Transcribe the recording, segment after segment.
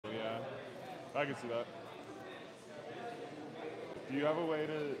I can see that. Do you have a way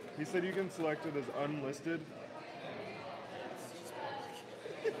to... He said you can select it as unlisted.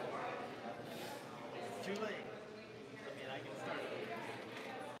 It's too late. I mean, I can start it.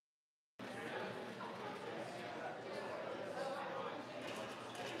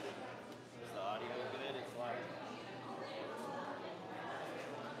 Is the audio good? It's live.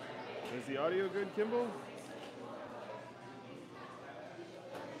 Is the audio good, Kimball?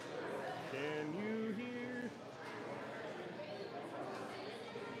 Can you hear?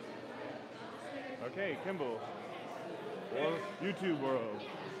 Okay, Kimball. Well, YouTube world.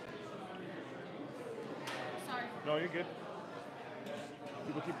 Sorry. No, you're good.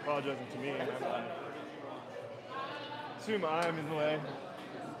 People keep apologizing to me, and assume I'm in the way.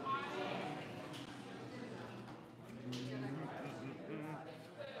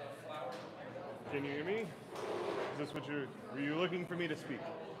 Can you hear me? Is this what were you looking for me to speak?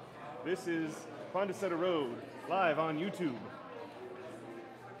 This is Pondicetta Road, live on YouTube.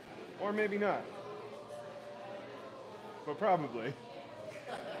 Or maybe not. But probably.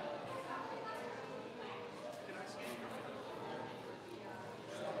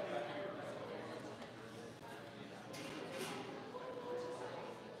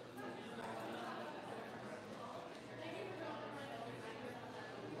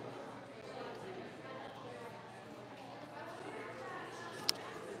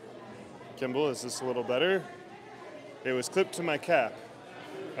 Kimball, is this a little better? It was clipped to my cap.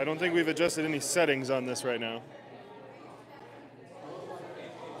 I don't think we've adjusted any settings on this right now.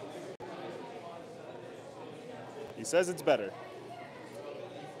 He says it's better.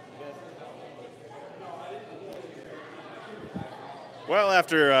 Well,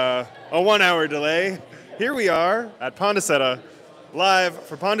 after a 1 hour delay, here we are at Pondicetta, live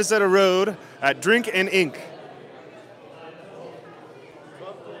for Pondicetta Road at Drink and Ink.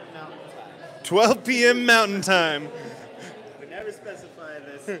 12 p.m. Mountain Time. We never specify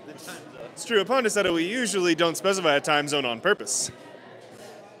the time zone. It's true, at Pondicetta we usually don't specify a time zone on purpose.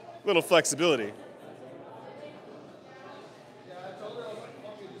 Little flexibility.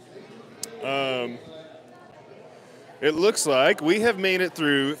 It looks like we have made it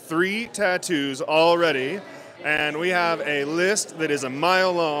through 3 tattoos already, and we have a list that is a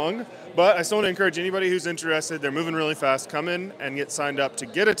mile long, but I still want to encourage anybody who's interested, they're moving really fast, come in and get signed up to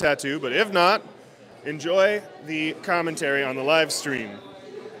get a tattoo, but if not, enjoy the commentary on the live stream.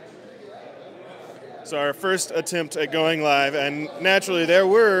 So our first attempt at going live, and naturally there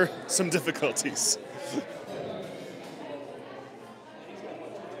were some difficulties.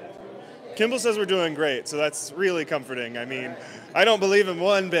 Kimball says we're doing great, so that's really comforting. I mean, I don't believe him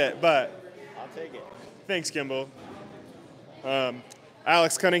one bit, but... I'll take it. Thanks, Kimball.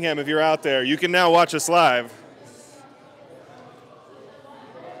 Alex Cunningham, if you're out there, you can now watch us live.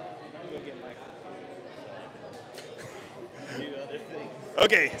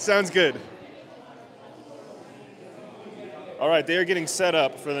 Okay, sounds good. All right, they are getting set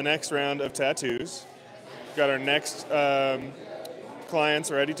up for the next round of tattoos. We've got our next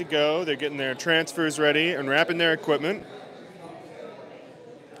clients ready to go. They're getting their transfers ready and wrapping their equipment.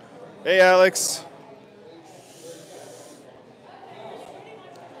 Hey, Alex.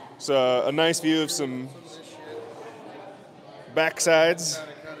 So a nice view of some backsides.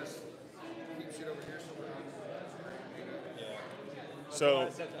 So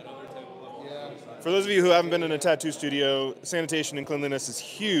for those of you who haven't been in a tattoo studio, sanitation and cleanliness is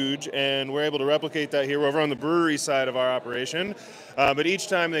huge, and we're able to replicate that here over on the brewery side of our operation. But each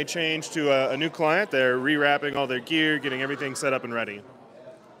time they change to a new client, they're rewrapping all their gear, getting everything set up and ready.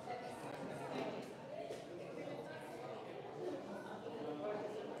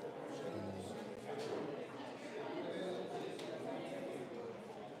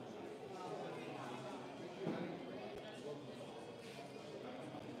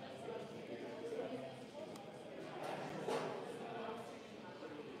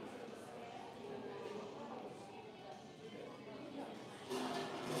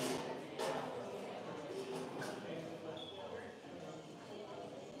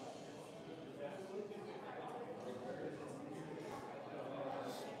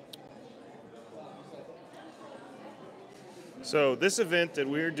 So this event that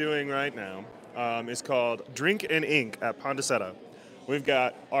we're doing right now is called Drink and Ink at Pondicetta. We've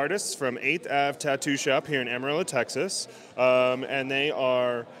got artists from 8th Ave Tattoo Shop here in Amarillo, Texas, and they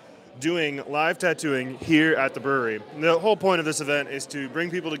are doing live tattooing here at the brewery. The whole point of this event is to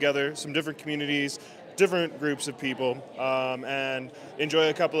bring people together, some different communities, different groups of people, and enjoy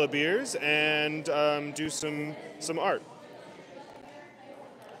a couple of beers and do some art.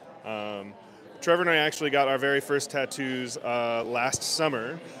 Trevor and I actually got our very first tattoos last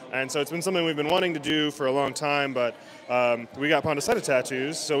summer, and so it's been something we've been wanting to do for a long time, but we got Pondaseta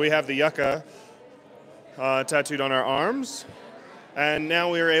tattoos, so we have the yucca tattooed on our arms, and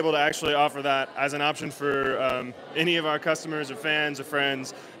now we are able to actually offer that as an option for any of our customers or fans or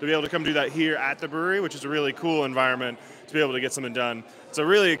friends to be able to come do that here at the brewery, which is a really cool environment to be able to get something done. It's a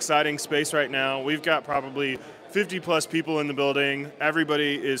really exciting space right now. We've got probably 50 plus people in the building.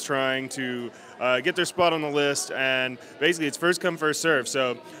 Everybody is trying to get their spot on the list, and basically it's first come, first serve.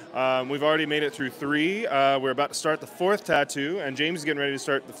 So we've already made it through 3. We're about to start the 4th tattoo, and James is getting ready to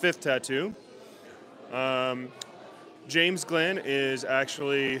start the 5th tattoo. James Glenn is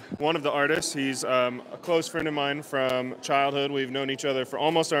actually one of the artists. He's a close friend of mine from childhood. We've known each other for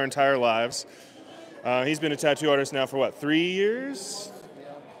almost our entire lives. He's been a tattoo artist now for what, 3 years?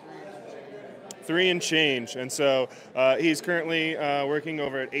 3 and change. And so he's currently working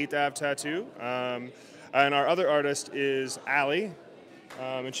over at 8th Ave Tattoo. And our other artist is Allie,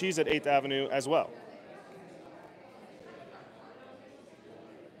 and she's at 8th Avenue as well.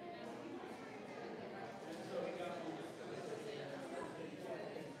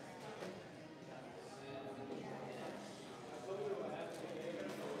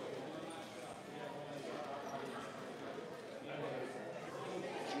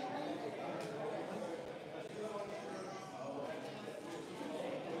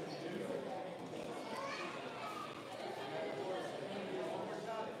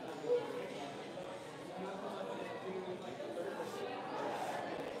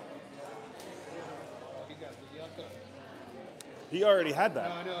 He already had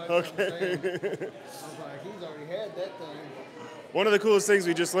that. No, I know. Okay. I was like, he's already had that thing. One of the coolest things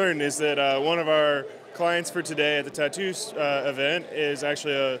we just learned is that one of our clients for today at the tattoo event is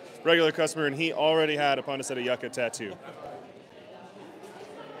actually a regular customer, and he already had a Pondaseta yucca tattoo.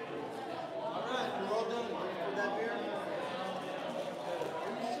 All right, we're all done. For that beer?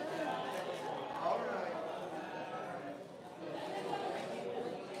 All right.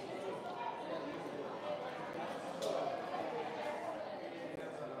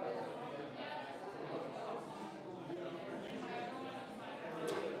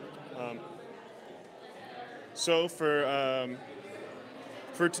 So for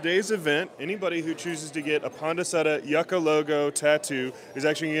today's event, anybody who chooses to get a Pondaseta yucca logo tattoo is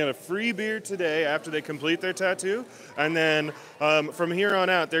actually going to get a free beer today after they complete their tattoo. And then from here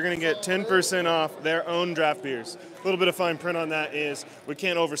on out, they're going to get 10% off their own draft beers. A little bit of fine print on that is we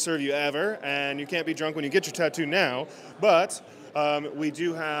can't overserve you ever, and you can't be drunk when you get your tattoo now, but we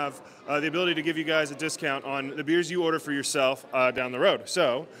do have the ability to give you guys a discount on the beers you order for yourself down the road.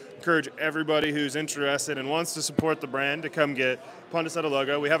 So encourage everybody who's interested and wants to support the brand to come get Pondaseta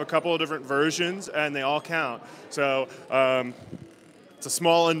logo. We have a couple of different versions, and they all count. So it's a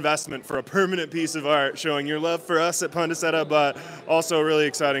small investment for a permanent piece of art showing your love for us at Pondaseta, but also really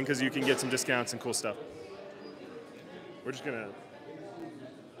exciting because you can get some discounts and cool stuff. We're just going to...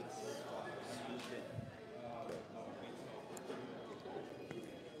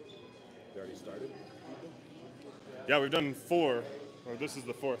 Yeah, we've done 4, or this is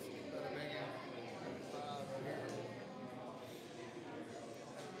the 4th.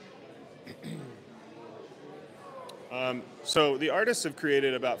 So the artists have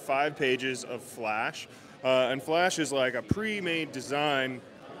created about 5 pages of Flash, and Flash is like a pre-made design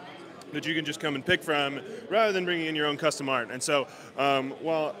that you can just come and pick from rather than bringing in your own custom art. And so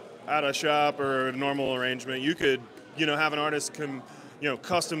while at a shop or a normal arrangement, you could, have an artist come,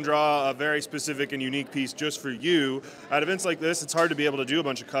 custom draw a very specific and unique piece just for you. At events like this, it's hard to be able to do a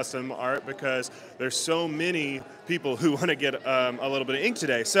bunch of custom art because there's so many people who want to get a little bit of ink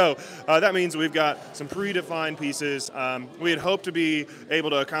today. So that means we've got some predefined pieces. We had hoped to be able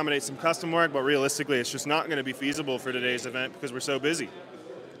to accommodate some custom work, but realistically, it's just not going to be feasible for today's event because we're so busy.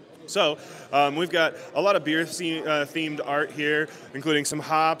 So we've got a lot of beer themed art here, including some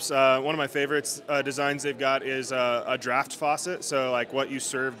hops. One of my favorites designs they've got is a draft faucet, so like what you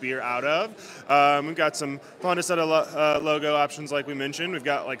serve beer out of. We've got some Pondaseta logo options like we mentioned. We've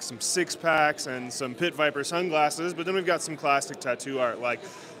got like some 6-packs and some Pit Viper sunglasses, but then we've got some classic tattoo art like,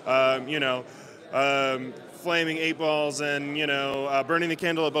 flaming 8 balls and, burning the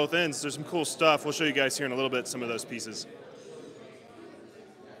candle at both ends. There's some cool stuff. We'll show you guys here in a little bit some of those pieces.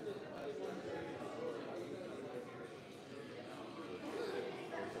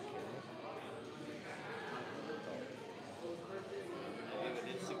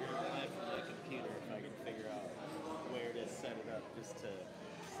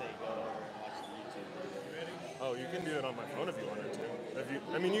 Oh, you can do it on my phone if you wanted to.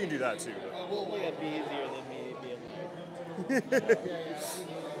 You can do that too. Well, that'd be easier than me being there.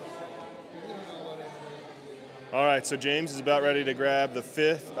 All right, so James is about ready to grab the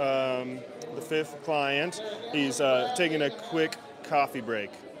fifth client. He's taking a quick coffee break.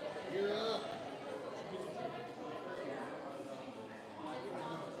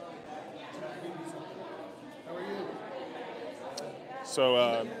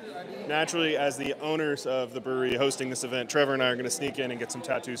 So naturally, as the owners of the brewery hosting this event, Trevor and I are going to sneak in and get some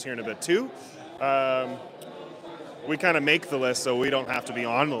tattoos here in a bit too. We kind of make the list, so we don't have to be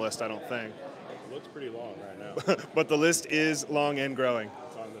on the list, I don't think. It looks pretty long right now. But the list is long and growing.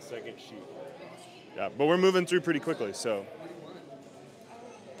 It's on the second sheet. Yeah, but we're moving through pretty quickly, so.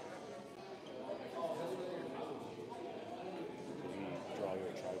 Draw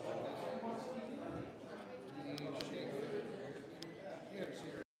your tripod.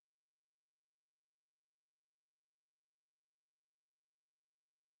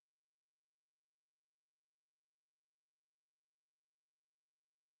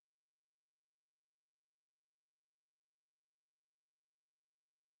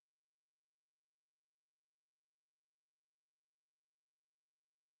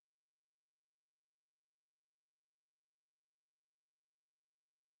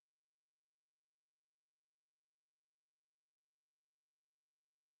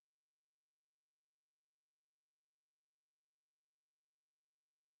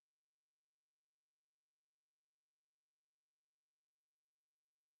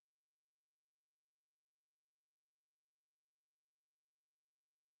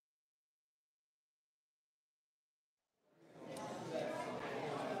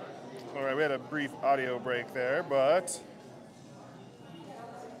 All right, we had a brief audio break there, but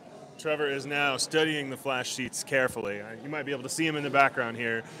Trevor is now studying the flash sheets carefully. You might be able to see him in the background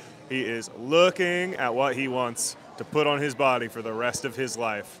here. He is looking at what he wants to put on his body for the rest of his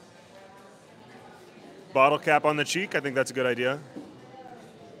life. Bottle cap on the cheek, I think that's a good idea.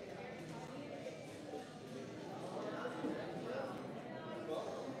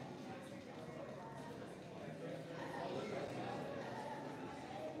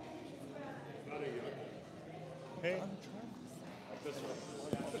 Hey.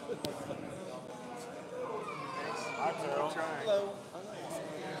 Hi, Carol. Hello.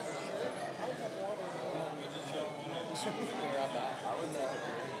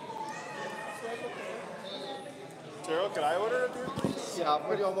 Terrell, can I order a beer, please? Yeah,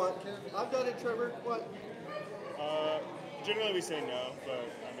 what do y'all want? I've got it, Trevor. What? Generally we say no, but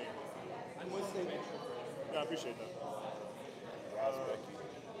I mean, What's the name? yeah, I appreciate that. Oh,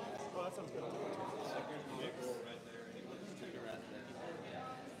 that sounds good.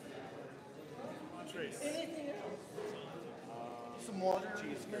 Trace. Some water.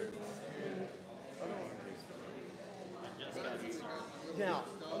 Cheese curds. Now,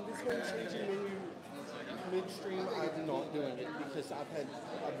 I'm just going to change the menu midstream. I'm not doing it because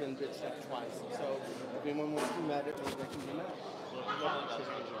I've been bitched at twice. So if anyone wants to be mad at me, they can be mad.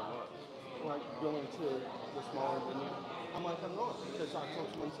 Like going to the smaller menu. I'm like, I'm not, because I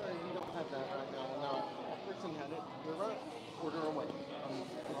told someone, sorry, you don't have that right now. Now, that person had it. You're right. Order away. I'm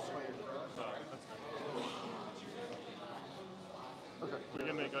swearing. Okay. We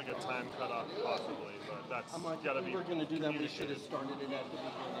can make like a time cutoff possibly, but that's I'm like, gotta if be we were going to do that, we should communicated. have started it at the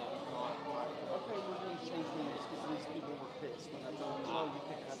beginning. Not like, okay, we're going to change menus because these people were pissed when I told them, no, you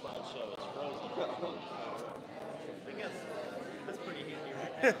can't have that. Show is frozen. I guess that's pretty handy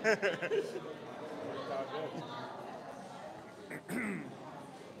right now.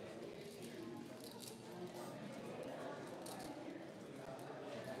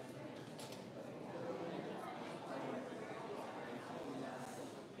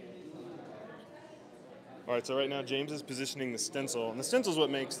 All right, so right now James is positioning the stencil, and the stencil is what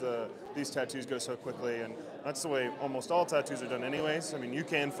makes these tattoos go so quickly, and that's the way almost all tattoos are done anyways. I mean, you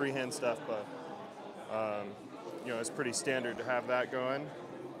can freehand stuff, but you know, it's pretty standard to have that going.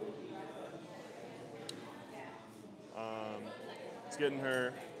 He's getting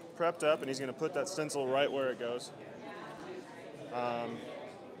her prepped up, and he's going to put that stencil right where it goes.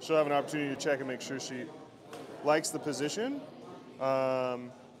 She'll have an opportunity to check and make sure she likes the position.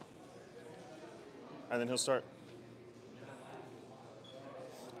 And then he'll start.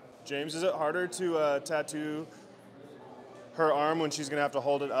 James, is it harder to tattoo her arm when she's going to have to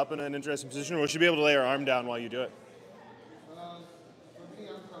hold it up in an interesting position, or will she be able to lay her arm down while you do it? For me,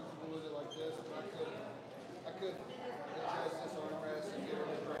 I'm comfortable with it like this, but I could adjust this armrest and get her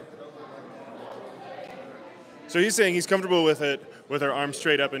to break it over like that. So he's saying he's comfortable with it with her arm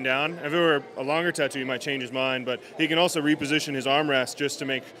straight up and down. If it were a longer tattoo, he might change his mind, but he can also reposition his armrest just to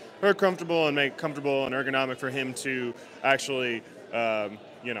make her comfortable and make comfortable and ergonomic for him to actually,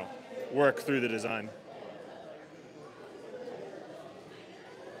 you know, work through the design.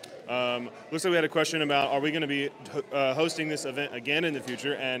 Looks like we had a question about, are we going to be hosting this event again in the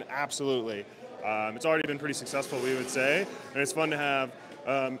future? And absolutely. It's already been pretty successful, we would say. And it's fun to have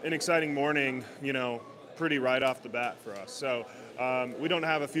an exciting morning, pretty right off the bat for us. So we don't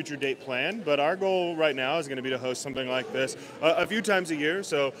have a future date planned, but our goal right now is going to be to host something like this a few times a year.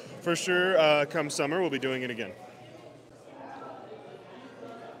 So for sure, come summer, we'll be doing it again.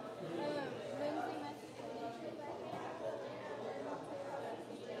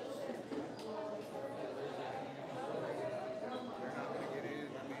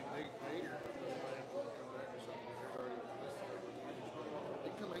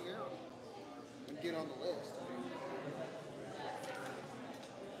 Get on the list.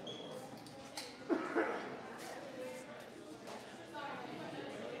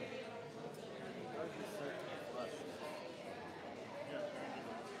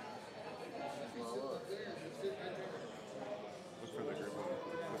 Look for the group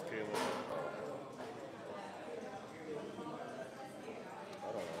with Caleb. I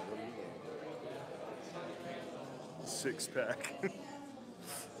don't know. What are you going to do? 6-pack.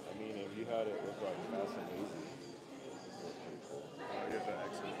 I mean, if you had it look like fast and easy, it would be pretty cool. You have to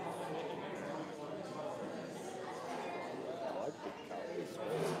exit. I like the cowboy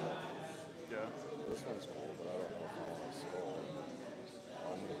skull. Yeah. This one's cool, but I don't know if I want a skull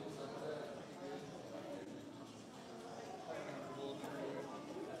on me.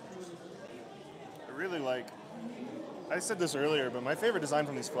 I really like. I said this earlier, but my favorite design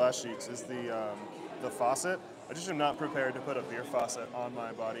from these flash sheets is the faucet. I just am not prepared to put a beer faucet on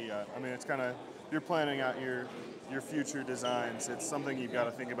my body yet. I mean, it's kind of, you're planning out your future designs. It's something you've got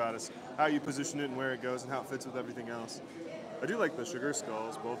to think about is how you position it and where it goes and how it fits with everything else. I do like the sugar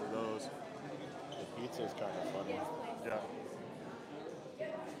skulls, both of those. The pizza's kind of funny. Yeah.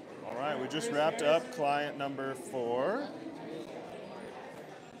 All right, we just wrapped up client number 4.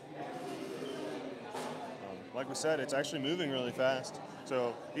 Like we said, it's actually moving really fast.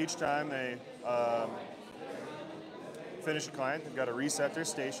 So each time they finish a client, they've got to reset their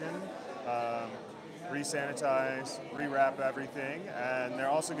station, re-sanitize, re-wrap everything, and they're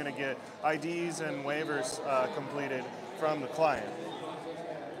also going to get IDs and waivers completed from the client.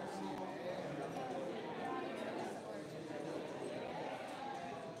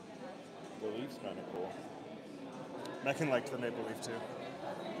 The leaf's kind of cool. Megan liked the maple leaf too.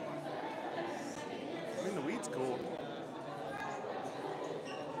 I mean, the weed's cool.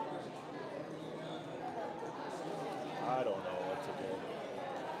 I don't know what to do.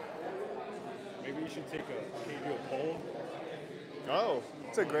 Maybe you should can you do a poll? Oh,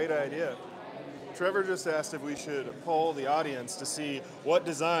 that's a great idea. Trevor just asked if we should poll the audience to see what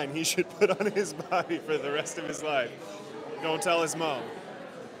design he should put on his body for the rest of his life. Don't tell his mom.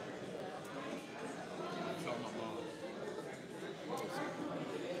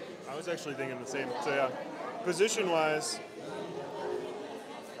 I was actually thinking the same. So yeah, position-wise,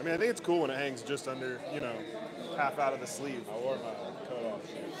 I mean, I think it's cool when it hangs just under, half out of the sleeve. I wore my cut-off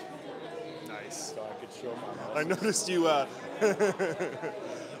shoes Nice. so I could show my muscles. I noticed you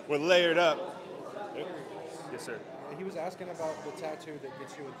were layered up. Yes, sir. He was asking about the tattoo that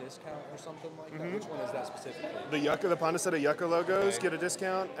gets you a discount or something like that. Which one is that specifically? The Pondaseta Yucca logos Okay. get a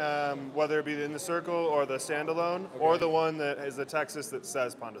discount, whether it be in the circle or the standalone, or the one that is the Texas that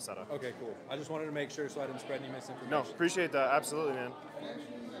says Pondaseta. Okay, cool. I just wanted to make sure so I didn't spread any misinformation. No, appreciate that. Absolutely, man.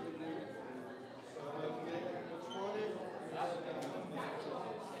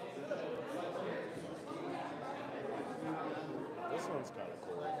 This one's kind of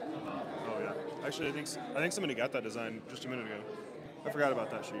cool. Oh yeah. Actually, I think somebody got that design just a minute ago. I forgot about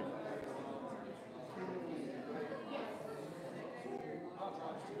that sheet.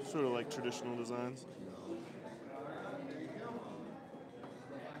 Sort of like traditional designs.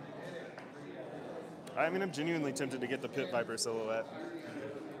 I mean, I'm genuinely tempted to get the Pit Viper silhouette.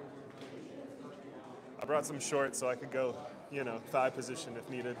 I brought some shorts so I could go, thigh position if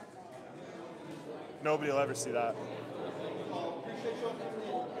needed. Nobody will ever see that.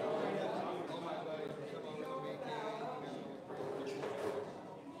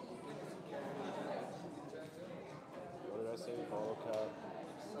 What did I say? Follow cap.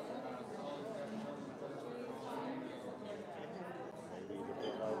 Maybe the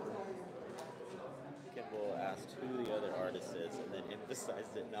Big Viper. Kimball asked who the other artist is and then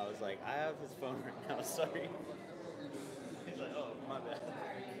emphasized it, and I was like, I have his phone right now, sorry. He's like, oh, my bad.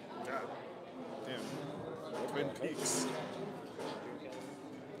 God damn. Twin Peaks.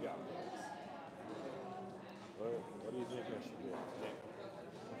 Yeah. What do you think I should do?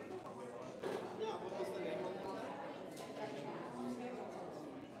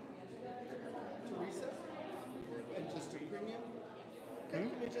 To reset? And just to premium? Okay,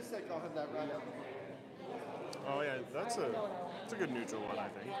 give me just a sec, I'll have that right up. Oh yeah, that's a good neutral one, I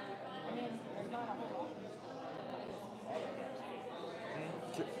think.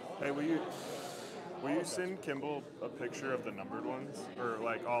 Hey, will you send Kimball a picture of the numbered ones, or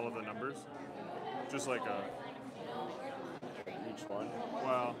like all of the numbers? Just like a Each one.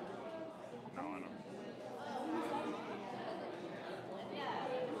 well, no, I don't.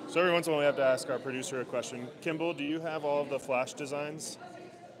 So every once in a while we have to ask our producer a question. Kimball, do you have all of the flash designs?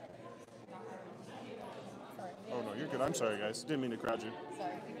 Oh no, you're good. I'm sorry, guys. Didn't mean to crowd you.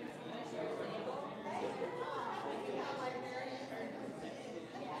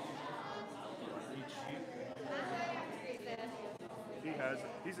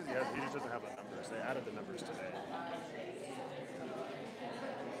 He says he has. He just doesn't have the numbers. They added the numbers today.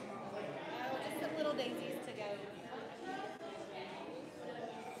 Just some little daisies to go.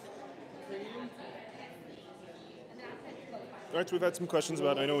 All right, so we've had some questions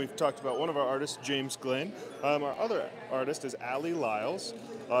about. I know we've talked about one of our artists, James Glenn. Our other artist is Allie Lyles.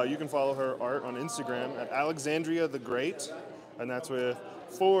 You can follow her art on Instagram at Alexandria the Great, and that's with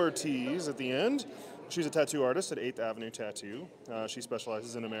 4 T's at the end. She's a tattoo artist at 8th Avenue Tattoo. She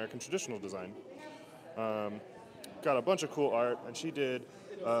specializes in American traditional design. Got a bunch of cool art, and she did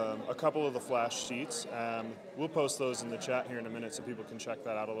a couple of the flash sheets. We'll post those in the chat here in a minute so people can check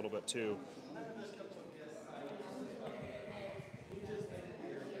that out a little bit too.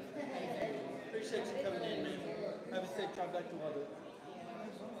 Appreciate you coming in, man. Have a safe drive back to Lubbock.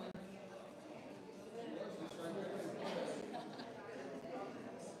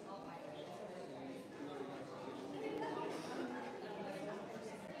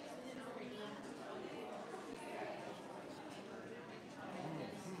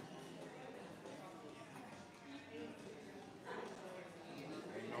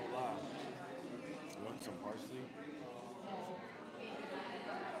 No lie. You want some parsley?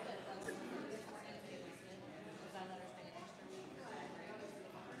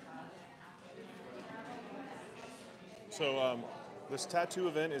 So this tattoo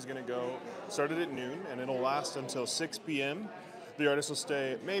event is going to go, started at noon, and it'll last until 6 p.m. The artist will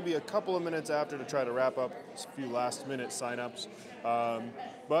stay maybe a couple of minutes after to try to wrap up a few last-minute signups.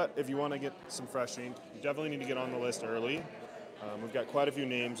 But if you want to get some fresh ink, you definitely need to get on the list early. We've got quite a few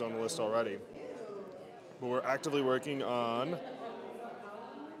names on the list already. But we're actively working on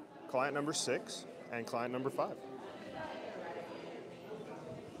client number 6 and client number 5.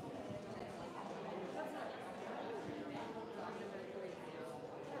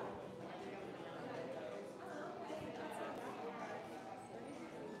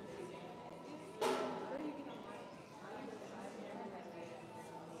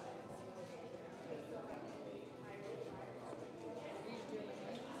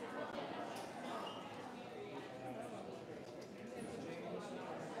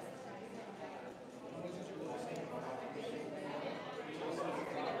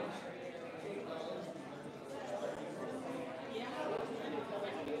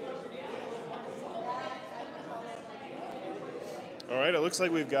 All right, it looks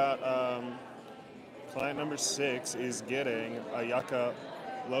like we've got client number 6 is getting a Yucca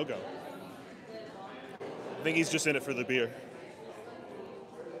logo. I think he's just in it for the beer.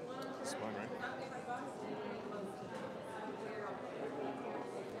 It's fine, right?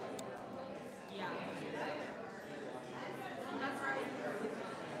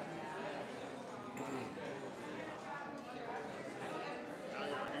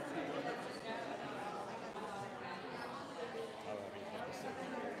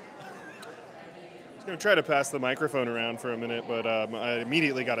 I was going to try to pass the microphone around for a minute, but I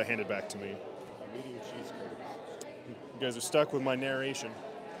immediately got it handed back to me. Medium cheese curds. You guys are stuck with my narration.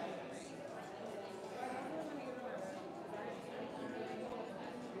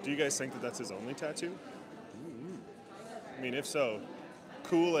 Do you guys think that that's his only tattoo? I mean, if so,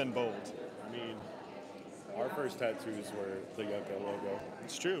 cool and bold. I mean, our first tattoos were the Yucca logo.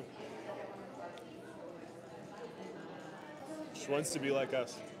 It's true. Just wants to be like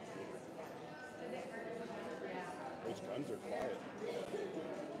us. Those guns are quiet.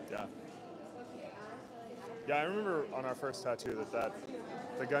 Yeah. Yeah, I remember on our first tattoo that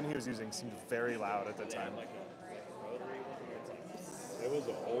the gun he was using seemed very loud at the time. Like a rotary one where it's like, It was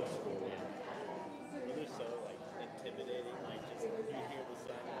an old school one. they're so like intimidating. Like just you hear the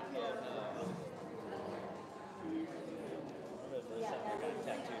sound. Yeah. One of the first time I got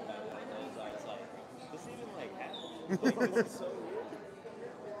tattooed by one of those, I was like, this even like happened? Like, this is so weird.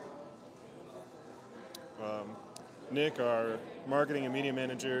 Nick, our marketing and media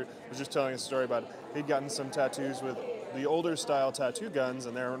manager, was just telling us a story about he'd gotten some tattoos with the older style tattoo guns,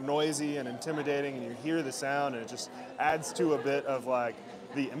 and they're noisy and intimidating, and you hear the sound, and it just adds to a bit of like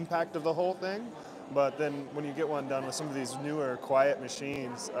the impact of the whole thing. But then when you get one done with some of these newer, quiet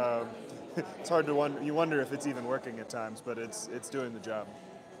machines, it's hard to wonder. You wonder if it's even working at times, but it's doing the job.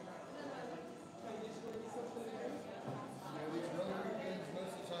 These rotary ones,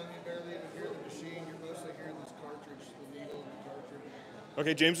 most of the time you barely even hear the machine. You're mostly hearing this cartridge, the needle of the cartridge.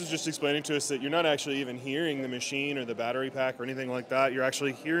 Okay, James was just explaining to us that you're not actually even hearing the machine or the battery pack or anything like that. You're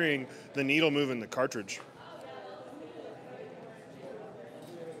actually hearing the needle move in the cartridge.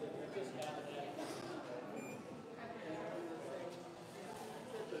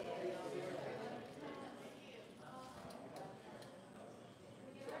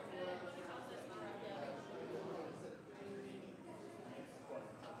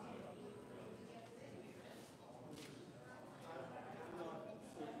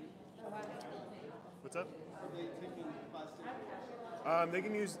 What's up? Are they taking plastic?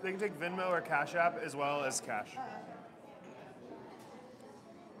 They can take Venmo or Cash App as well as cash.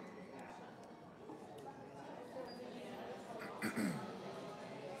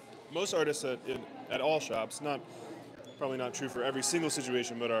 Most artists at all shops, probably not true for every single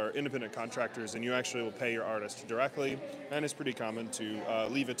situation, but are independent contractors, and you actually will pay your artist directly, and it's pretty common to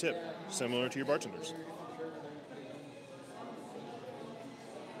leave a tip, similar to your bartenders.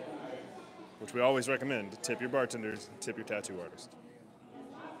 Which we always recommend: tip your bartenders, tip your tattoo artist.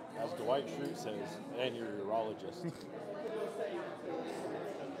 As Dwight Schrute says, and your urologist.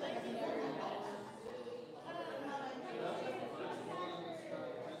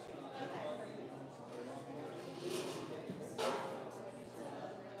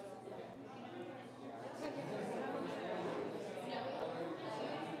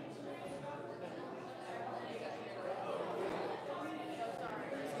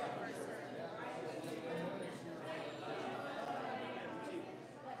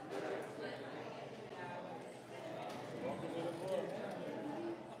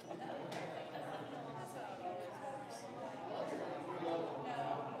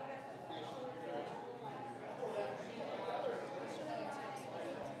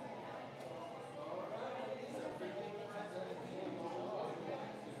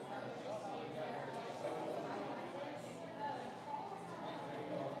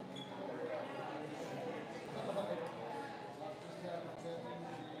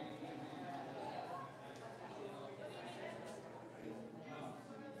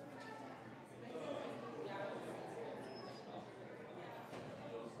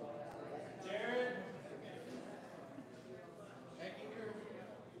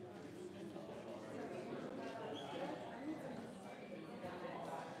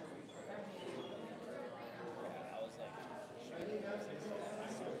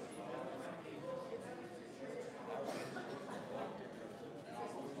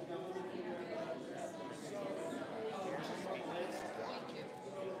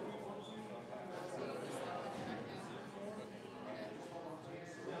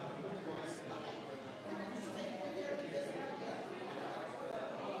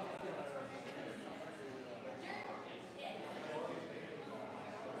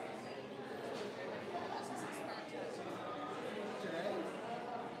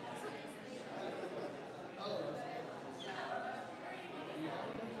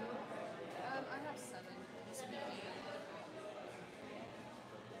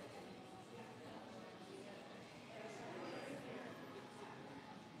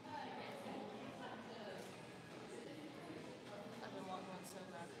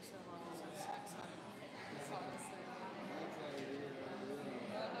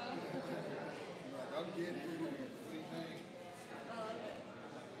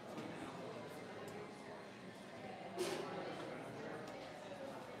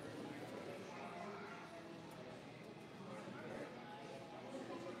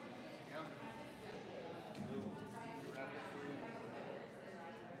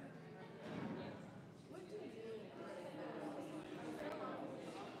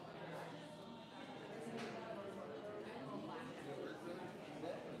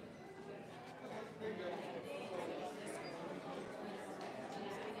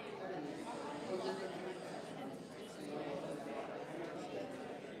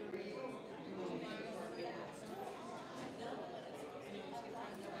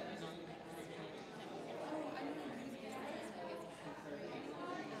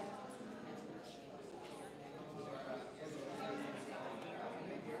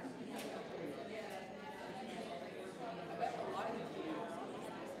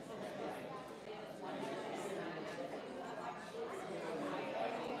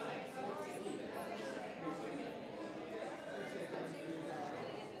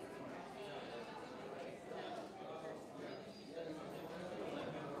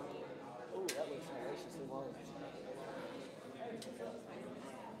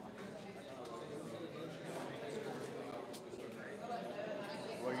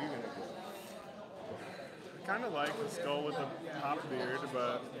 kind of like the skull with the top beard,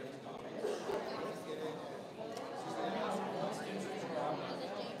 but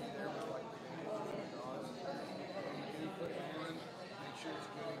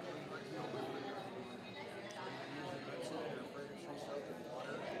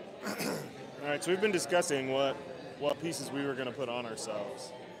all right. So we've been discussing what pieces we were going to put on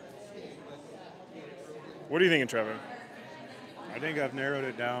ourselves. What are you thinking, Trevor? I think I've narrowed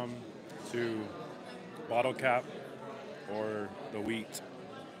it down to bottle cap or the wheat.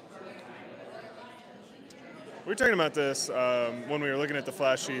 We were talking about this when we were looking at the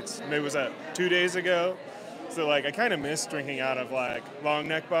flash sheets. Maybe was that 2 days ago? So like I kind of miss drinking out of like long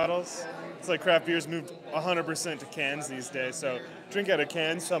neck bottles. It's like craft beer's moved 100% to cans these days. So drink out of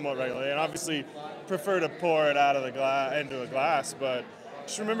cans somewhat regularly, and obviously prefer to pour it out of the into a glass. But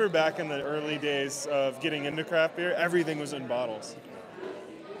just remember back in the early days of getting into craft beer, everything was in bottles.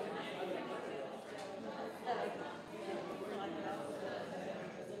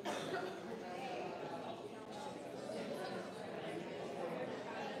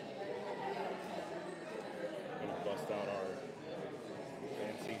 Gonna bust out our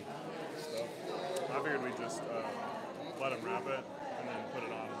fancy stuff. I figured we'd just let them wrap it and then put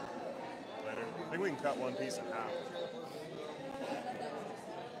it on later. I think we can cut one piece in half.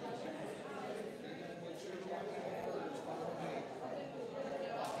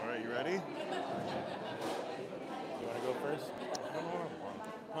 All right, you ready? You want to go first?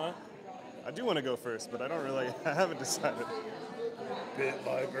 Huh? I do want to go first, but I don't really. I haven't decided. Pit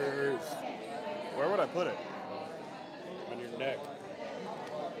vipers Where would I put it? on your neck.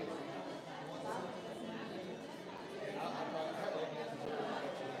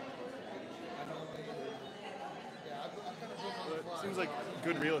 Seems like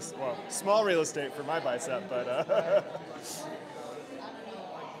good real estate. Well, small real estate for my bicep, but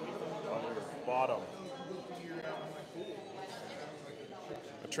On your bottom.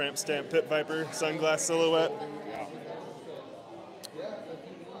 a tramp stamp pit viper sunglass silhouette.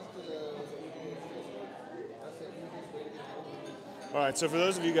 All right, so for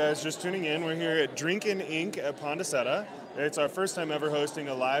those of you guys just tuning in, we're here at Drink and Ink at Pondicetta. It's our first time ever hosting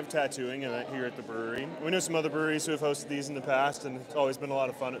a live tattooing event here at the brewery. We know some other breweries who have hosted these in the past, and it's always been a lot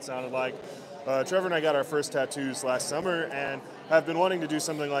of fun, it sounded like. Trevor and I got our first tattoos last summer and have been wanting to do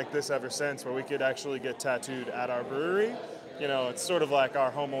something like this ever since, where we could actually get tattooed at our brewery. You know, it's sort of like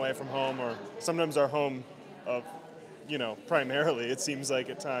our home away from home, or sometimes our home of, you know, primarily, it seems like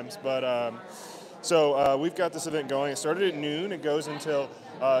at times. But so we've got this event going. It started at noon. It goes until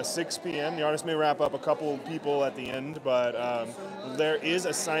 6 p.m. The artist may wrap up a couple people at the end, but there is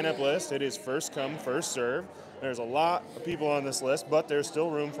a sign-up list. It is first come, first serve. There's a lot of people on this list, but there's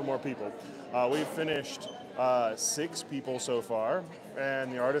still room for more people. We've finished 6 people so far,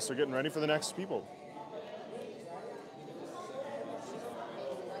 and the artists are getting ready for the next people.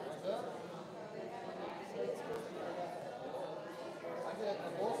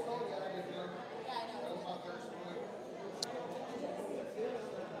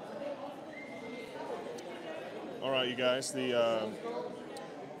 All right, you guys.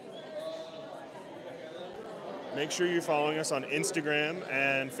 Make sure you're following us on Instagram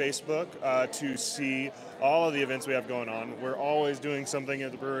and Facebook to see all of the events we have going on. We're always doing something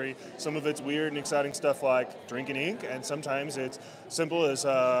at the brewery. Some of it's weird and exciting stuff like Drink and Ink, and sometimes it's simple as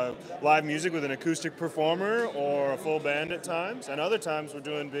live music with an acoustic performer or a full band at times. And other times we're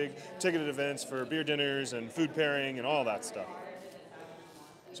doing big ticketed events for beer dinners and food pairing and all that stuff.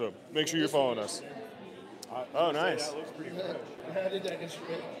 So make sure you're following us. Oh, nice. That looks pretty fresh. How did that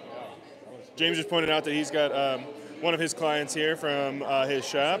yesterday? James just pointed out that he's got one of his clients here from his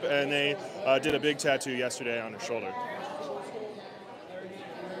shop, and they did a big tattoo yesterday on his shoulder.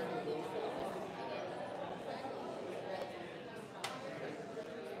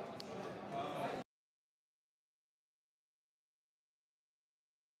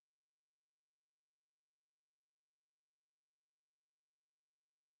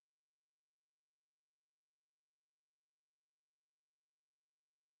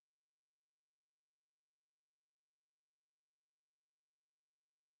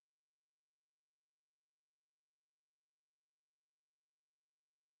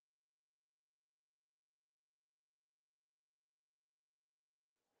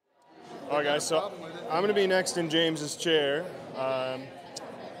 All right, guys, so I'm going to be next in James's chair.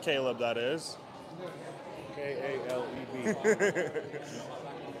 Kaleb, that is. Kaleb.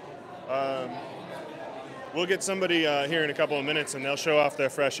 We'll get somebody here in a couple of minutes, and they'll show off their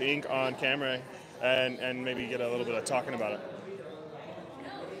fresh ink on camera and maybe get a little bit of talking about it.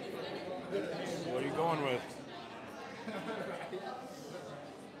 What are you going with?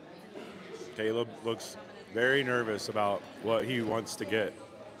 Kaleb looks very nervous about what he wants to get.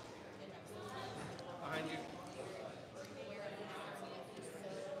 Behind you.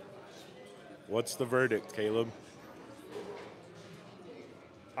 What's the verdict, Caleb?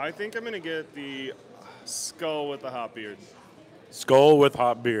 I think I'm gonna get the skull with the hot beard. Skull with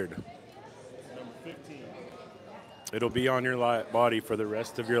hot beard. Number 15. It'll be on your body for the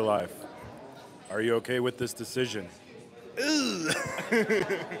rest of your life. Are you okay with this decision?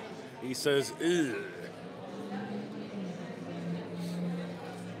 He says, "Ugh."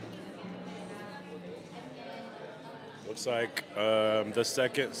 Looks like the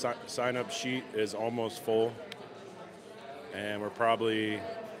second sign-up sheet is almost full, and we're probably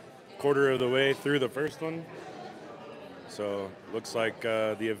quarter of the way through the first one. So looks like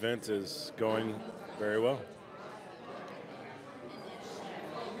the event is going very well.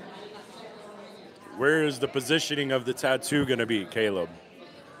 Where is the positioning of the tattoo going to be, Caleb?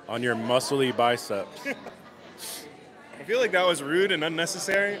 On your muscly biceps. I feel like that was rude and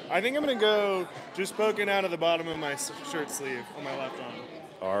unnecessary. I think I'm gonna go just poking out of the bottom of my shirt sleeve on my left arm.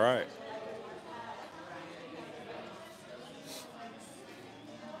 All right.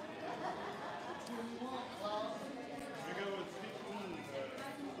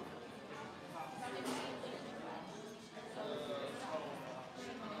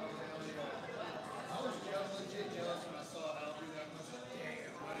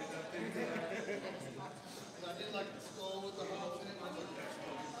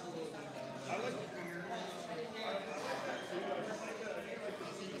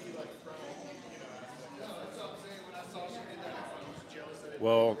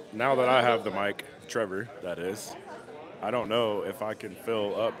 Well, now that I have the mic, Trevor, that is, I don't know if I can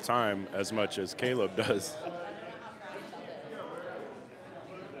fill up time as much as Caleb does.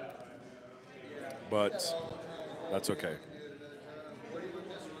 But that's okay.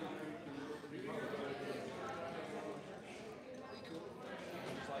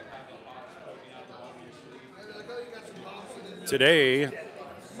 Today,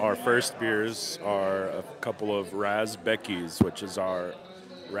 our first beers are a couple of Raz Becky's, which is our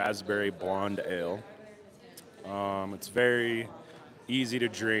raspberry blonde ale. It's very easy to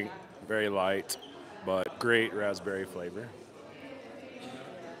drink, very light, but great raspberry flavor.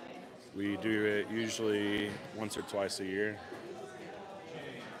 We do it usually once or twice a year.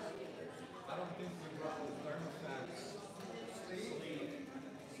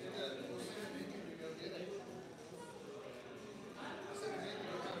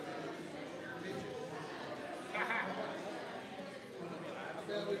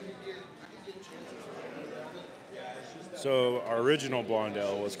 So our original blonde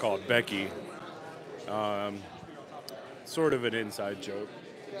ale was called Becky. Sort of an inside joke.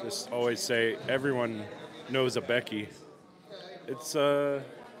 Just always say everyone knows a Becky. It's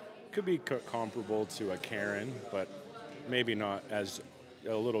could be comparable to a Karen, but maybe not as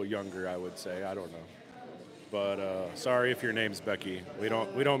a little younger. I would say. I don't know. But sorry if your name's Becky. We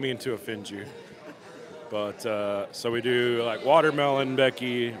don't mean to offend you. But so we do like watermelon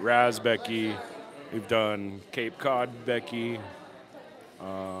Becky, Raz Becky. We've done Cape Cod Becky.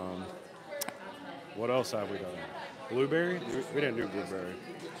 What else have we done? Blueberry? We didn't do blueberry.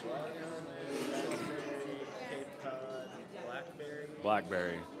 Cape Cod, blackberry.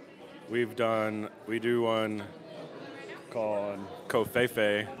 Blackberry. We do one called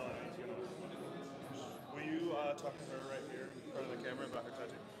Kofefe. Will you talk to her right here in front of the camera about her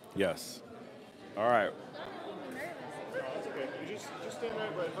tattoo? Yes. All right. That's okay. You just stand right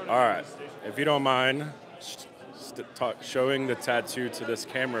in front of All the right. station. If you don't mind showing the tattoo to this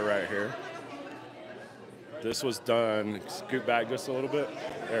camera right here. This was done, scoot back just a little bit.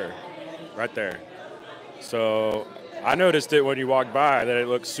 There, right there. So I noticed it when you walked by that it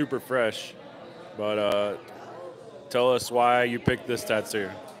looks super fresh. But tell us why you picked this tattoo.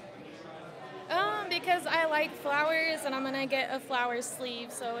 Because I like flowers and I'm gonna get a flower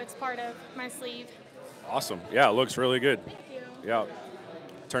sleeve, so it's part of my sleeve. Awesome. Yeah, it looks really good. Thank you. Yeah,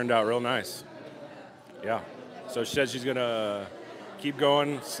 turned out real nice. Yeah. So she said she's gonna keep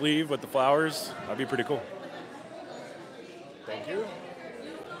going sleeve with the flowers. That'd be pretty cool. Thank you.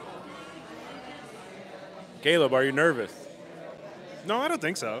 Caleb, are you nervous? No, I don't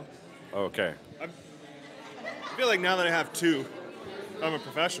think so. Okay. I feel like now that I have two, I'm a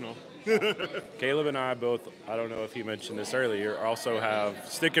professional. Caleb and I both, I don't know if he mentioned this earlier, also have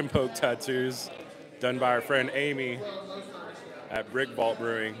stick and poke tattoos done by our friend Amy at Brick Vault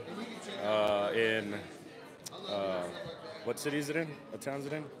Brewing in, what city is it in? What town is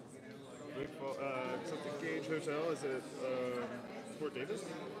it in? Something Gage Hotel. Is it Fort Davis?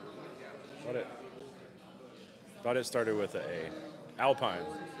 Thought it started with an A. Alpine.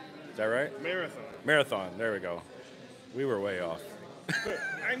 Is that right? Marathon. Marathon. There we go. We were way off.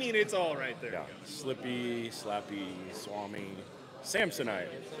 I mean, it's all right there. Yeah. Slippy, Slappy, Swami, Samsonite.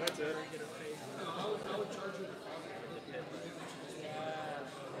 That's it.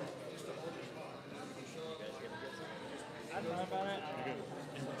 I don't know about it.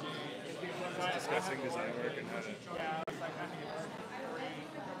 Discussing design work and how to.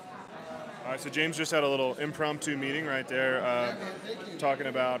 All right, so James just had a little impromptu meeting right there, talking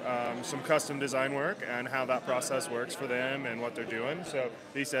about some custom design work and how that process works for them and what they're doing. So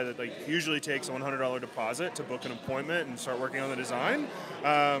he said it usually takes a $100 deposit to book an appointment and start working on the design.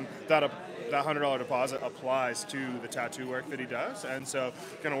 That $100 deposit applies to the tattoo work that he does, and so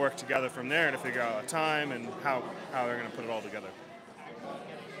going to work together from there to figure out a time and how they're going to put it all together.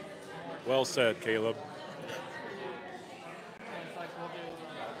 Well said, Caleb.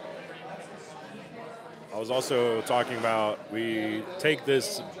 I was also talking about we take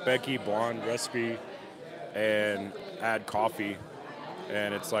this Becky blonde recipe and add coffee,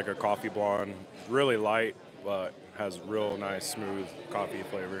 and it's like a coffee blonde, really light, but has real nice, smooth coffee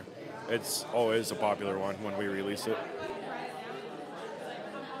flavor. It's always a popular one when we release it.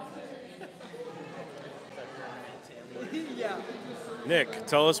 Yeah. Nick,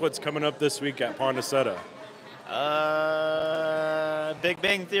 tell us what's coming up this week at Pondaseta. Big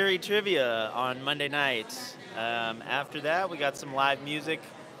Bang Theory trivia on Monday night. After that, we got some live music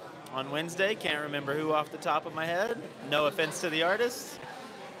on Wednesday. Can't remember who off the top of my head. No offense to the artists.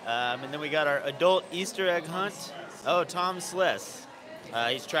 And then we got our adult Easter egg hunt. Oh, Tom Sless.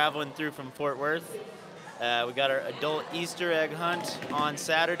 He's traveling through from Fort Worth. We got our adult Easter egg hunt on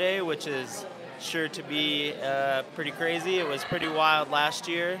Saturday, which is sure to be pretty crazy. It was pretty wild last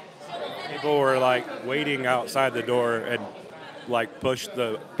year. People were like waiting outside the door and like pushed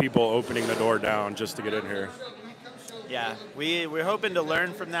the people opening the door down just to get in here. Yeah, we're hoping to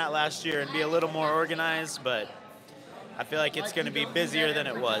learn from that last year and be a little more organized, but I feel like it's going to be busier than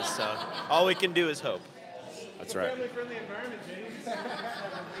it was. So all we can do is hope. That's right. Family-friendly environment, James.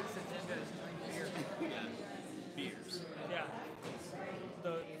 Beers. Yeah.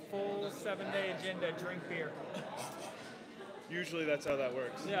 The full 7-day agenda, drink beer. Usually that's how that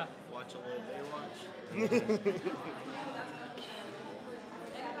works. Yeah. Watch a little beer watch.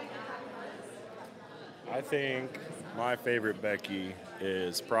 I think my favorite Becky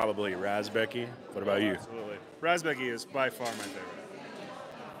is probably Raz Becky. What about you? Absolutely. Raspberry is by far my favorite.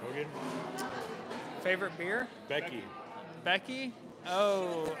 Hogan? Favorite beer? Becky. Becky?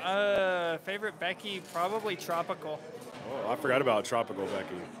 Oh, favorite Becky, probably tropical. Oh, I forgot about Tropical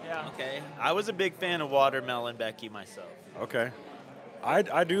Becky. Yeah. Okay, I was a big fan of Watermelon Becky myself. Okay.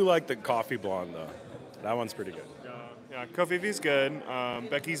 I do like the coffee blonde, though. That one's pretty good. Yeah, Kofivi's good.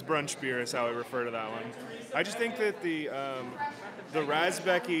 Becky's brunch beer is how I refer to that one. I just think that the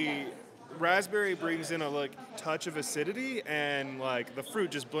raspberry brings in a touch of acidity, and the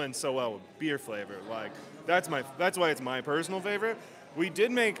fruit just blends so well with beer flavor. That's why it's my personal favorite. We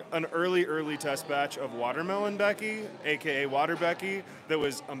did make an early test batch of Watermelon Becky, aka Water Becky, that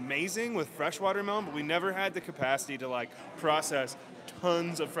was amazing with fresh watermelon, but we never had the capacity to process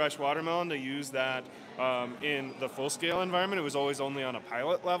tons of fresh watermelon to use that in the full-scale environment. It was always only on a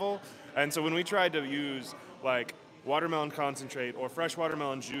pilot level. And so when we tried to use watermelon concentrate or fresh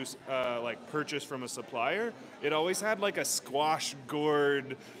watermelon juice purchased from a supplier, it always had a squash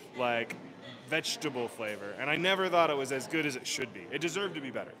gourd vegetable flavor. And I never thought it was as good as it should be. It deserved to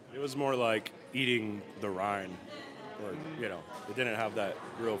be better. It was more like eating the rind. Or, it didn't have that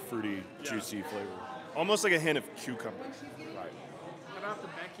real fruity, juicy flavor. Almost like a hint of cucumber. Right. How about the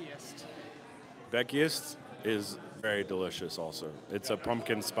Beckiest? Beckiest is very delicious also. It's a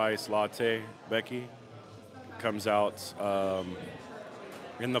pumpkin spice latte Becky. Comes out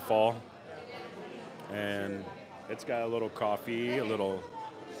in the fall. And it's got a little coffee, a little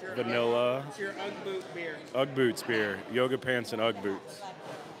vanilla. It's your Ugg boot beer. Ugg boots beer. Yoga pants and Ugg boots.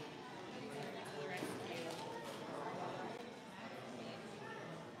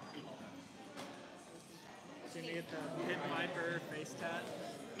 Did you get the Pit Viper face tat?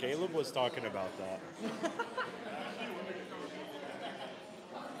 Caleb was talking about that.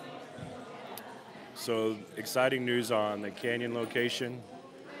 So exciting news on the Canyon location.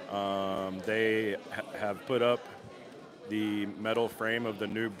 They have put up the metal frame of the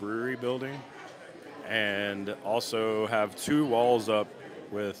new brewery building, and also have 2 walls up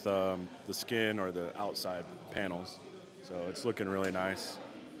with the skin or the outside panels. So it's looking really nice.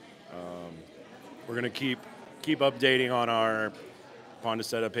 We're gonna keep updating on our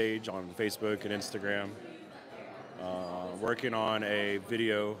Pondaseta page on Facebook and Instagram. Working on a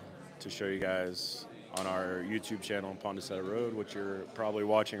video to show you guys on our YouTube channel, Pondaseta Road, which you're probably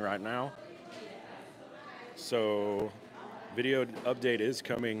watching right now. So, video update is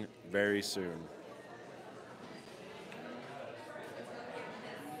coming very soon.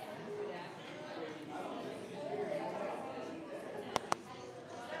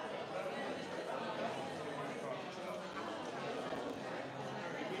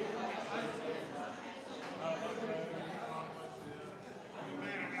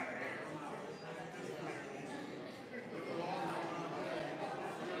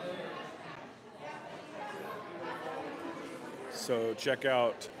 So check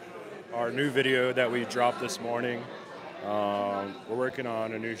out our new video that we dropped this morning. We're working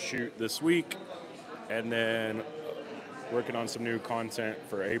on a new shoot this week, and then working on some new content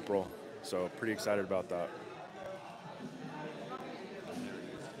for April. So pretty excited about that.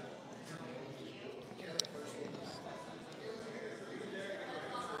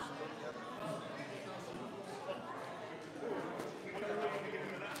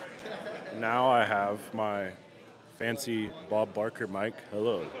 Now I have my fancy Bob Barker mic.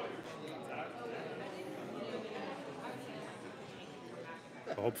 Hello.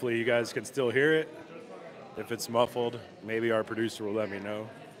 Hopefully you guys can still hear it. If it's muffled, maybe our producer will let me know.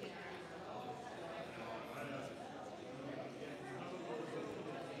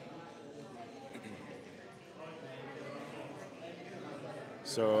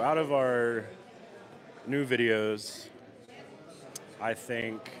 So out of our new videos, I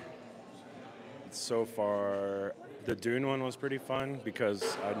think so far the Dune one was pretty fun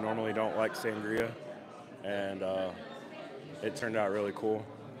because I normally don't like sangria, and it turned out really cool.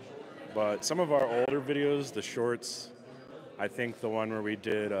 But some of our older videos, the shorts, I think the one where we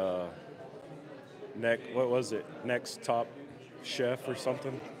did Next Top Chef or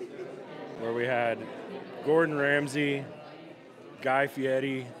something, where we had Gordon Ramsay, Guy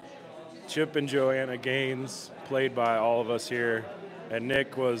Fieri, Chip and Joanna Gaines, played by all of us here, and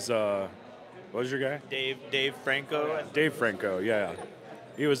Nick was, what was your guy? Dave Franco. Dave Franco, yeah.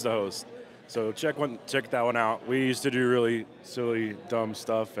 He was the host. So check that one out. We used to do really silly, dumb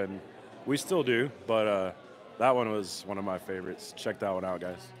stuff, and we still do, but that one was one of my favorites. Check that one out,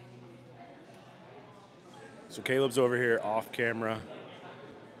 guys. So Caleb's over here off camera,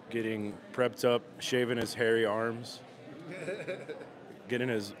 getting prepped up, shaving his hairy arms, getting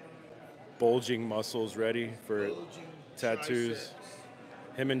his bulging muscles ready for tattoos.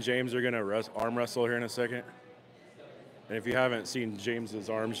 Him and James are gonna arm wrestle here in a second. And if you haven't seen James's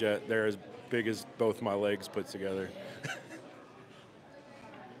arms yet, they're as big as both my legs put together.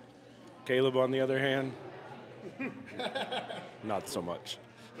 Caleb, on the other hand, not so much.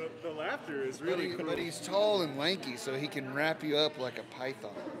 The laughter is really cool. But he's tall and lanky, so he can wrap you up like a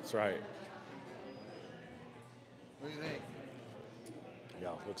python. That's right. What do you think?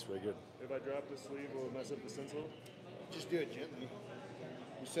 Yeah, looks really good. If I drop the sleeve, will it mess up the stencil? Just do it gently.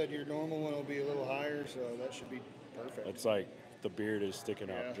 You said your normal one will be a little higher, so that should be perfect. It's like the beard is sticking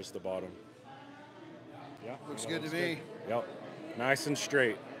out, just the bottom. Yeah. Looks good to me. Yep. Nice and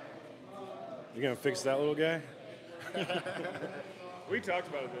straight. You gonna fix that little guy? We talked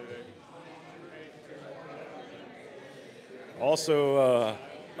about it the other day. Also,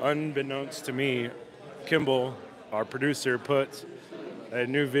 unbeknownst to me, Kimball, our producer, put a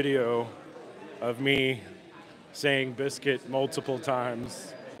new video of me saying biscuit multiple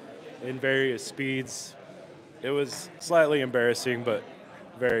times in various speeds. It was slightly embarrassing, but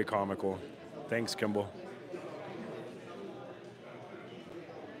very comical. Thanks, Kimball.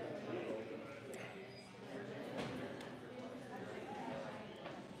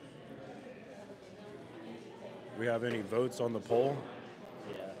 We have any votes on the poll?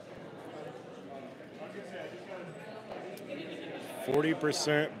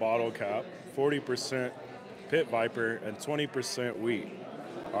 40% bottle cap, 40% Pit Viper, and 20% wheat.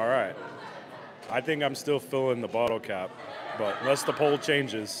 All right. I think I'm still filling the bottle cap, but unless the poll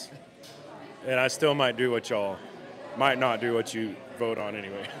changes, and I still might do what y'all might not do what you vote on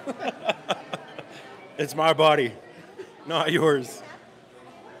anyway. It's my body, not yours.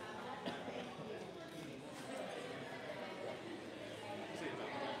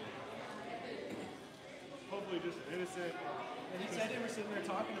 Hopefully just innocent. And he said they were sitting there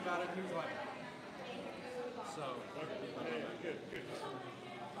talking about it, and he was like, so. Okay, good.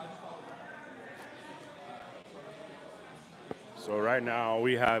 So right now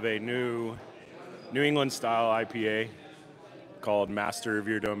we have a new New England style IPA called Master of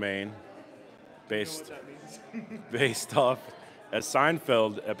Your Domain, based off a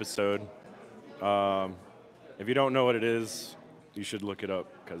Seinfeld episode. If you don't know what it is, you should look it up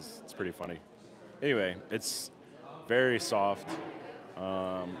because it's pretty funny. Anyway, it's very soft,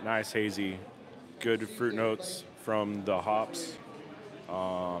 nice hazy good fruit notes from the hops.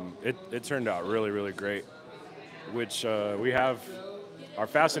 It turned out really, really great. Which we have, our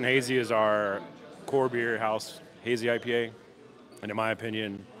Fast and Hazy is our core beer house hazy IPA, and in my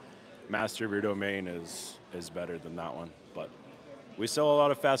opinion, Master of Your Domain is better than that one. But we sell a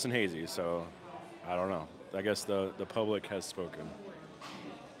lot of Fast and Hazy, so I don't know. I guess the public has spoken.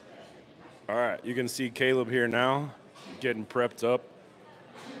 All right, you can see Kaleb here now, getting prepped up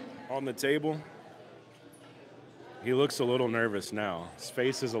on the table. He looks a little nervous now. His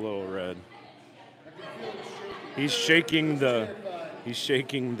face is a little red. He's shaking the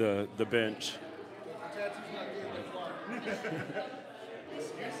bench.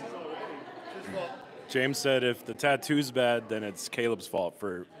 James said if the tattoo's bad, then it's Kaleb's fault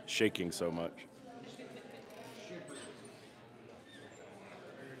for shaking so much.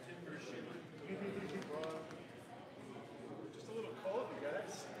 Just a little cold,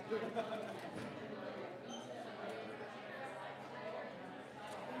 guys.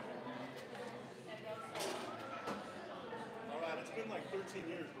 All right, it's been like 13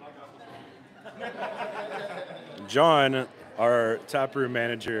 years, but I got this. John, our taproom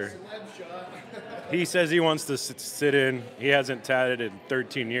manager, he says he wants to sit in. He hasn't tatted in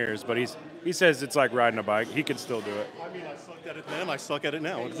 13 years, but he says it's like riding a bike. He can still do it. I mean, I sucked at it then. I suck at it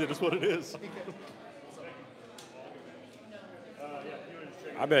now. It is what it is.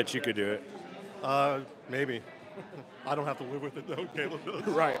 I bet you could do it. Maybe. I don't have to live with it though. Kaleb does.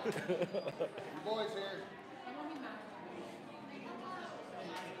 Right. Boys here.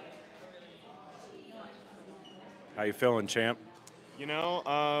 How you feeling, champ? You know,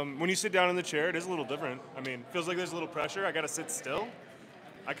 when you sit down in the chair, it is a little different. I mean, feels like there's a little pressure. I got to sit still.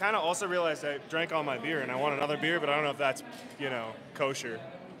 I kind of also realized I drank all my beer and I want another beer, but I don't know if that's, kosher.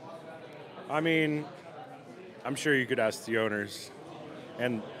 I mean, I'm sure you could ask the owners,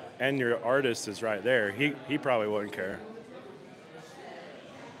 and your artist is right there. He probably wouldn't care.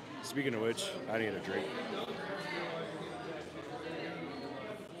 Speaking of which, I need a drink.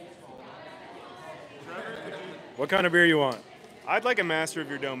 What kind of beer you want? I'd like a Master of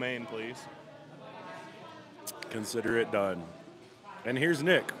Your Domain, please. Consider it done. And here's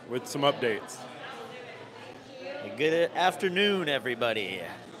Nick with some updates. Good afternoon, everybody.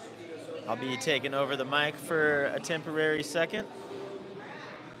 I'll be taking over the mic for a temporary second.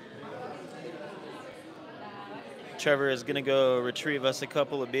 Trevor is going to go retrieve us a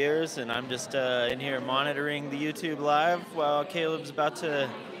couple of beers, and I'm just in here monitoring the YouTube live while Kaleb's about to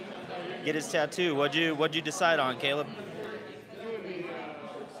get his tattoo. What'd you decide on, Kaleb?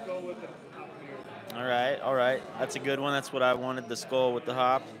 All right. That's a good one. That's what I wanted, the skull with the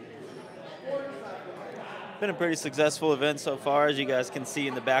hop. Been a pretty successful event so far, as you guys can see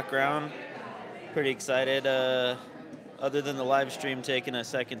in the background. Pretty excited. Other than the live stream taking a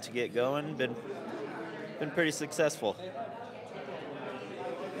second to get going, been pretty successful.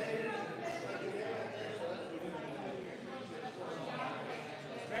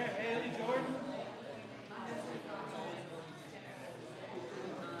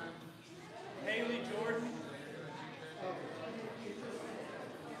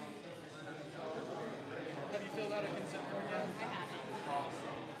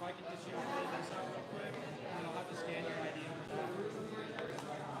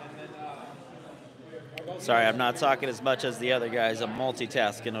 Sorry, I'm not talking as much as the other guys. I'm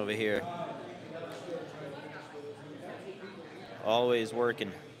multitasking over here. Always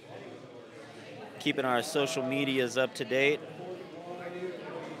working. Keeping our social medias up to date.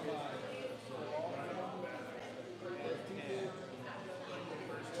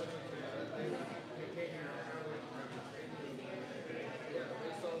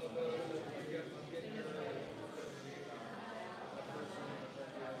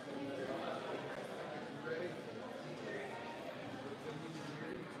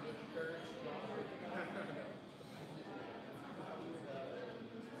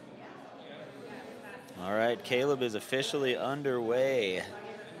 All right, Kaleb is officially underway.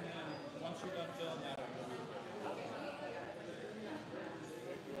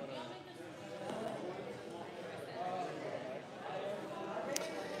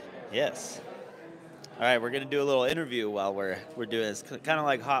 Yes. All right, we're gonna do a little interview while we're doing this, kind of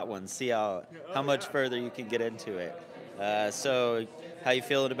like Hot Ones. See how much further you can get into it. So, how you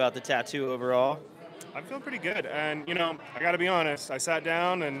feeling about the tattoo overall? I'm feeling pretty good, and I got to be honest. I sat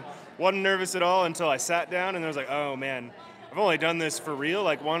down and wasn't nervous at all until I sat down, and I was like, oh man, I've only done this for real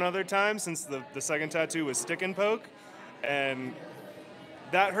like one other time since the second tattoo was stick and poke, and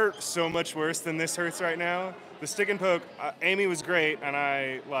that hurt so much worse than this hurts right now. The stick and poke, Amy was great, and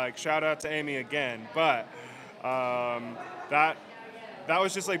I shout out to Amy again, but that that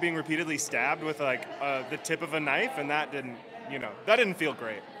was just like being repeatedly stabbed with like the tip of a knife, and that didn't feel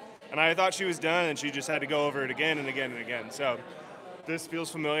great. And I thought she was done, and she just had to go over it again and again and again. So this feels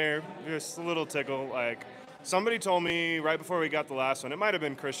familiar, just a little tickle. Like somebody told me right before we got the last one, it might have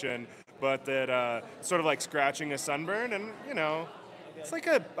been Christian, but that sort of like scratching a sunburn, and it's like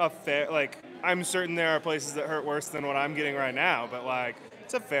a fair, like I'm certain there are places that hurt worse than what I'm getting right now, but like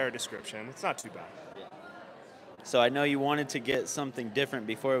it's a fair description. It's not too bad. So I know you wanted to get something different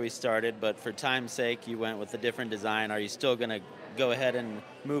before we started, but for time's sake, you went with a different design. Are you still going to go ahead and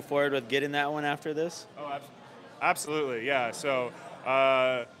move forward with getting that one after this? Oh, absolutely, yeah. So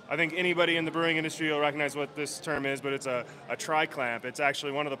I think anybody in the brewing industry will recognize what this term is, but it's a tri-clamp. It's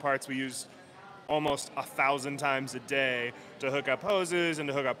actually one of the parts we use almost 1,000 times a day to hook up hoses and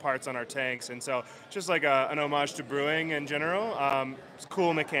to hook up parts on our tanks. And so just like an homage to brewing in general. It's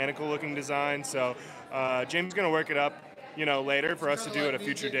cool mechanical looking design. So James is going to work it up, later for us to do at a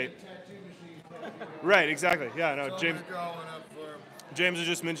future date. Right, exactly. Yeah, no, James was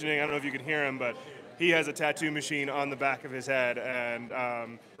just mentioning, I don't know if you can hear him, but he has a tattoo machine on the back of his head, and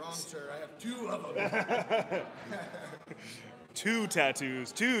wrong, sir. I have 2 of them. 2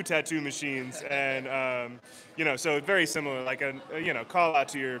 tattoos, 2 tattoo machines, and so very similar, like a call out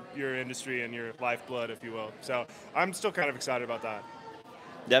to your industry and your lifeblood, if you will. So I'm still kind of excited about that.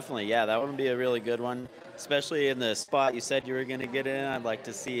 Definitely, yeah, that would be a really good one, especially in the spot you said you were going to get in. I'd like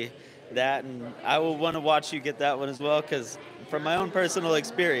to see that, and I will want to watch you get that one as well, because from my own personal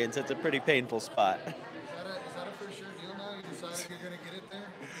experience, it's a pretty painful spot. Is that a for sure deal now? You decided you're going to get it there?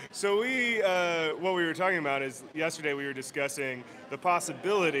 So what we were talking about is yesterday we were discussing the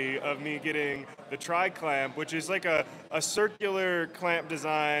possibility of me getting the tri-clamp, which is like a circular clamp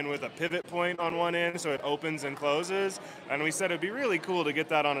design with a pivot point on one end so it opens and closes. And we said it'd be really cool to get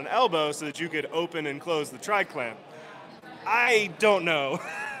that on an elbow so that you could open and close the tri-clamp. I don't know.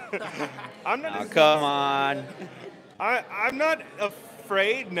 I'm not. Oh, come on. I'm not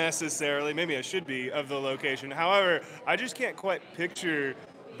afraid necessarily, maybe I should be, of the location. However, I just can't quite picture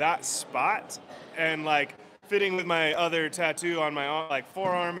that spot and like fitting with my other tattoo on my like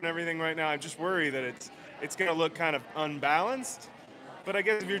forearm and everything right now. I'm just worried that it's going to look kind of unbalanced. But I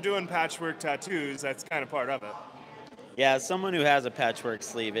guess if you're doing patchwork tattoos, that's kind of part of it. Yeah, as someone who has a patchwork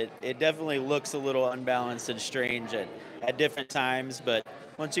sleeve, it definitely looks a little unbalanced and strange at different times, but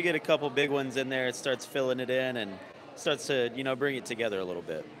once you get a couple big ones in there, it starts filling it in and starts to, bring it together a little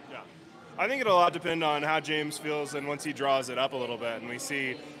bit. Yeah. I think it'll all depend on how James feels and once he draws it up a little bit and we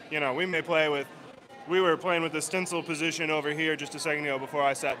see, we were playing with the stencil position over here just a second ago before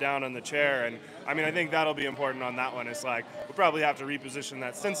I sat down on the chair, and I think that'll be important on that one. It's like we'll probably have to reposition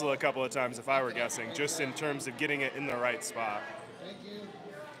that stencil a couple of times if I were guessing, just in terms of getting it in the right spot. Thank you.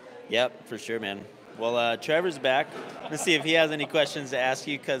 Yep, for sure, man. Well, Trevor's back. Let's see if he has any questions to ask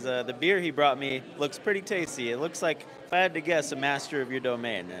you, because the beer he brought me looks pretty tasty. It looks like, if I had to guess, a master of your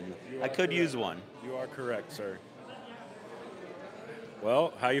domain, and I could use one. You are correct, sir.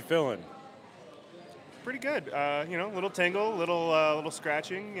 Well, how you feeling? Pretty good. Little tingle, little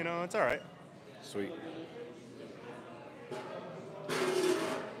scratching. It's all right. Sweet.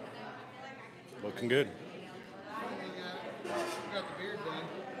 Looking good. You got the beard done.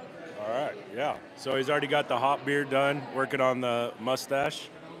 All right, yeah. So he's already got the hop beard done, working on the mustache.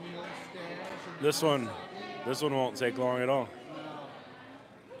 This one won't take long at all.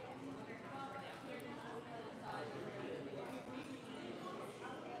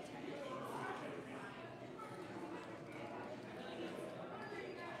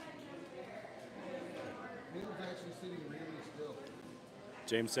 Actually sitting really still.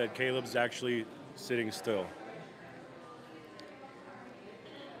 James said Caleb's actually sitting still.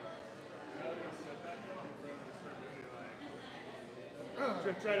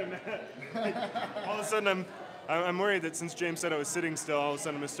 All of a sudden, I'm worried that since James said I was sitting still, all of a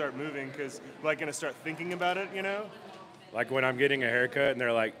sudden I'm gonna start moving because I'm gonna start thinking about it. Like when I'm getting a haircut and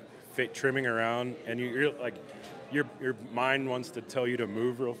they're like trimming around, and you're like, your mind wants to tell you to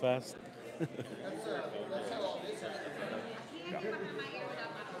move real fast. That's how all this happens.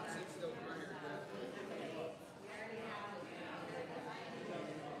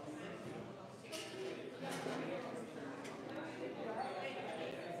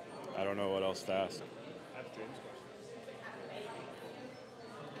 I don't know what else to ask. That's James'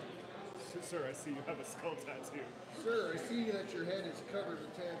 question. Sir, I see you have a skull tattoo. Sir, I see that your head is covered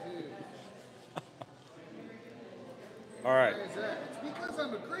with tattoos. All right. Why is that? It's because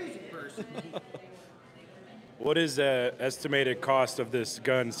I'm a crazy person. What is the estimated cost of this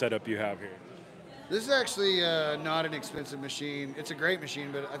gun setup you have here? This is actually not an expensive machine. It's a great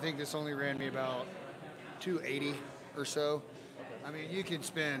machine, but I think this only ran me about $280 or so. I mean, you can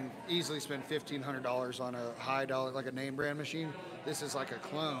easily spend $1,500 on a high dollar, like a name brand machine. This is like a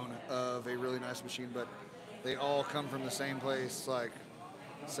clone of a really nice machine, but they all come from the same place. Like,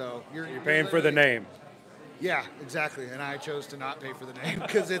 so you're Paying for the name. Yeah, exactly. And I chose to not pay for the name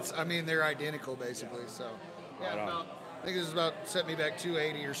because they're identical basically. So, yeah, Right on. I think this is about set me back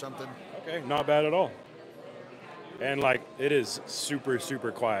 280 or something. Okay, not bad at all. And like, it is super,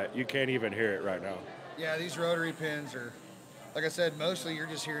 super quiet. You can't even hear it right now. Yeah, these rotary pins are, like I said, mostly you're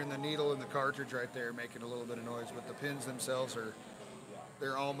just hearing the needle and the cartridge right there making a little bit of noise, but the pins themselves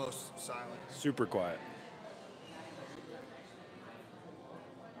they're almost silent. Super quiet.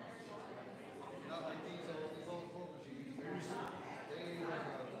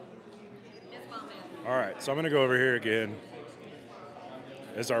 All right, so I'm going to go over here again.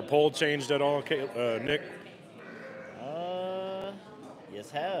 Is our poll changed at all, Nick? Yes,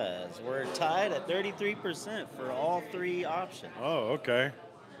 has. We're tied at 33% for all three options. Oh, okay.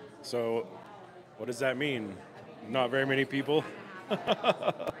 So what does that mean? Not very many people?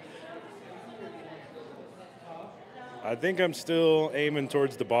 I think I'm still aiming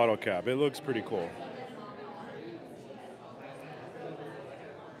towards the bottle cap. It looks pretty cool.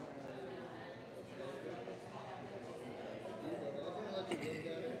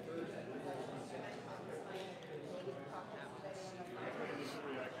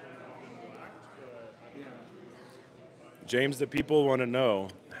 James, the people want to know,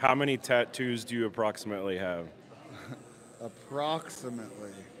 how many tattoos do you approximately have?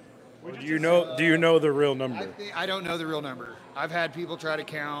 Approximately. Do you know the real number? I don't know the real number. I've had people try to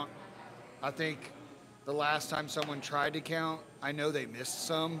count. I think the last time someone tried to count, I know they missed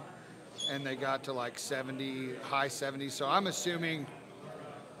some, and they got to like 70, high 70s. So I'm assuming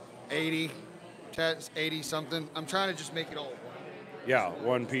 80, 80 something. I'm trying to just make it all. Yeah,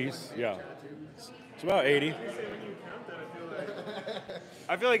 one piece. Yeah, it's about 80.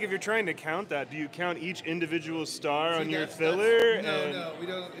 I feel like if you're trying to count that, do you count each individual star on your filler? No, we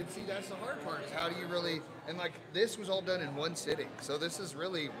don't. And see, that's the hard part is how do you really, and like this was all done in one sitting. So this is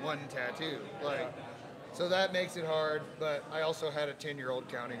really one tattoo. Like, so that makes it hard, but I also had a 10-year-old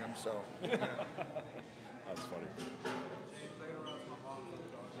counting them, so. Yeah. That's funny.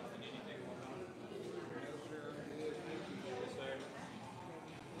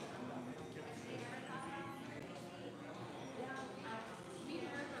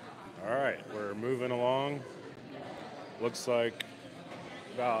 All right, we're moving along. Looks like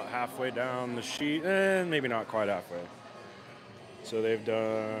about halfway down the sheet, and maybe not quite halfway. So they've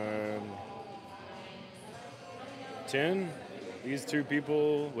done 10. These two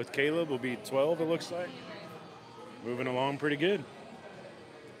people with Caleb will be 12, it looks like. Moving along pretty good.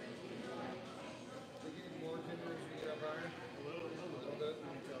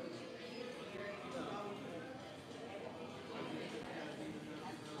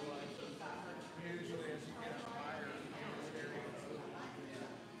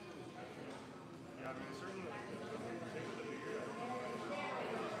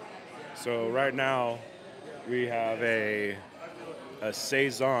 So right now we have a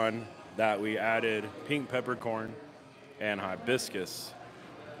saison that we added pink peppercorn and hibiscus,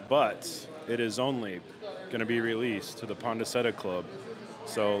 but it is only going to be released to the Pondicetta Club.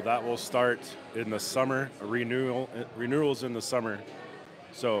 So that will start in the summer, renewals in the summer.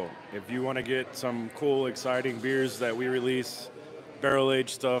 So if you want to get some cool, exciting beers that we release, barrel-aged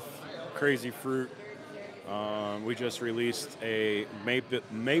stuff, crazy fruit, we just released a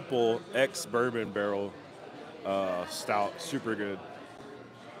maple ex-bourbon barrel stout, super good.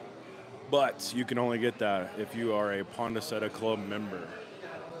 But you can only get that if you are a Pondicetta Club member.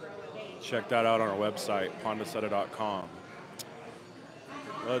 Check that out on our website, pondicetta.com.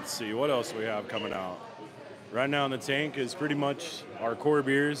 Let's see, what else we have coming out? Right now in the tank is pretty much our core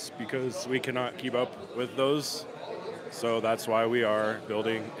beers because we cannot keep up with those. So that's why we are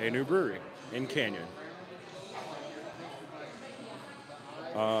building a new brewery in Canyon.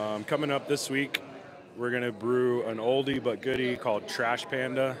 Coming up this week, we're going to brew an oldie but goodie called Trash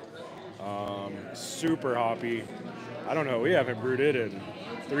Panda. Super hoppy. I don't know, we haven't brewed it in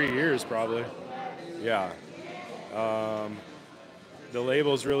 3 years probably. Yeah. The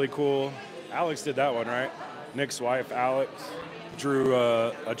label's really cool. Alex did that one, right? Nick's wife, Alex, drew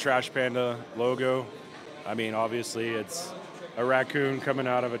a Trash Panda logo. I mean, obviously it's a raccoon coming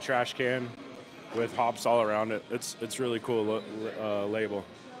out of a trash can with hops all around it. It's really cool label.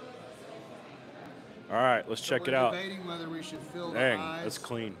 All right, let's check it out. We're debating whether we should fill the Dang, eyes that's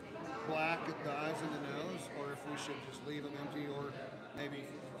clean. black at the eyes and the nose, or if we should just leave them empty, or maybe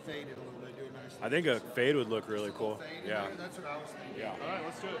fade it a little bit, do it nicely. I think a fade would look really cool. Fade in Yeah. there? That's what I was thinking. Yeah. All right,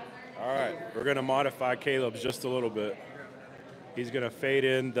 let's do it. All right, we're gonna modify Caleb's just a little bit. He's going to fade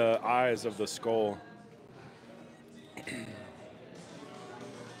in the eyes of the skull.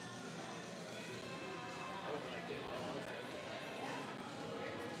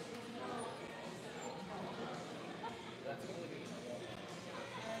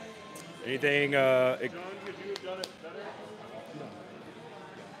 Anything? John, could you have done it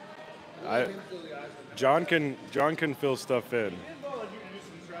better? John can fill stuff in.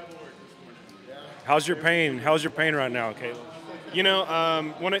 How's your pain? How's your pain right now, Caleb? You know,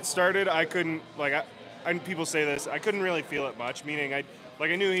 when it started, I couldn't and people say this. I couldn't really feel it much. Meaning, I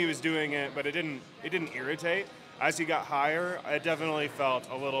knew he was doing it, but it didn't irritate. As he got higher, I definitely felt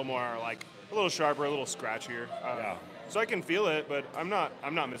a little more a little sharper, a little scratchier. Yeah. So I can feel it, but I'm not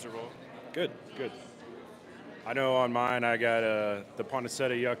miserable. Good. I know on mine I got the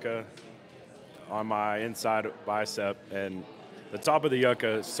Pondicetta yucca on my inside bicep, and the top of the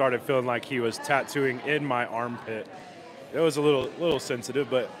yucca started feeling like he was tattooing in my armpit. It was a little sensitive,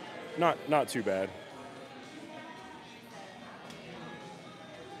 but not too bad.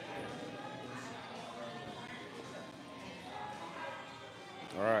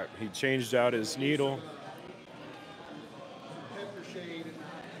 All right, he changed out his needle.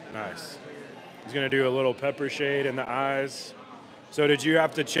 Nice. He's gonna do a little pepper shade in the eyes. So did you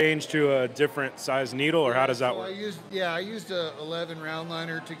have to change to a different size needle, or how does that work? I used a 11 round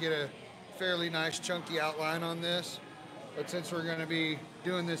liner to get a fairly nice chunky outline on this. But since we're gonna be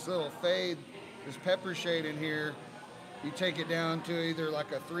doing this little fade, this pepper shade in here, you take it down to either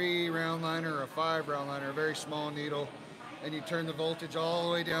like a 3 round liner or a 5 round liner, a very small needle, and you turn the voltage all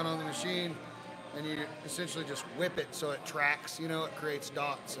the way down on the machine, and you essentially just whip it so it tracks, it creates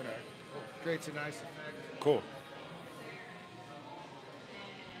dots and it creates a nice effect. Cool.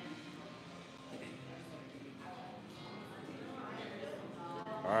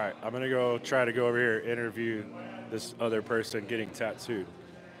 All right, I'm gonna try to go over here, interview this other person getting tattooed.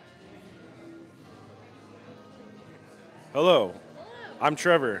 Hello. I'm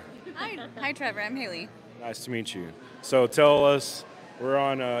Trevor. Hi, Trevor. I'm Haley. Nice to meet you. So tell us,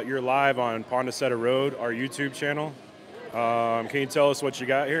 you're live on Pondicetta Road, our YouTube channel. Can you tell us what you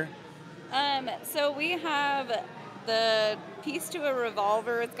got here? So we have the piece to a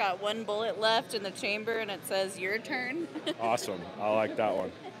revolver. It's got 1 bullet left in the chamber, and it says "Your turn." Awesome. I like that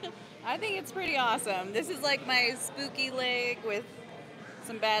one. I think it's pretty awesome. This is like my spooky leg with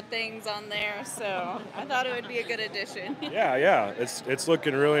some bad things on there, so I thought it would be a good addition. Yeah. It's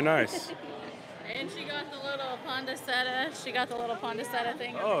looking really nice. And she got the little Pondicetta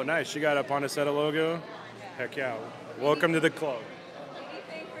thing. Oh, nice. She got a Pondicetta logo. Heck yeah. Welcome to the club.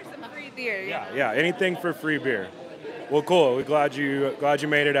 Anything for some free beer. Yeah. Anything for free beer. Well, cool. We're glad you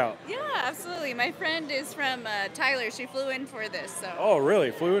made it out. Yeah, absolutely. My friend is from Tyler. She flew in for this. So. Oh,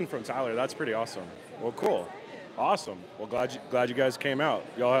 really? Flew in from Tyler. That's pretty awesome. Well, cool. Awesome. Well, glad you guys came out.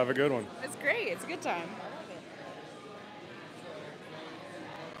 Y'all have a good one. It's great. It's a good time.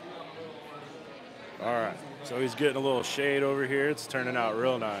 All right. So he's getting a little shade over here. It's turning out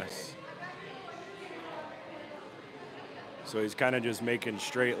real nice. So he's kind of just making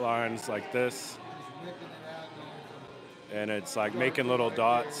straight lines like this. And it's like making little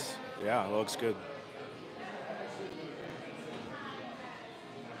dots. Yeah, it looks good.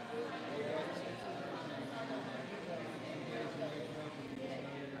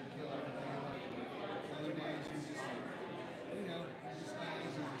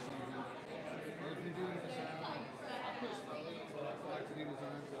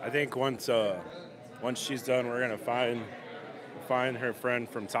 I think once she's done, we're gonna find her friend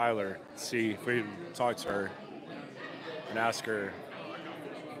from Tyler, see if we can talk to her and ask her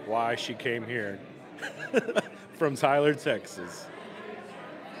why she came here from Tyler, Texas.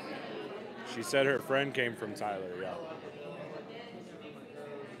 She said her friend came from Tyler, yeah.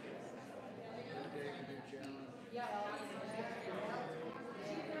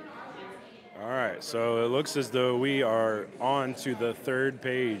 All right, so it looks as though we are on to the 3rd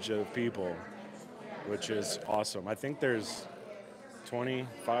page of people, which is awesome. I think there's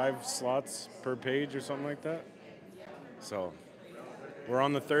 25 slots per page or something like that. So we're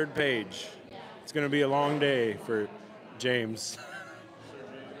on the 3rd page. It's going to be a long day for James.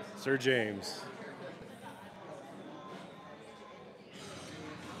 Sir James.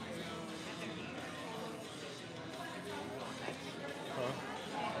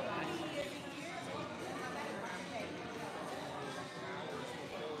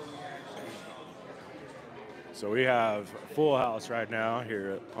 So we have a full house right now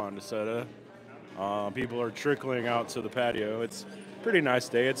here at Pondicetta. People are trickling out to the patio. It's a pretty nice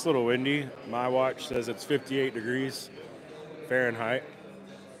day. It's a little windy. My watch says it's 58 degrees Fahrenheit.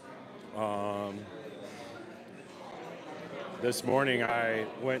 this morning I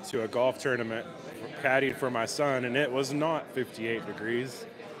went to a golf tournament, caddied for my son, and it was not 58 degrees.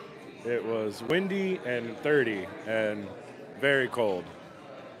 It was windy and 30 and very cold.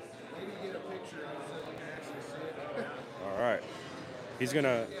 All right. He's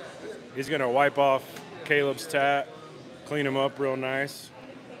gonna wipe off Caleb's tat, clean him up real nice.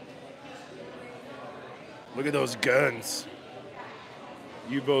 Look at those guns.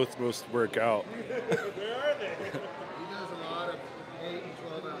 You both must work out. Where are they? He does a lot of 8 and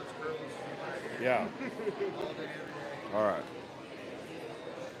 12 ounce curls. Yeah. All day, every day. All right.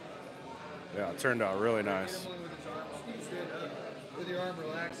 Yeah, it turned out really nice. With your arm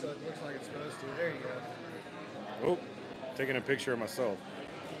relaxed so it looks like it's supposed to. There you go. Oh, taking a picture of myself.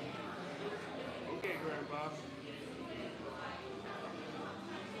 Okay, Grandpa.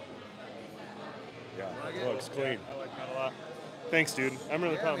 Yeah, looks clean. I like that a lot. Thanks, dude. I'm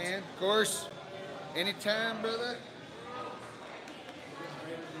really Yeah, pumped. man. Of course. Anytime, brother.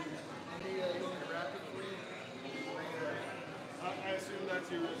 I assume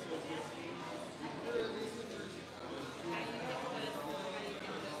that's your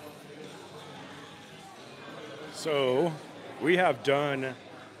So, we have done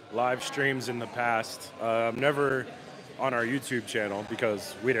live streams in the past. Never on our YouTube channel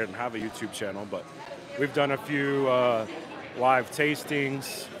because we didn't have a YouTube channel, but we've done a few live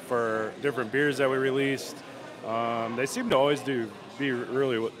tastings for different beers that we released. They seem to always do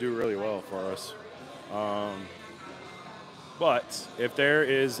really well for us. But if there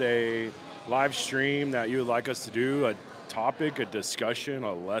is a live stream that you would like us to do, a topic, a discussion,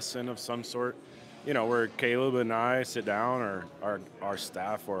 a lesson of some sort, you know, where Caleb and I sit down, or our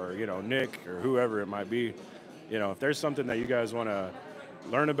staff, or, you know, Nick, or whoever it might be, you know, if there's something that you guys want to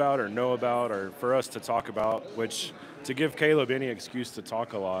learn about or know about, or for us to talk about, which to give Caleb any excuse to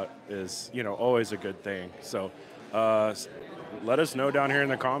talk a lot is, you know, always a good thing. So let us know down here in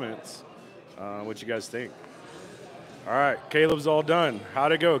the comments what you guys think. All right, Caleb's all done.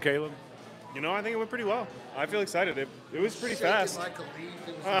 How'd it go, Caleb? You know, I think it went pretty well. I feel excited. It was pretty fast. Like a leaf.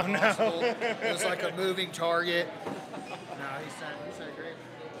 It was Oh, no. impossible. It was like a moving target. No, he said great.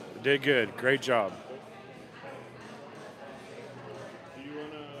 Did good. Great job. Do you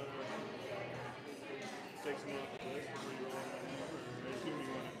want to take some off the list before you roll on? I assume you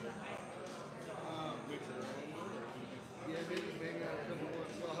want to mix it. Yeah, maybe a couple more.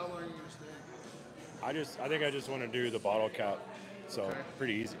 Well, how long are you going to stay? I think I just want to do the bottle cap. So Okay.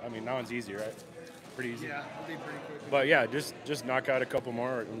 pretty easy. I mean, that one's easy, right? Pretty easy. Yeah, it'll be pretty quick. But yeah, just knock out a couple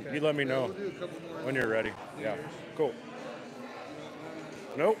more. Okay. You let me Yeah, know we'll do a couple more. when you're ready. Yeah, cool.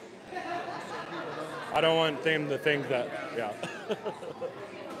 Nope. I don't want them to think that, yeah.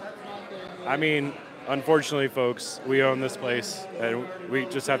 I mean, unfortunately, folks, we own this place, and we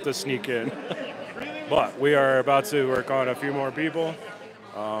just have to sneak in. But we are about to work on a few more people,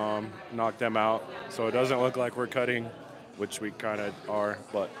 knock them out, so it doesn't look like we're cutting, which we kind of are,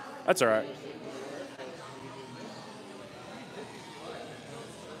 but that's all right.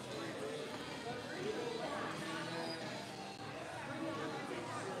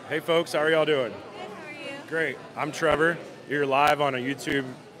 Hey folks, how are y'all doing? Good, how are you? Great. I'm Trevor. You're live on a YouTube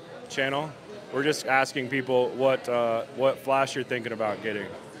channel. We're just asking people what flash you're thinking about getting.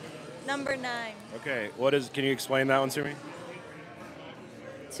 Number 9. Okay, can you explain that one to me?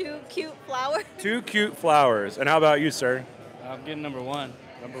 2 cute flowers. 2 cute flowers. And how about you, sir? I'm getting number 1.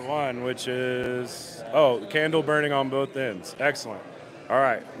 Number 1, which is, candle burning on both ends. Excellent. All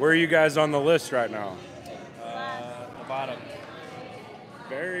right, where are you guys on the list right now? The bottom.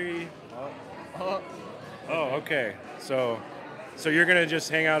 Very. Oh, okay. So you're gonna just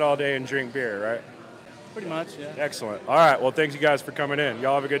hang out all day and drink beer, right? Pretty much, yeah. Excellent. All right. Well, thanks you guys for coming in.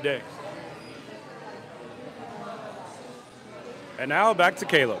 Y'all have a good day. And now back to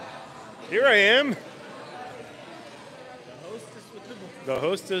Caleb. Here I am. The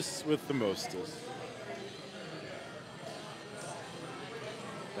hostess with the mostest.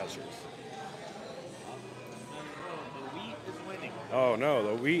 That's yours. The wheat is winning. Oh no,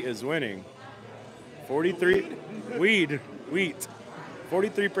 the wheat is winning. 43 wheat.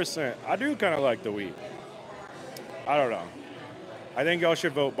 43%. I do kind of like the wheat. I don't know. I think y'all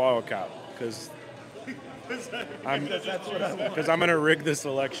should vote bottle cap because I'm gonna rig this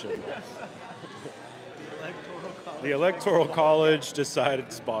election. The Electoral College decided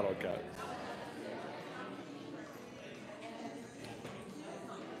it's bottle cap.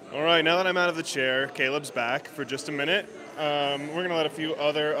 All right, now that I'm out of the chair, Caleb's back for just a minute. We're going to let a few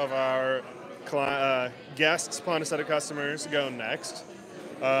other of our guests, Pondaseta customers, go next.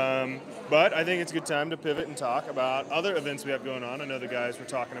 But I think it's a good time to pivot and talk about other events we have going on. I know the guys were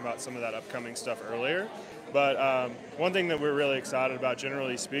talking about some of that upcoming stuff earlier. But one thing that we're really excited about,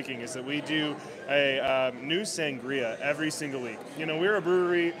 generally speaking, is that we do a new sangria every single week. You know, we're a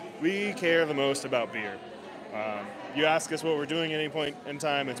brewery. We care the most about beer. You ask us what we're doing at any point in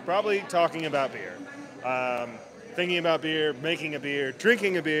time, it's probably talking about beer. Thinking about beer, making a beer,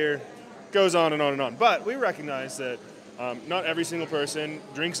 drinking a beer, goes on and on and on. But we recognize that not every single person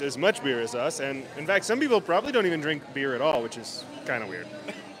drinks as much beer as us, and in fact, some people probably don't even drink beer at all, which is kind of weird.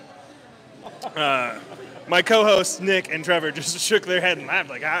 My co-hosts Nick and Trevor just shook their head and laughed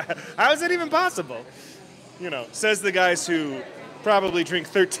like, how is that even possible? You know, says the guys who probably drink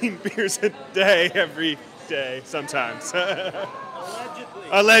 13 beers a day every day sometimes.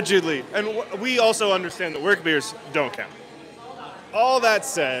 Allegedly. And we also understand that work beers don't count. All that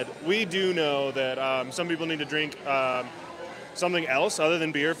said, we do know that some people need to drink something else other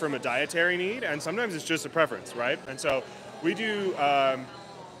than beer from a dietary need, and sometimes it's just a preference, right? And so we do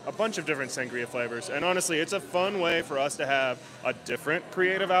a bunch of different sangria flavors, and honestly, it's a fun way for us to have a different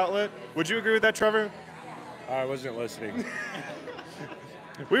creative outlet. Would you agree with that, Trevor? I wasn't listening.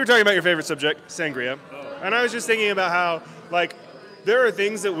 We were talking about your favorite subject, sangria, and I was just thinking about how, like, there are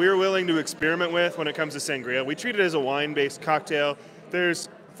things that we're willing to experiment with when it comes to sangria. We treat it as a wine-based cocktail. There's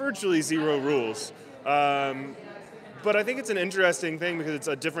virtually zero rules. But I think it's an interesting thing because it's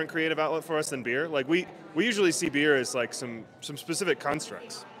a different creative outlet for us than beer. Like, we usually see beer as, like, some specific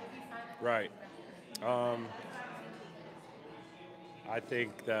constructs. Right. I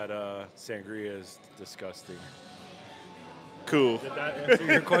think that sangria is disgusting. Cool. Did that answer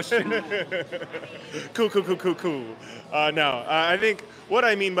your question? Cool. No, I think what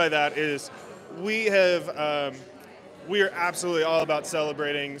I mean by that is we are absolutely all about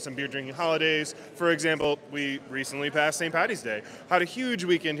celebrating some beer drinking holidays. For example, we recently passed St. Paddy's Day. Had a huge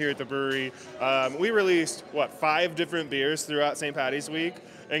weekend here at the brewery. We released, 5 different beers throughout St. Paddy's week,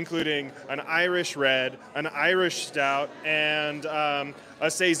 including an Irish Red, an Irish Stout, and a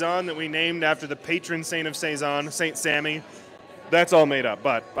Saison that we named after the patron saint of Saison, Saint Sammy. That's all made up,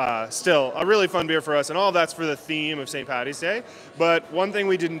 but still a really fun beer for us, and all that's for the theme of St. Paddy's Day. But one thing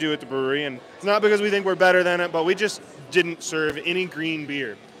we didn't do at the brewery, and it's not because we think we're better than it, but we just didn't serve any green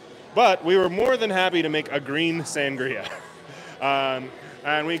beer. But we were more than happy to make a green sangria.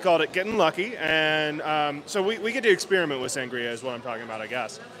 And we called it Getting Lucky, and so we get to experiment with sangria is what I'm talking about, I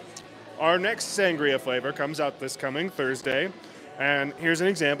guess. Our next sangria flavor comes out this coming Thursday, and here's an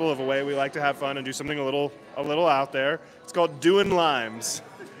example of a way we like to have fun and do something a little out there. It's called Doin' Limes,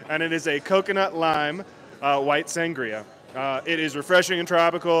 and it is a coconut lime white sangria. It is refreshing and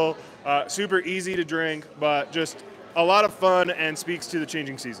tropical, super easy to drink, but just a lot of fun and speaks to the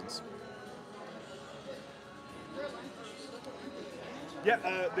changing seasons.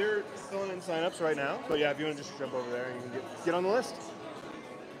 Yeah, they're filling in signups right now, but yeah, if you want to just jump over there and you can get on the list.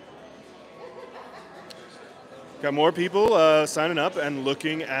 Got more people signing up and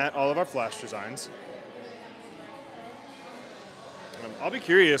looking at all of our flash designs. I'll be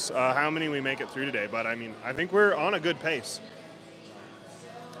curious how many we make it through today, but I mean, I think we're on a good pace.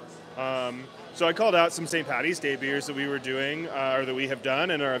 So I called out some St. Paddy's Day beers that we were doing, or that we have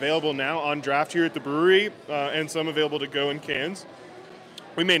done, and are available now on draft here at the brewery, and some available to go in cans.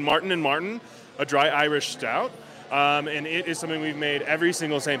 We made Martin & Martin, a dry Irish stout, and it is something we've made every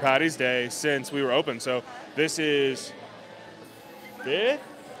single St. Paddy's Day since we were open. So this is 5th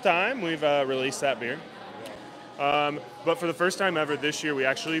time we've released that beer. But for the first time ever this year, we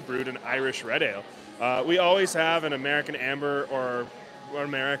actually brewed an Irish red ale. We always have an American amber or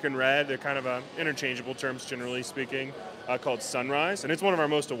American red. They're kind of interchangeable terms, generally speaking, called Sunrise. And it's one of our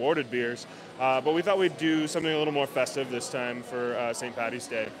most awarded beers. But we thought we'd do something a little more festive this time for St. Paddy's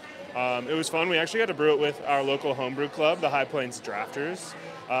Day. It was fun. We actually got to brew it with our local homebrew club, the High Plains Drafters.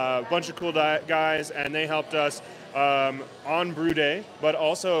 A bunch of cool guys, and they helped us on brew day, but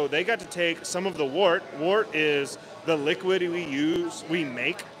also they got to take some of the wort. Wort is the liquid we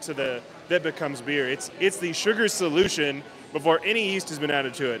make that becomes beer. It's the sugar solution before any yeast has been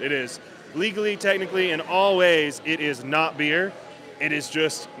added to it. It is legally, technically, in all ways, it is not beer. It is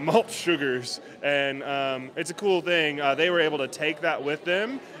just malt sugars, and it's a cool thing. They were able to take that with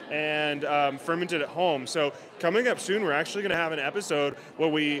them and ferment it at home. So coming up soon, we're actually going to have an episode where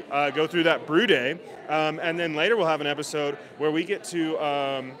we go through that brew day, and then later we'll have an episode where we get to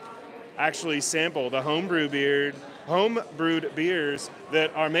actually sample the home-brewed beers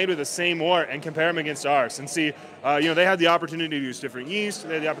that are made with the same wort and compare them against ours and see, they had the opportunity to use different yeast,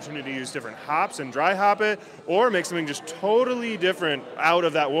 they had the opportunity to use different hops and dry hop it, or make something just totally different out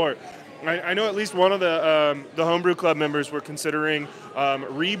of that wort. I know at least one of the homebrew club members were considering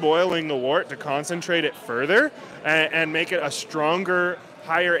reboiling the wort to concentrate it further and make it a stronger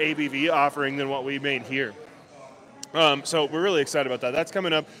higher ABV offering than what we made here. So we're really excited about that. That's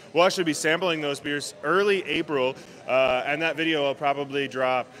coming up. We'll actually be sampling those beers early April, and that video will probably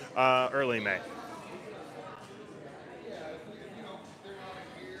drop early May.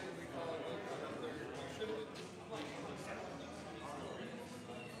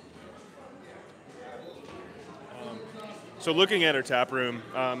 So looking at our tap room,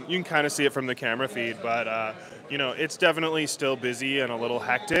 you can kind of see it from the camera feed, but you know, it's definitely still busy and a little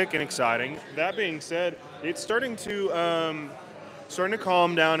hectic and exciting. That being said, it's starting to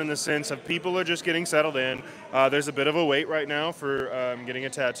calm down in the sense of people are just getting settled in. There's a bit of a wait right now for getting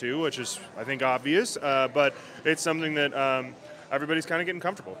a tattoo, which is, I think, obvious, but it's something that everybody's kind of getting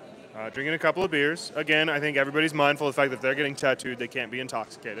comfortable. Drinking a couple of beers. Again, I think everybody's mindful of the fact that if they're getting tattooed, they can't be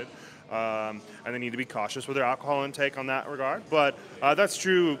intoxicated. And they need to be cautious with their alcohol intake on that regard. But that's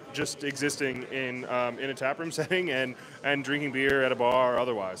true just existing in a taproom setting and drinking beer at a bar or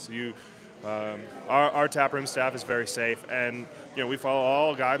otherwise. Our taproom staff is very safe, and you know, we follow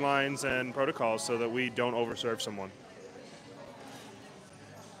all guidelines and protocols so that we don't overserve someone.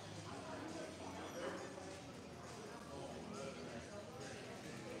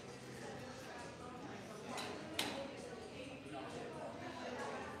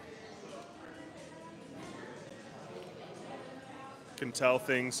 Can tell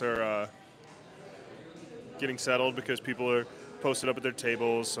things are getting settled because people are posted up at their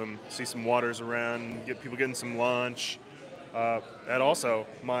tables. See some waters around. Get people getting some lunch, and also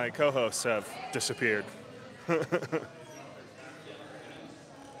my co-hosts have disappeared.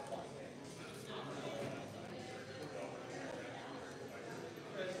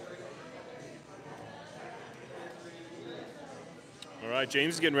 All right,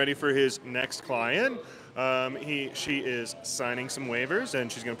 James is getting ready for his next client. She is signing some waivers,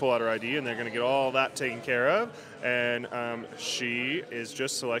 and she's going to pull out her ID, and they're going to get all that taken care of. And she is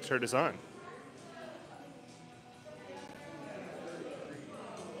just select her design.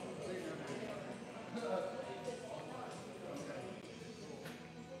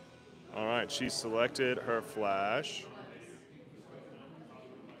 All right, she's selected her flash.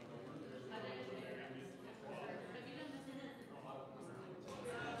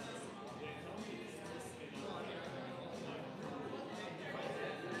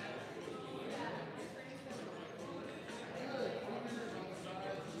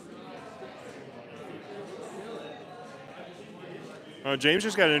 James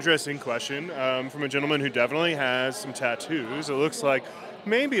just got an interesting question from a gentleman who definitely has some tattoos. It looks like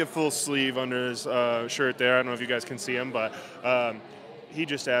maybe a full sleeve under his shirt there. I don't know if you guys can see him, but he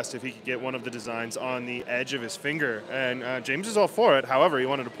just asked if he could get one of the designs on the edge of his finger. And James is all for it. However, he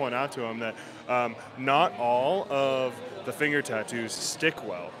wanted to point out to him that not all of the finger tattoos stick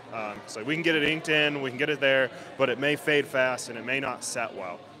well. So we can get it inked in, we can get it there, but it may fade fast and it may not set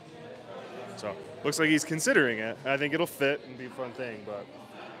well. So looks like he's considering it. I think it'll fit and be a fun thing, but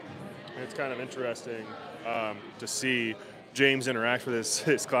it's kind of interesting to see James interact with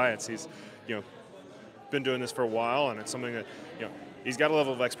his clients. He's, been doing this for a while, and it's something that, he's got a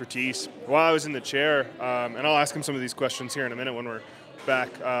level of expertise. While I was in the chair, and I'll ask him some of these questions here in a minute when we're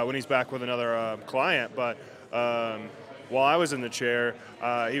back, when he's back with another client, but while I was in the chair,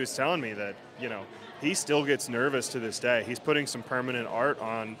 he was telling me that, he still gets nervous to this day. He's putting some permanent art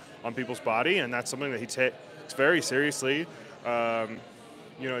on people's body, and that's something that he takes very seriously.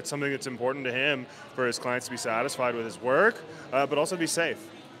 It's something that's important to him for his clients to be satisfied with his work, but also be safe.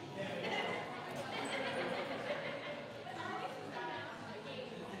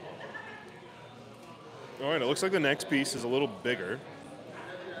 All right, it looks like the next piece is a little bigger.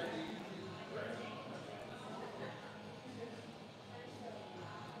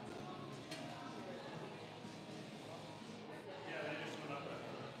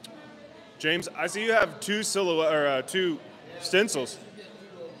 James, I see you have two stencils.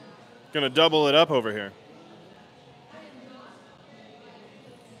 Gonna double it up over here.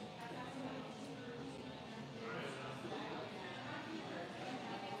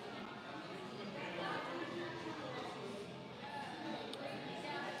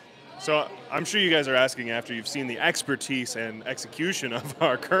 So I'm sure you guys are asking, after you've seen the expertise and execution of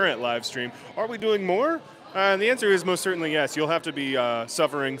our current live stream, are we doing more? And the answer is most certainly yes. You'll have to be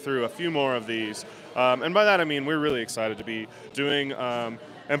suffering through a few more of these. And by that I mean we're really excited to be doing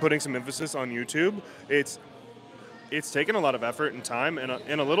and putting some emphasis on YouTube. It's taken a lot of effort and time, and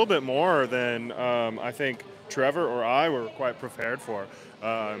a little bit more than I think Trevor or I were quite prepared for.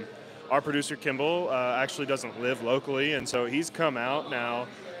 Our producer Kimball actually doesn't live locally, and so he's come out now,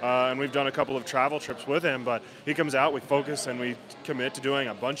 and we've done a couple of travel trips with him, but he comes out, we focus, and we commit to doing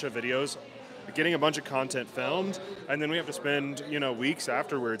a bunch of videos getting a bunch of content filmed, and then we have to spend weeks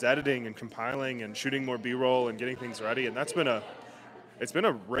afterwards editing and compiling and shooting more B-roll and getting things ready, and it's been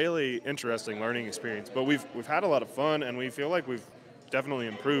a really interesting learning experience. But we've had a lot of fun, and we feel like we've definitely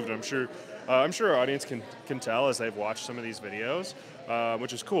improved. I'm sure our audience can tell as they've watched some of these videos,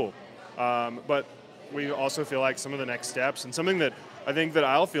 which is cool. But we also feel like some of the next steps, and something that I think that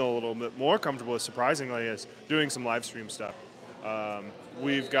I'll feel a little bit more comfortable with, surprisingly, is doing some live stream stuff.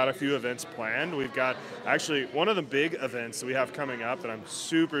 We've got a few events planned. We've got actually one of the big events that we have coming up that I'm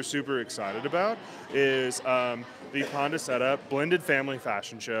super, super excited about is the Pondaseta Blended Family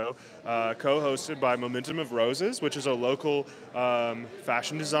Fashion Show, co-hosted by Momentum of Roses, which is a local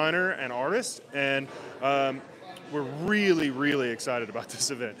fashion designer and artist. And we're really, really excited about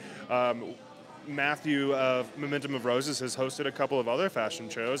this event. Matthew of Momentum of Roses has hosted a couple of other fashion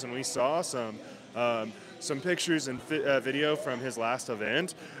shows, and we saw some pictures and video from his last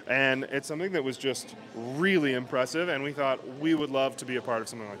event, and it's something that was just really impressive, and we thought we would love to be a part of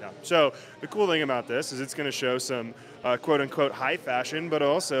something like that. So the cool thing about this is it's going to show some quote-unquote high fashion, but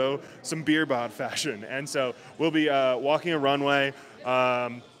also some beer bod fashion. And so we'll be walking a runway.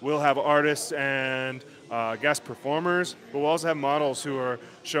 We'll have artists and guest performers, but we'll also have models who are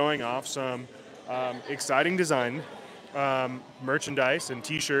showing off some exciting design merchandise and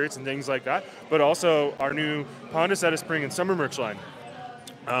t-shirts and things like that, but also our new Pondaseta Spring and Summer merch line.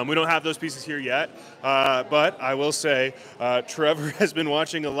 We don't have those pieces here yet, but I will say Trevor has been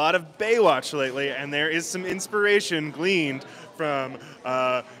watching a lot of Baywatch lately, and there is some inspiration gleaned from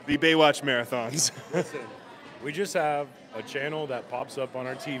the Baywatch marathons. Listen, we just have a channel that pops up on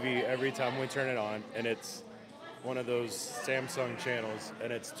our TV every time we turn it on, and it's one of those Samsung channels,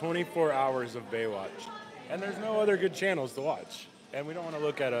 and it's 24 hours of Baywatch. And there's no other good channels to watch. And we don't want to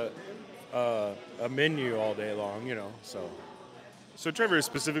look at a menu all day long, So Trevor is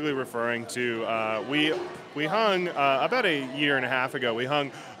specifically referring to, we hung, about a year and a half ago, we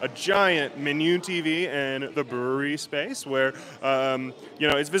hung a giant menu TV in the brewery space where,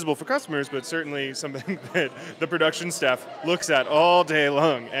 it's visible for customers, but certainly something that the production staff looks at all day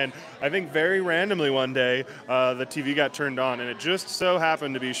long. And I think very randomly one day, the TV got turned on, and it just so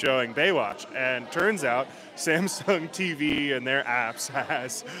happened to be showing Baywatch. And turns out Samsung TV and their apps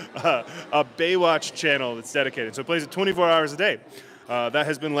has a Baywatch channel that's dedicated. So it plays it 24 hours a day. That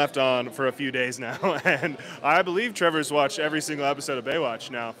has been left on for a few days now, and I believe Trevor's watched every single episode of Baywatch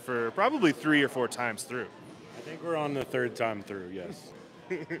now for probably 3 or 4 times through. I think we're on the 3rd time through, yes.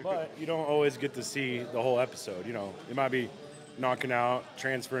 But you don't always get to see the whole episode. You might be knocking out,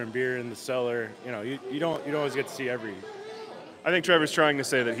 transferring beer in the cellar. You don't always get to see every. I think Trevor's trying to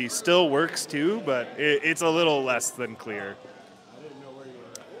say that he still works too, but it's a little less than clear. I didn't know where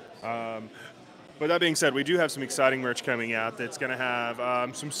you were. But that being said, we do have some exciting merch coming out that's going to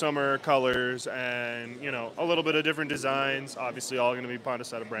have some summer colors and, a little bit of different designs. Obviously, all going to be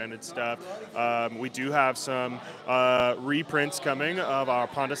Pondaseta branded stuff. We do have some reprints coming of our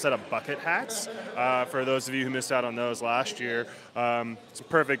Pondaseta bucket hats. For those of you who missed out on those last year, it's a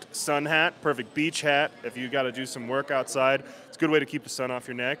perfect sun hat, perfect beach hat. If you got to do some work outside, it's a good way to keep the sun off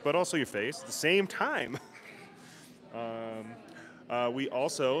your neck, but also your face at the same time. We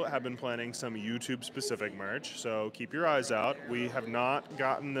also have been planning some YouTube-specific merch, so keep your eyes out. We have not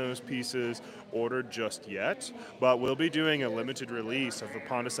gotten those pieces ordered just yet, but we'll be doing a limited release of the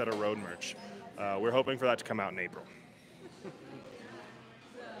Pondaseta Road merch. We're hoping for that to come out in April.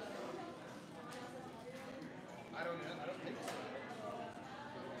 I don't think so.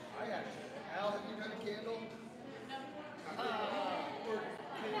 Al, have you done a candle?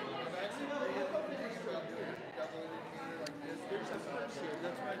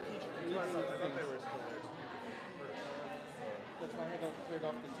 That's why I got cleared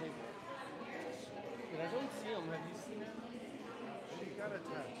off the table. But I don't see him. Have you seen him? She got a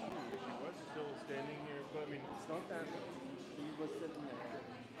tattoo. She was still standing here, but it's not that. He was sitting there.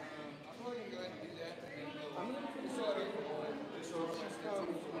 I'm going to go ahead and do that. I'm going to finish it up. So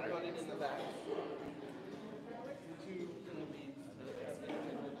we got it in the back. The two going to be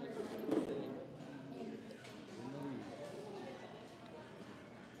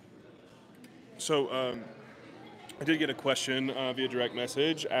So, I did get a question via direct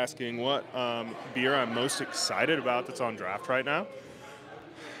message asking what beer I'm most excited about that's on draft right now.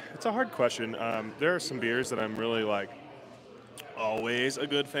 It's a hard question. There are some beers that I'm really always a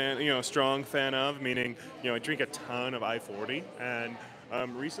good fan, strong fan of, meaning, I drink a ton of I-40, and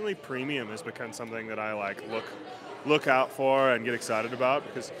recently Premium has become something that I look out for and get excited about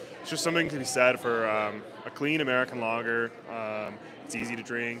because it's just something to be said for a clean American lager. It's easy to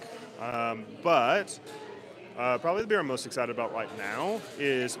drink, but Probably the beer I'm most excited about right now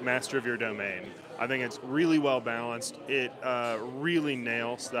is Master of Your Domain. I think it's really well balanced. It really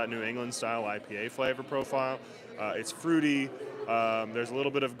nails that New England style IPA flavor profile. It's fruity. There's a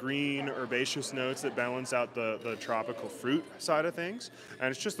little bit of green herbaceous notes that balance out the tropical fruit side of things. And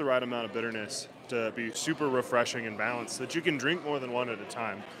it's just the right amount of bitterness to be super refreshing and balanced that you can drink more than one at a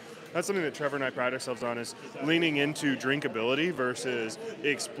time. That's something that Trever and I pride ourselves on, is leaning into drinkability versus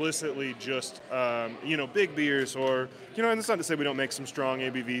explicitly just, big beers, or, and it's not to say we don't make some strong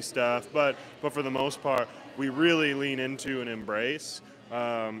ABV stuff, but for the most part, we really lean into and embrace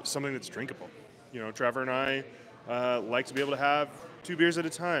something that's drinkable. Trever and I like to be able to have 2 beers at a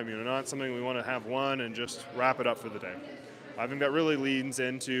time, not something we want to have one and just wrap it up for the day. I think that really leans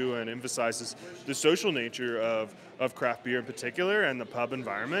into and emphasizes the social nature of craft beer in particular and the pub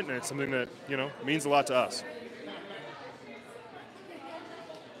environment, and it's something that, means a lot to us.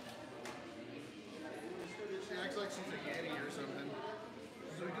 She acts like she's a Yeti or something.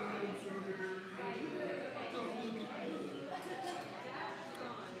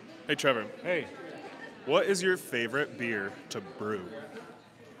 Hey, Trevor. Hey, What is your favorite beer to brew?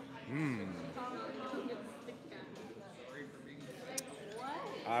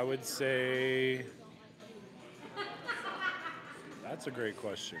 I would say that's a great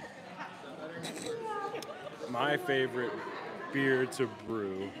question. My favorite beer to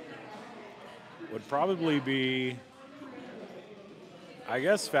brew would probably be, I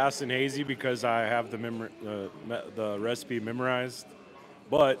guess, Fast and Hazy, because I have the recipe memorized.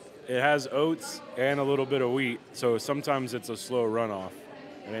 But it has oats and a little bit of wheat, so sometimes it's a slow runoff.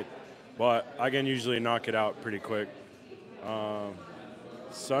 But I can usually knock it out pretty quick.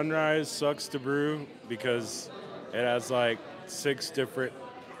 Sunrise sucks to brew because it has like 6 different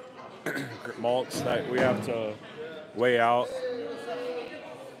malts that we have to weigh out.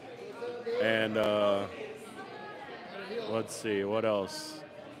 And let's see, what else?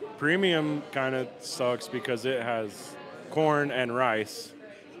 Premium kind of sucks because it has corn and rice,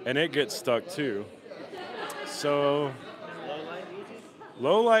 and it gets stuck too. So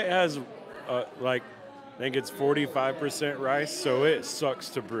Low Light has I think it's 45% rice, so it sucks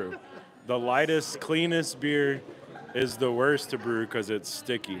to brew. The lightest, cleanest beer is the worst to brew because it's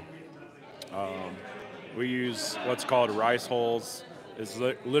sticky. We use what's called rice hulls. It's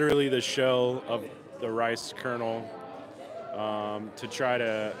literally the shell of the rice kernel to try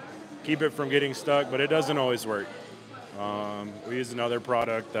to keep it from getting stuck, but it doesn't always work. We use another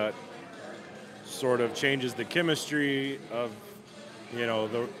product that sort of changes the chemistry of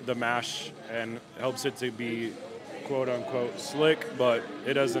the mash and helps it to be quote unquote slick, but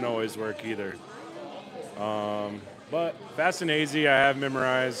it doesn't always work either. But Fast and Hazy I have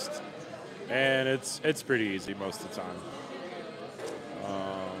memorized, and it's pretty easy most of the time.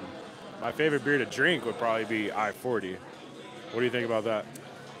 My favorite beer to drink would probably be I-40. What do you think about that?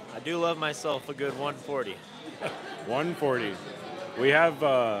 I do love myself a good 140. 140. We have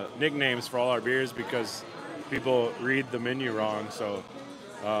nicknames for all our beers because people read the menu wrong. So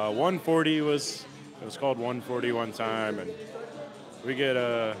 140 was called 140 one time, and we get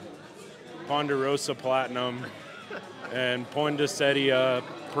a Ponderosa Platinum and Poindexteria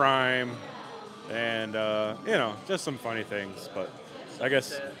Prime, and just some funny things. But I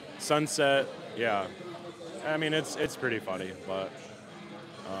guess Sunset, yeah. I mean, it's pretty funny. But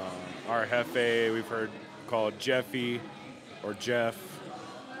our Hefe we've heard called Jeffy or Jeff.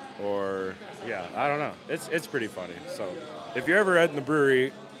 Or, yeah, I don't know. It's pretty funny. So if you're ever at the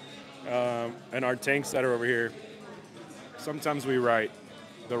brewery and our tanks that are over here, sometimes we write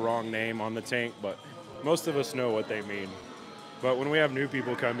the wrong name on the tank, but most of us know what they mean. But when we have new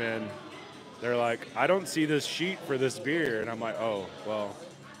people come in, they're like, I don't see this sheet for this beer. And I'm like, oh, well,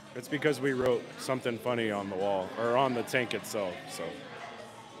 it's because we wrote something funny on the wall or on the tank itself. So,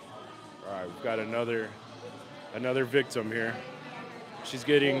 all right, we've got another victim here. She's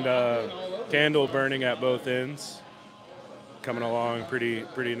getting the candle burning at both ends, coming along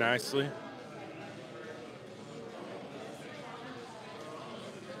pretty nicely.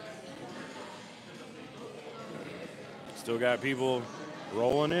 Still got people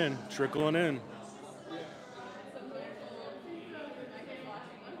rolling in, trickling in.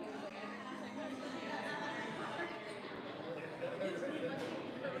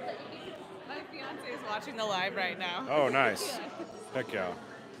 My fiance is watching the live right now. Oh, nice. Heck yeah.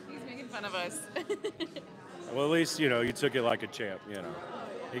 He's making fun of us. Well, at least, you took it like a champ,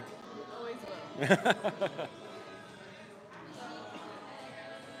 He- Always will.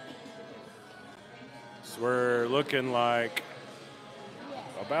 So we're looking like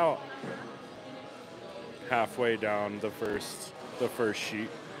about halfway down the first sheet.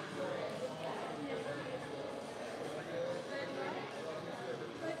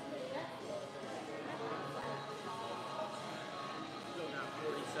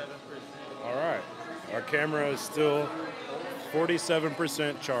 camera is still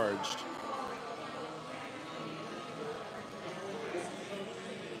 47% charged.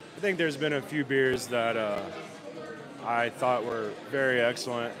 I think there's been a few beers that I thought were very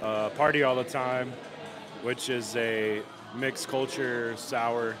excellent. Party All the Time, which is a mixed culture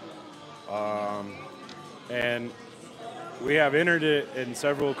sour. And we have entered it in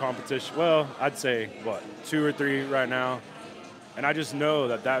several competitions. Well, I'd say, 2 or 3 right now. And I just know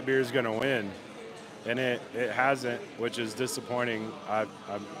that beer is going to win. And it hasn't, which is disappointing. I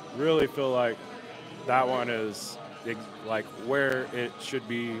really feel like that one is like where it should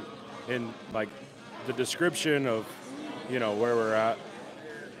be in like the description of, where we're at.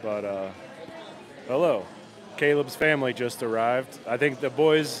 But hello, Caleb's family just arrived. I think the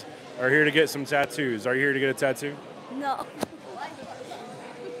boys are here to get some tattoos. Are you here to get a tattoo? No.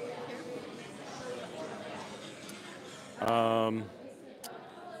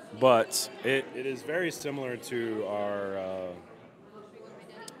 But it is very similar to our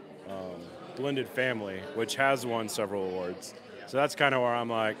blended family, which has won several awards. So that's kind of where I'm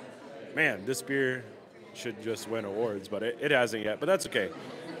like, man, this beer should just win awards, but it hasn't yet. But that's okay.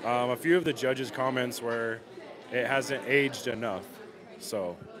 A few of the judges' comments were it hasn't aged enough.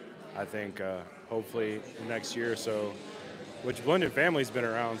 So I think hopefully next year or so, which blended family's been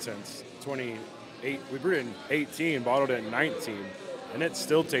around since 28. We brewed it in 18, bottled it in 19, and it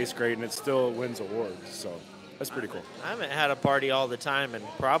still tastes great and it still wins awards. So that's pretty cool. I haven't had a Party All the Time in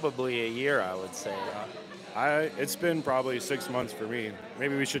probably a year, I would say. It's been probably 6 months for me.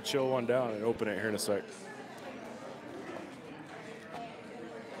 Maybe we should chill one down and open it here in a sec.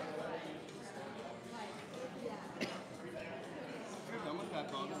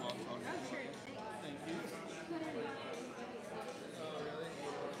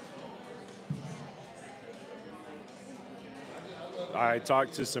 I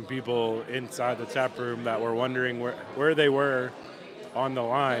talked to some people inside the tap room that were wondering where they were on the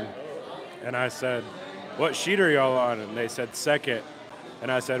line. And I said, what sheet are y'all on? And they said second.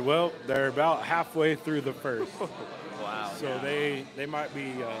 And I said, well, they're about halfway through the first. Wow. So they might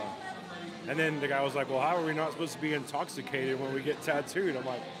be, and then the guy was like, well, how are we not supposed to be intoxicated when we get tattooed? I'm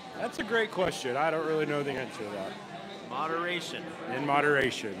like, that's a great question. I don't really know the answer to that. Moderation. In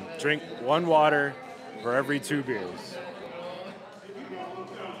moderation. Drink 1 water for every 2 beers.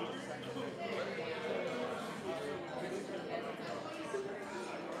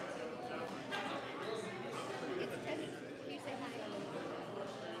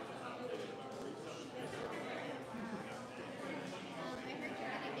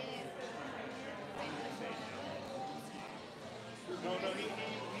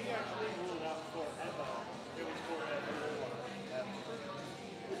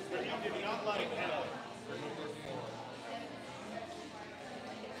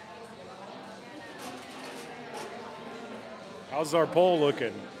 How's our poll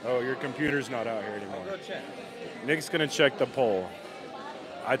looking? Oh, your computer's not out here anymore. Go check. Nick's gonna check the poll.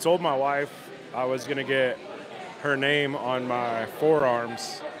 I told my wife I was gonna get her name on my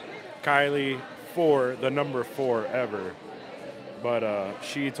forearms, Kylie 4, the number 4 ever. But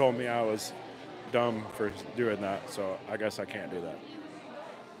she told me I was dumb for doing that, so I guess I can't do that.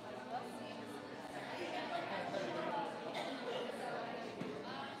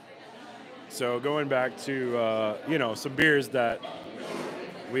 So going back to, some beers that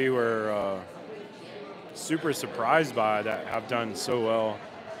we were super surprised by that have done so well.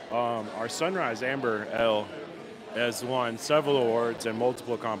 Our Sunrise Amber Ale has won several awards and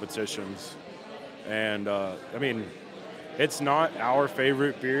multiple competitions. And, it's not our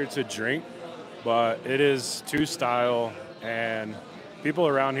favorite beer to drink, but it is to style. And people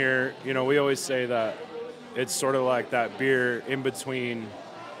around here, we always say that it's sort of like that beer in between,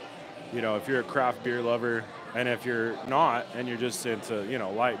 if you're a craft beer lover, and if you're not, and you're just into,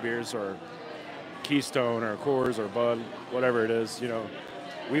 light beers or Keystone or Coors or Bud, whatever it is,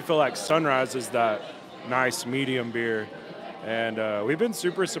 we feel like Sunrise is that nice medium beer. And we've been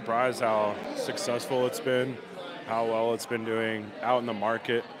super surprised how successful it's been, how well it's been doing out in the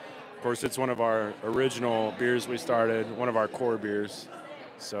market. Of course, it's one of our original beers we started, one of our core beers.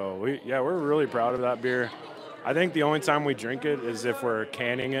 So we're really proud of that beer. I think the only time we drink it is if we're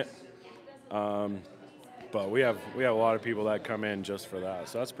canning it. But we have a lot of people that come in just for that,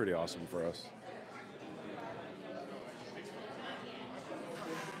 so that's pretty awesome for us.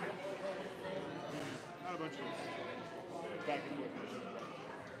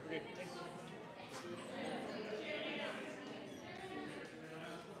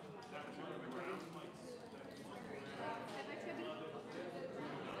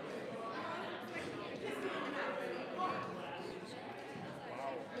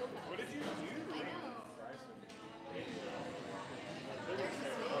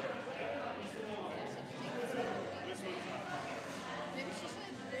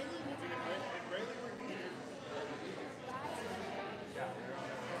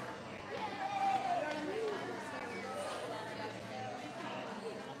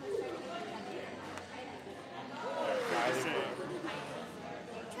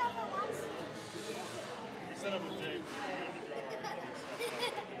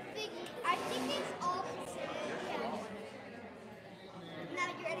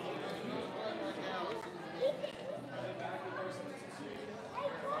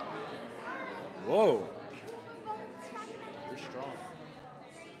 Whoa. You're strong.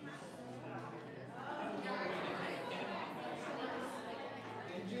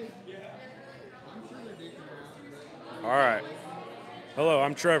 All right. Hello,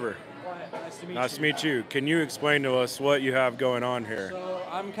 I'm Trevor. Nice to meet you. Nice to meet you. Can you explain to us what you have going on here? So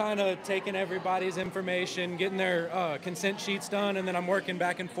I'm kind of taking everybody's information, getting their consent sheets done, and then I'm working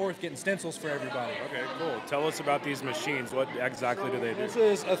back and forth getting stencils for everybody. Okay, cool. Tell us about these machines. What exactly do they do? This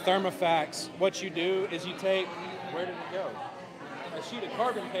is a thermofax. What you do is you take, where did it go? A sheet of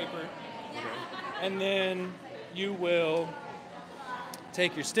carbon paper, and then you will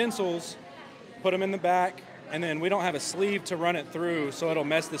take your stencils, put them in the back, and then we don't have a sleeve to run it through, so it'll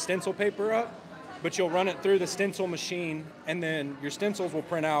mess the stencil paper up, but you'll run it through the stencil machine, and then your stencils will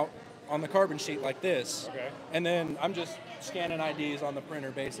print out on the carbon sheet like this. Okay. And then I'm just scanning IDs on the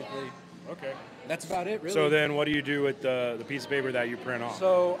printer, basically. Okay. That's about it, really. So then what do you do with the piece of paper that you print off?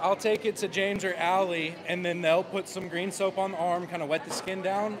 So I'll take it to James or Allie, and then they'll put some green soap on the arm, kind of wet the skin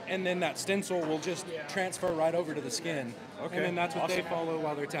down, and then that stencil will just transfer right over to the skin. Okay. And then that's what they Awesome. follow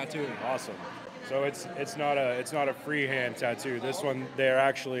while they're tattooing. Awesome. So it's not a freehand tattoo. This one they're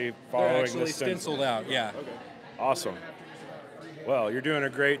actually following They're actually the stencil. stenciled out, yeah. Okay. Awesome. Well, you're doing a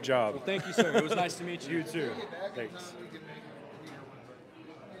great job. Well, thank you, sir. It was nice to meet you. You too. Thanks.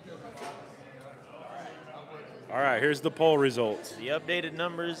 All right, here's the poll results. The updated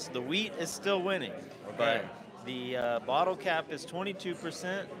numbers, the wheat is still winning, Okay. but the bottle cap is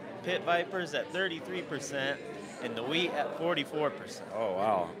 22%, Pit Vipers at 33%, and the wheat at 44%. Oh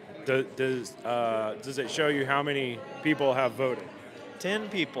wow. Does it show you how many people have voted? 10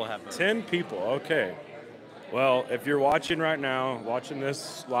 people have voted. 10 people. Okay. Well, if you're watching right now, watching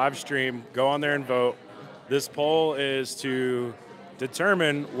this live stream, go on there and vote. This poll is to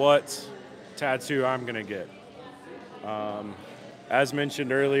determine what tattoo I'm gonna get. As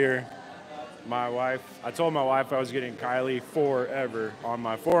mentioned earlier, I told my wife I was getting Kylie forever on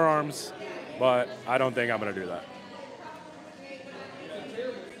my forearms, but I don't think I'm gonna do that.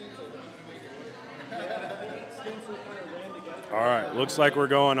 All right, looks like we're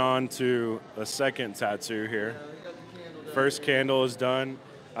going on to a second tattoo here. First candle is done.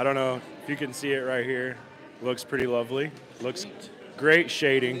 I don't know if you can see it right here. Looks pretty lovely. Looks great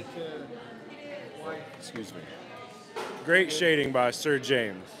shading. Excuse me. Great shading by Sir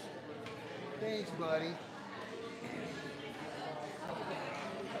James. Thanks, buddy.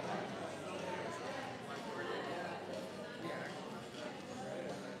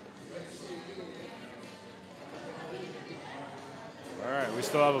 All right, we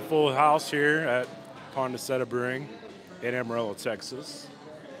still have a full house here at Pondaseta Brewing in Amarillo, Texas.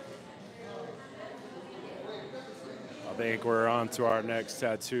 I think we're on to our next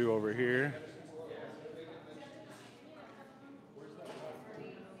tattoo over here.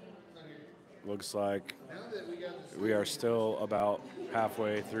 Looks like we are still about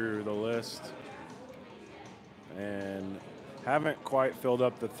halfway through the list and haven't quite filled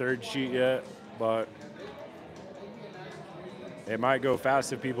up the third sheet yet, but it might go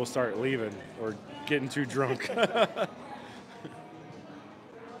fast if people start leaving or getting too drunk.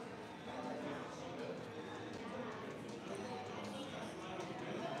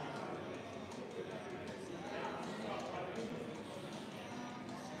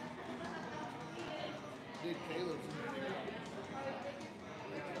 Dude, Caleb's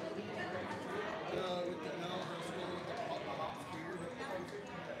with the nose, I'm still with the hop here.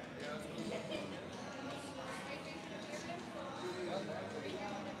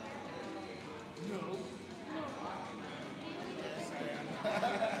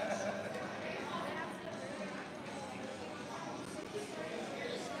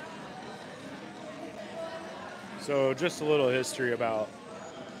 So just a little history about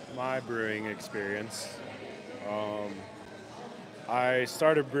my brewing experience. I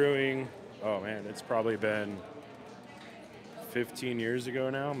started brewing, oh man, it's probably been 15 years ago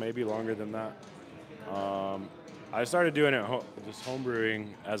now, maybe longer than that. I started doing it just home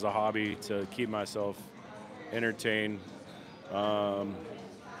brewing as a hobby to keep myself entertained.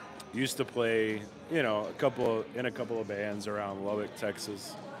 Used to play, in a couple of bands around Lubbock,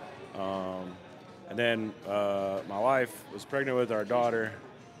 Texas. And then my wife was pregnant with our daughter,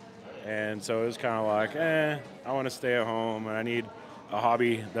 and so it was kind of like, I want to stay at home, and I need a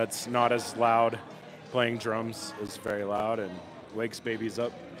hobby that's not as loud. Playing drums is very loud and wakes babies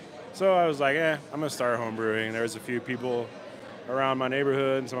up. So I was like, I'm going to start home brewing. There was a few people around my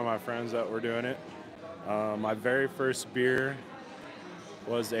neighborhood and some of my friends that were doing it. My very first beer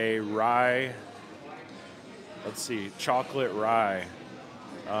was a rye, chocolate rye.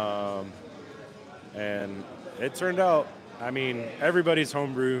 And it turned out, everybody's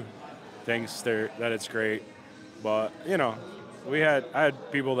homebrew thinks that it's great. But, you know, I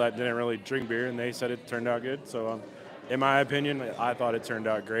had people that didn't really drink beer, and they said it turned out good. So, in my opinion, I thought it turned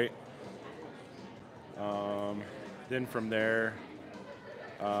out great. Then from there,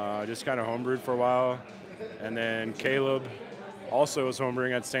 just kind of homebrewed for a while. And then Caleb also was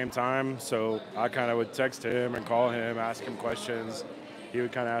homebrewing at the same time, so I kind of would text him and call him, ask him questions. He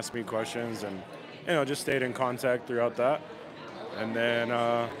would kind of ask me questions, and, you know, just stayed in contact throughout that. And then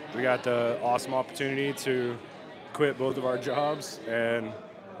we got the awesome opportunity to quit both of our jobs and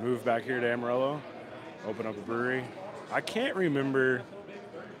move back here to Amarillo, open up a brewery. I can't remember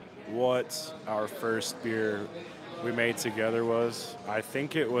what our first beer we made together was. I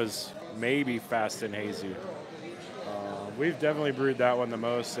think it was maybe Fast and Hazy. We've definitely brewed that one the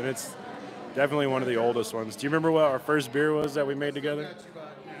most, and it's definitely one of the oldest ones. Do you remember what our first beer was that we made together?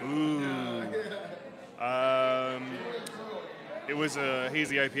 Ooh. It was a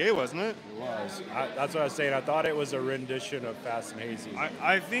hazy IPA, wasn't it? It was. That's what I was saying. I thought it was a rendition of Fast and Hazy.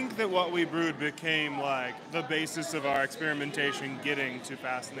 I think that what we brewed became like the basis of our experimentation getting to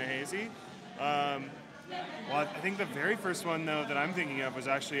Fast and the Hazy. Well, I think the very first one, though, that I'm thinking of was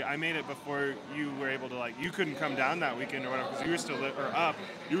actually, I made it before you were able to, like, you couldn't come down that weekend or whatever because you were still,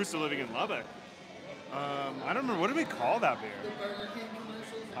 you were still living in Lubbock. I don't remember, what did we call that beer?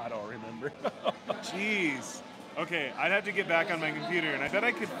 I don't remember. Jeez. Okay, I'd have to get back on my computer, and I bet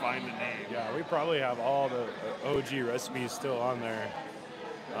I could find the name. Yeah, we probably have all the OG recipes still on there.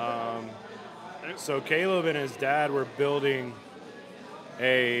 So Caleb and his dad were building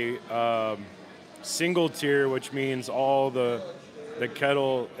a single tier, which means all the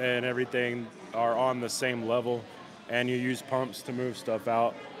kettle and everything are on the same level, and you use pumps to move stuff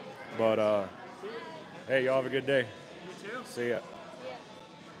out. But hey, y'all have a good day. You too. See ya.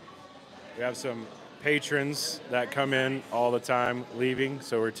 We have some patrons that come in all the time leaving,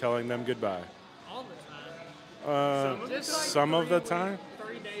 so we're telling them goodbye. All the time. Some of the time.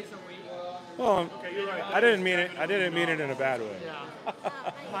 3 days a week. Well, Okay, you're right. I didn't mean it in a bad way. Yeah.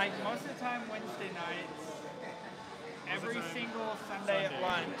 Like most of the time Wednesday nights, every single Sunday at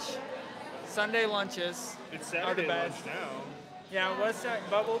lunch. Sunday lunches It's are the Saturday lunch best. now. Yeah,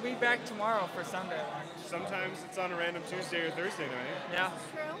 but we'll be back tomorrow for Sunday lunch. Sometimes it's on a random Tuesday or Thursday night. Yeah.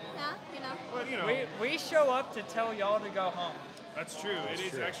 True. Yeah, you know. But, you know, We show up to tell y'all to go home. that's true. It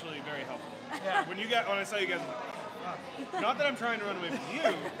is actually very helpful. Yeah. When I saw you guys, not that I'm trying to run away from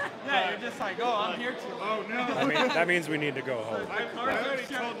you. Yeah, you're just like, oh, I'm here too. Oh, no. That means we need to go home. I already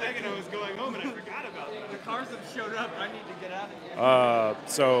told Megan I was going home, and I forgot about that. The cars have showed up. I need to get out of here.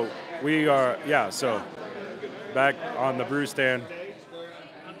 So we are, so back on the brew stand.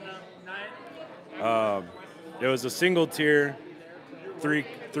 It was a single tier,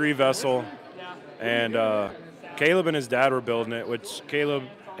 three vessel, and Caleb and his dad were building it, which Caleb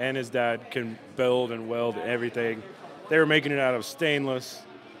and his dad can build and weld everything. They were making it out of stainless,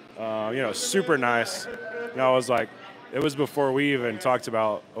 super nice. And I was like, it was before we even talked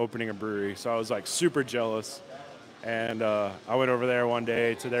about opening a brewery, so I was like super jealous. And I went over there one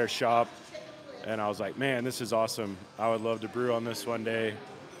day to their shop, and I was like, man, this is awesome. I would love to brew on this one day.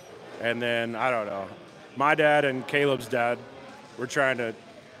 And then, I don't know, my dad and Caleb's dad were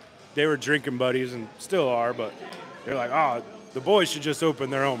they were drinking buddies and still are, but they're like, oh, the boys should just open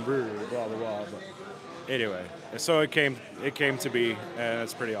their own brewery, blah, blah, blah. But anyway, so it came to be, and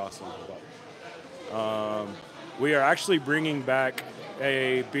it's pretty awesome. But, we are actually bringing back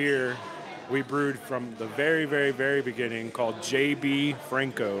a beer we brewed from the very, very, very beginning called JB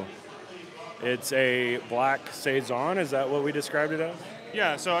Franco. It's a black saison. Is that what we described it as?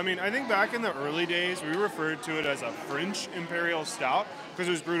 Yeah, so I mean, I think back in the early days, we referred to it as a French Imperial Stout because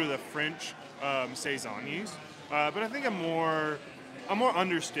it was brewed with a French saison yeast. But I think a more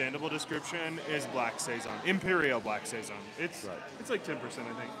understandable description is black saison, Imperial black saison. It's like 10%, I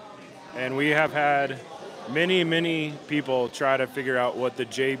think. And we have had many, many people try to figure out what the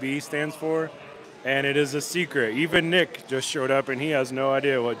JB stands for, and it is a secret. Even Nick just showed up, and he has no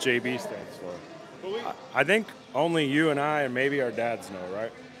idea what JB stands for. I think only you and I and maybe our dads know,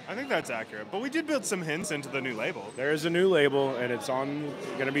 right? I think that's accurate. But we did build some hints into the new label. There is a new label, and it's going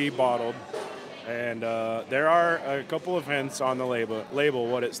to be bottled. And there are a couple of hints on the label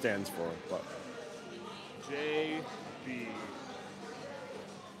what it stands for. But. JB.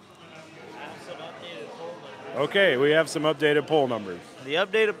 Okay, we have some updated poll numbers. The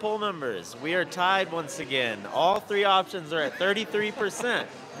updated poll numbers. We are tied once again. All three options are at 33%,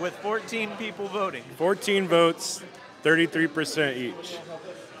 with 14 people voting. 14 votes, 33% each.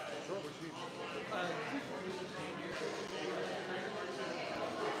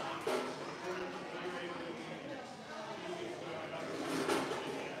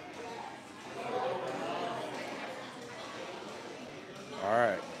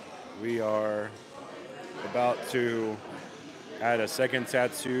 to add a second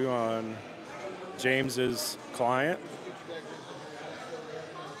tattoo on James's client.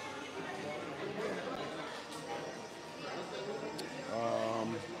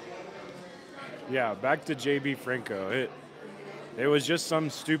 Yeah, back to JB Franco. It was just some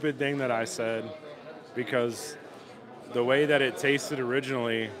stupid thing that I said because the way that it tasted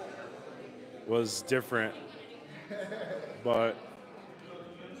originally was different. And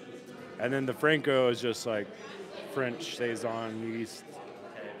then the Franco is just like French Saison yeast.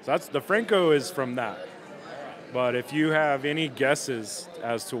 So the Franco is from that. But if you have any guesses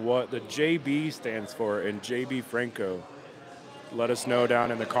as to what the JB stands for in JB Franco, let us know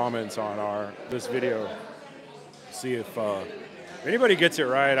down in the comments on this video. See if anybody gets it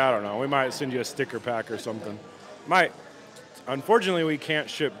right. I don't know. We might send you a sticker pack or something. Unfortunately, we can't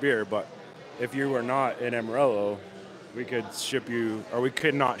ship beer, but if you were not in Amarillo, we could ship you, or we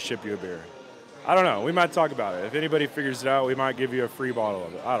could not ship you a beer. I don't know. We might talk about it. If anybody figures it out, we might give you a free bottle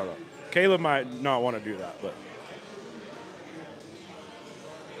of it. I don't know. Caleb might not want to do that, but.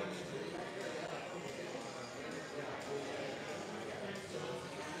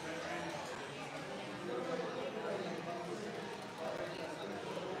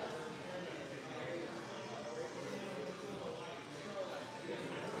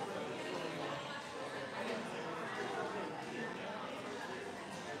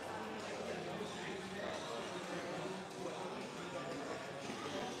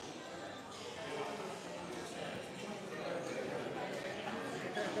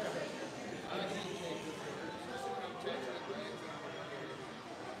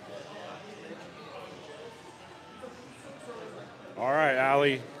 All right,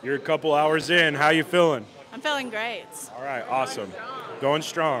 Allie, you're a couple hours in. How you feeling? I'm feeling great. All right, awesome. Going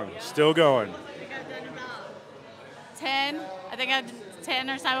strong. Still going. I think I've done about 10. I think I've done 10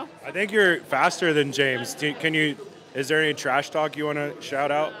 or so. I think you're faster than James. Is there any trash talk you want to shout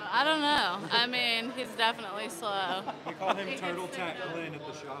out? I don't know. I mean, he's definitely slow. We call him Turtle Tack Glenn at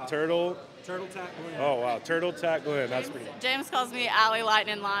the shop. Turtle Tack Glenn. Oh, wow. Turtle Tack Glenn. That's pretty James calls me Allie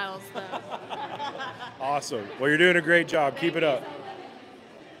Lightning Lyles, though. awesome. Well, you're doing a great job. Keep it up.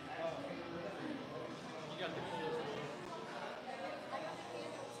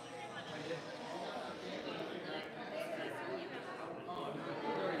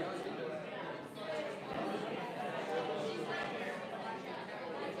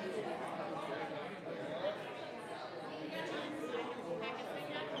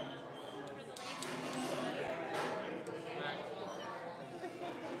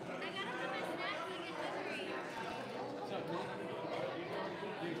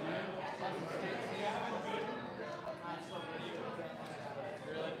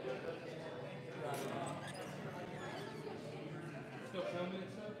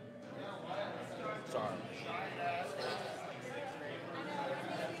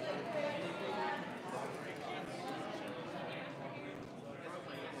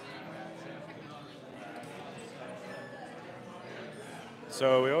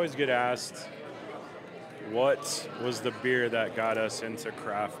 So we always get asked, what was the beer that got us into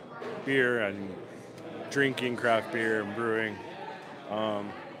craft beer and drinking craft beer and brewing?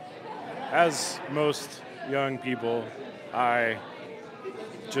 As most young people, I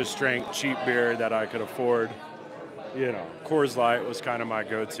just drank cheap beer that I could afford. You know, Coors Light was kind of my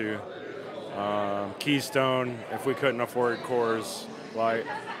go-to. Keystone, if we couldn't afford Coors Light.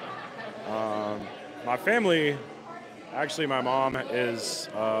 My family, actually my mom is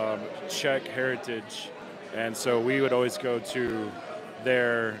Czech heritage, and so we would always go to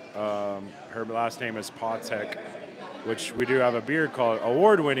her last name is Patek, which we do have a beer called,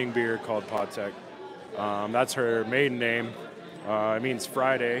 award-winning beer called Patek. That's her maiden name. It means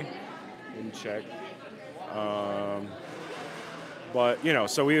Friday in Czech. But, you know,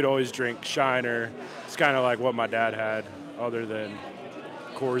 so we would always drink Shiner. It's kind of like what my dad had, other than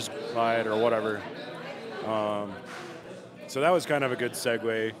Coors Light or whatever. So that was kind of a good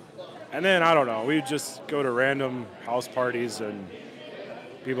segue. And then, I don't know, we'd just go to random house parties and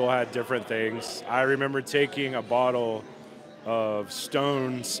people had different things. I remember taking a bottle of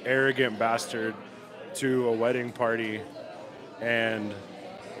Stone's Arrogant Bastard to a wedding party. And,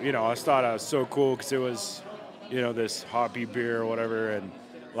 you know, I thought I was so cool because it was, you know, this hoppy beer or whatever. And,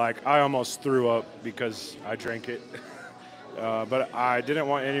 like, I almost threw up because I drank it. But I didn't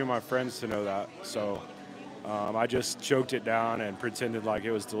want any of my friends to know that. So I just choked it down and pretended like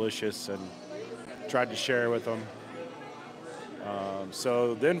it was delicious and tried to share with them.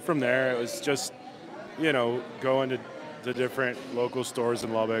 So then from there, it was just, you know, going to the different local stores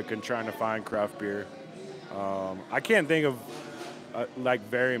in Lubbock and trying to find craft beer. I can't think of like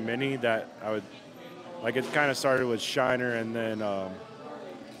very many that I would Like it kind of started with Shiner, and then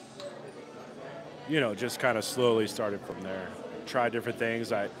just kind of slowly started from there. Tried different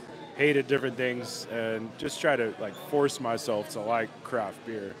things. I hated different things, and just try to like force myself to like craft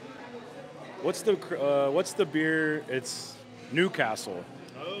beer. What's the beer? It's Newcastle.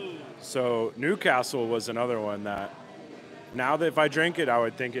 Oh. So Newcastle was another one that now that if I drink it, I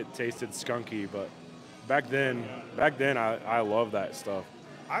would think it tasted skunky, but back then I love that stuff.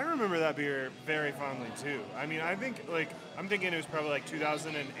 I remember that beer very fondly too. I mean, I'm thinking it was probably like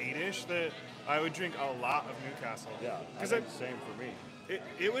 2008-ish that I would drink a lot of Newcastle. Yeah, because same for me.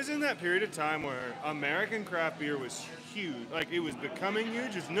 It was in that period of time where American craft beer was huge. Like, it was becoming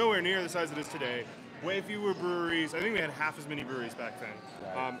huge. It's nowhere near the size it is today. Way fewer breweries. I think we had half as many breweries back then.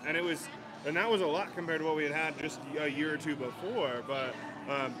 Right. And that was a lot compared to what we had just a year or two before. But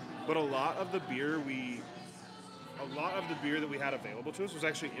a lot of the beer that we had available to us was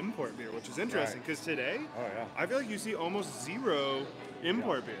actually import beer, which is interesting because today, I feel like you see almost zero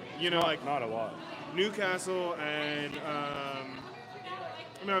import beer. Not a lot. Newcastle and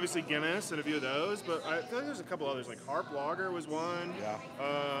obviously Guinness and a few of those, but I feel like there's a couple others, like Harp Lager was one. Yeah.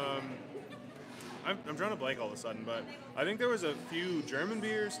 I'm drawing a blank all of a sudden, but I think there was a few German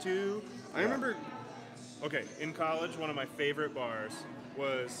beers too. I remember, in college, one of my favorite bars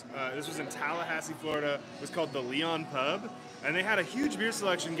was, this was in Tallahassee, Florida. It was called the Leon Pub, and they had a huge beer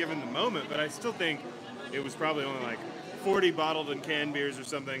selection given the moment, but I still think it was probably only like 40 bottled and canned beers or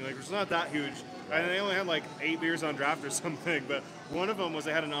something. Like, it's not that huge. And they only had like 8 beers on draft or something, but one of them was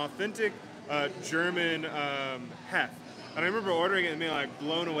they had an authentic German hef. And I remember ordering it and being like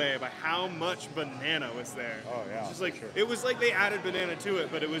blown away by how much banana was there. Oh yeah. It's just like, sure. It was like they added banana to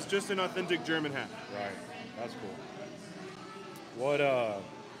it, but it was just an authentic German hef. Right. That's cool.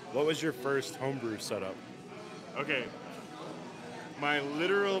 What was your first homebrew setup? Okay. My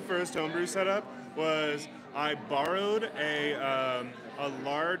literal first homebrew setup was I borrowed a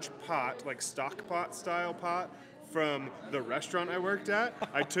large pot, like stock pot style pot, from the restaurant I worked at.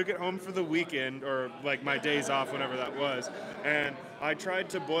 I took it home for the weekend, or like my days off, whenever that was, and I tried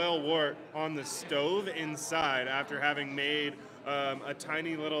to boil wort on the stove inside after having made a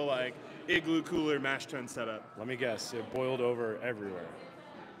tiny little like igloo cooler mash tun setup. Let me guess, it boiled over everywhere.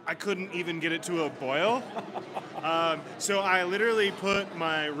 I couldn't even get it to a boil. So I literally put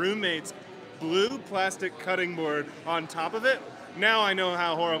my roommate's blue plastic cutting board on top of it. Now I know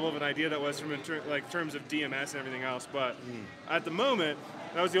how horrible of an idea that was from terms of DMS and everything else, but at the moment,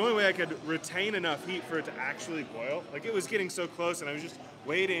 that was the only way I could retain enough heat for it to actually boil. Like, it was getting so close, and I was just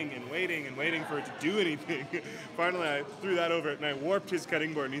waiting and waiting and waiting for it to do anything. Finally, I threw that over it, and I warped his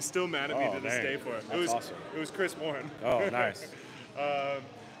cutting board, and he's still mad at me to this day for it. That's awesome. It was Chris Warren. Oh, nice.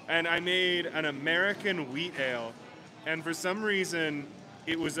 And I made an American wheat ale, and for some reason,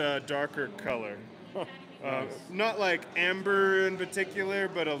 it was a darker color. Nice. Not like amber in particular,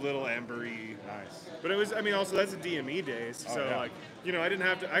 but a little ambery. Nice. But it was, also that's a DME days, so I didn't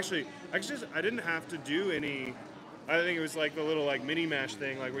have to, I didn't have to do any, I think it was like the little like mini mash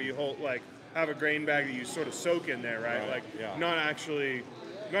thing, like where you have a grain bag that you sort of soak in there, right? Not actually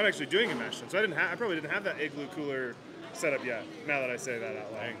doing a mash tun. So I probably didn't have that igloo cooler set up yet, now that I say that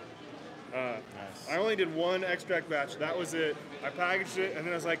out loud. Nice. I only did one extract batch, that was it. I packaged it, and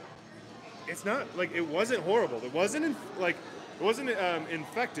then I was like, it's not, like, it wasn't horrible. It wasn't,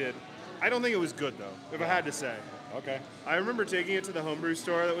 infected. I don't think it was good, though, if I had to say. Okay. I remember taking it to the homebrew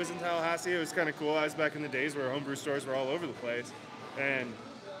store that was in Tallahassee. It was kind of cool. I was back in the days where homebrew stores were all over the place. And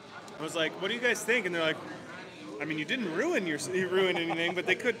I was like, what do you guys think? And they're like, you didn't ruin anything, but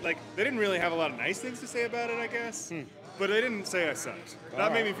they didn't really have a lot of nice things to say about it, I guess. But they didn't say I sucked.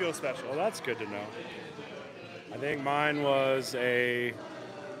 That made me feel special. Well, that's good to know. I think mine was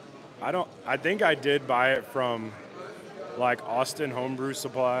I think I did buy it from like Austin Homebrew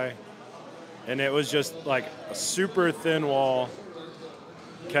Supply, and it was just like a super thin wall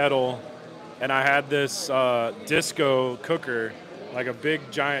kettle, and I had this disco cooker, like a big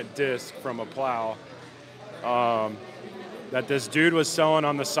giant disc from a plow, that this dude was selling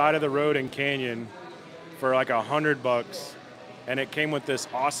on the side of the road in Canyon for like $100, and it came with this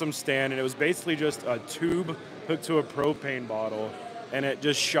awesome stand, and it was basically just a tube hooked to a propane bottle, and it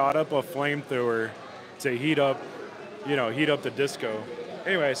just shot up a flamethrower to heat up the disco.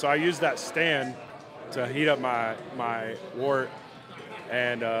 Anyway, so I used that stand to heat up my wort,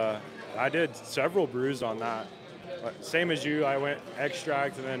 and I did several brews on that. But same as you, I went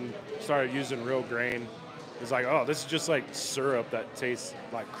extract and then started using real grain. It's like, oh, this is just like syrup that tastes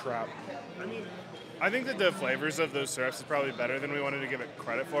like crap. I think that the flavors of those syrups is probably better than we wanted to give it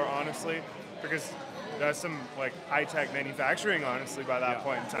credit for, honestly, because that's some like high-tech manufacturing, honestly, by that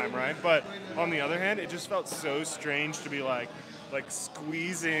point in time, right? But on the other hand, it just felt so strange to be like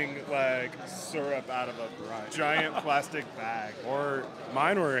squeezing like syrup out of a giant plastic bag. Or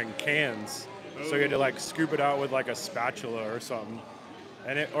mine were in cans, so you had to like scoop it out with like a spatula or something,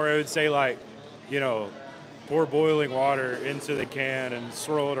 and it would say like, pour boiling water into the can and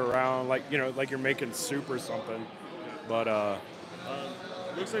swirl it around like like you're making soup or something. But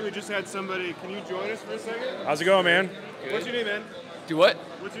looks like we just had somebody. Can you join us for a second? How's it going, man? Good. What's your name, man? Do what?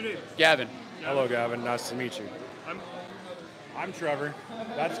 What's your name? Gavin. Hello, Gavin. Nice to meet you. I'm Trevor.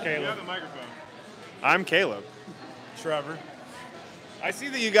 That's Caleb. You have a microphone. I'm Caleb. Trevor. I see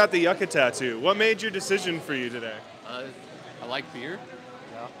that you got the yucca tattoo. What made your decision for you today? I like beer.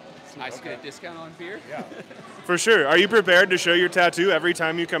 Yeah. It's nice to get a discount on beer. Yeah. For sure. Are you prepared to show your tattoo every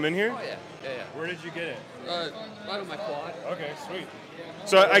time you come in here? Oh, yeah. Where did you get it? Right on my quad. Okay, sweet.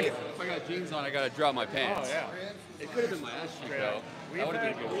 So if I got jeans on, I got to drop my pants. Oh, yeah. It could have been my ass cheek, though. We've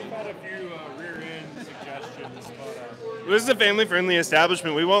had a few rear end suggestions, but this is a family-friendly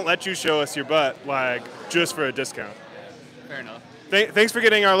establishment. We won't let you show us your butt, like, just for a discount. Yeah, fair enough. Thanks for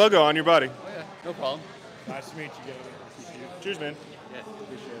getting our logo on your body. Oh, yeah, no problem. Nice to meet you, Gavin. Cheers, man. Yeah,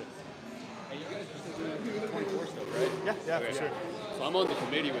 appreciate it. Hey, you guys are still doing 24 stuff, right? Yeah, for sure. So I'm on the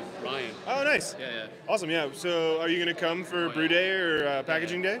committee with Ryan. Oh, nice. Yeah. Awesome, yeah. So are you going to come for Brew Day or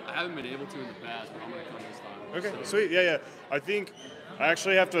Packaging Day? I haven't been able to in the past, but I'm going to come this time. Okay, sweet. Yeah. I think I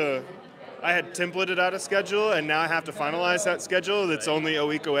actually have to. I had templated out a schedule, and now I have to finalize that schedule. That's only a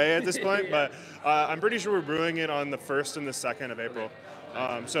week away at this point, but I'm pretty sure we're brewing it on the 1st and the 2nd of April.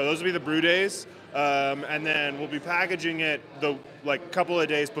 So those will be the brew days, and then we'll be packaging it the couple of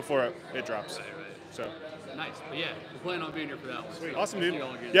days before it drops. Right. So nice. But yeah, we're planning on being here for that one. Sweet. So Awesome, dude.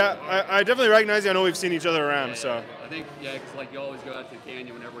 Yeah, I definitely recognize you. I know we've seen each other around, so. I think, because you always go out to the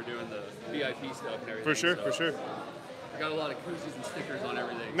canyon whenever we're doing the VIP stuff and everything. For sure. I got a lot of koozies and stickers on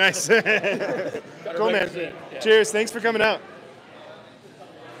everything. Nice. Cool, man. Yeah. Cheers. Thanks for coming out.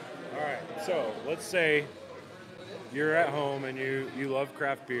 All right. So let's say you're at home and you love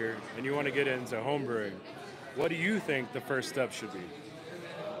craft beer and you want to get into home brewing. What do you think the first step should be?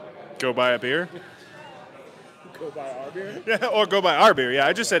 Go buy a beer. Go buy our beer? Yeah, or go buy our beer. Yeah,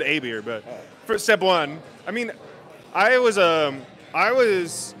 I just said a beer, but for step one, I mean, I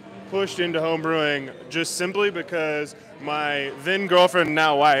was pushed into home brewing just simply because my then girlfriend,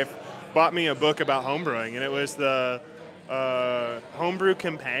 now wife, bought me a book about home brewing, and it was the Homebrew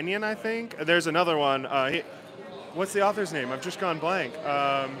Companion, I think. There's another one. What's the author's name? I've just gone blank. The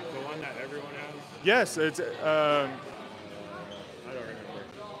one that everyone has? Yes, it's. I don't remember.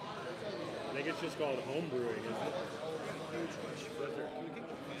 I think it's just called home brewing, isn't it?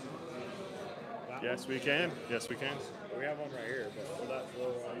 Yes, we can. We have one right here, but will that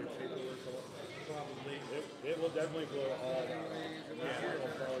blow all your paperwork? Probably. It will definitely blow all that. And that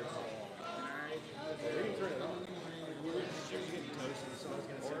will probably fall off. We can turn it on. We were just getting toasted, so I was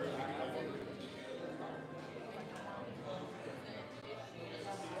going to say we can go on.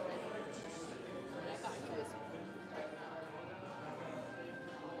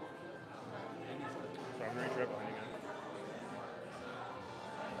 Primary trip, hang on.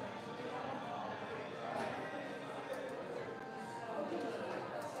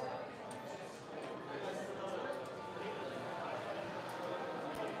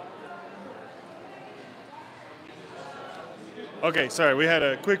 Okay, sorry, we had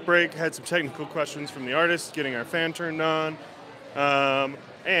a quick break, had some technical questions from the artist, getting our fan turned on,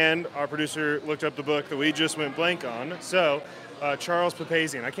 and our producer looked up the book that we just went blank on. So, Charles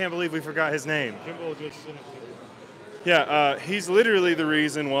Papazian, I can't believe we forgot his name. Kimball just sent it to you. Yeah, he's literally the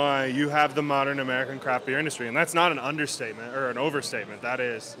reason why you have the modern American craft beer industry, and that's not an understatement or an overstatement. That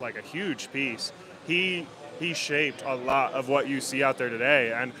is like a huge piece. He shaped a lot of what you see out there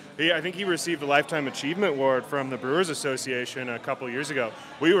today, and I think he received a Lifetime Achievement Award from the Brewers Association a couple years ago.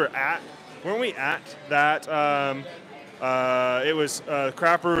 Weren't we at that? It was a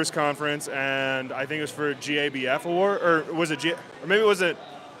Craft Brewers Conference, and I think it was for a GABF award, or was it? Or maybe it wasn't.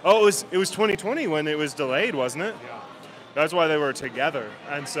 Oh, it was 2020 when it was delayed, wasn't it? Yeah. That's why they were together,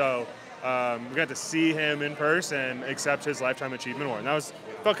 and so we got to see him in person accept his Lifetime Achievement Award. And that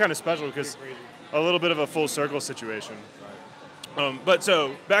felt kind of special because a little bit of a full circle situation. But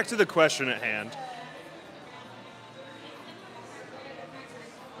so back to the question at hand.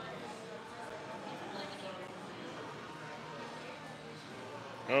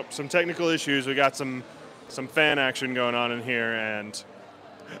 Oh, some technical issues. We got some fan action going on in here, and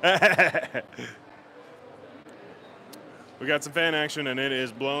we got some fan action, and it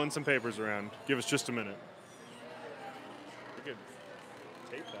is blowing some papers around. Give us just a minute. We could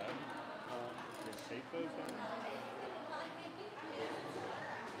tape that. Tape this.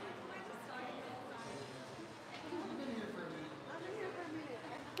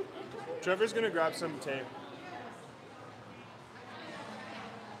 Trevor's gonna grab some tape.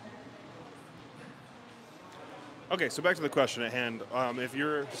 Okay, so back to the question at hand. If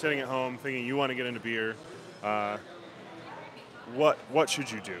you're sitting at home thinking you want to get into beer, what should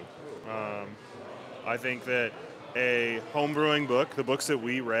you do? I think that a homebrewing book, the books that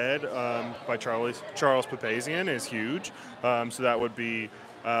we read by Charles Papazian, is huge. So that would be,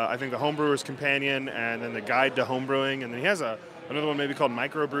 I think, the Homebrewer's Companion, and then the Guide to Homebrewing, and then he has another one maybe called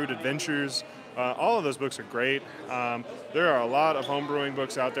Microbrewed Adventures. All of those books are great. There are a lot of homebrewing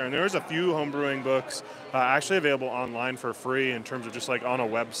books out there, and there's a few homebrewing books actually available online for free in terms of just like on a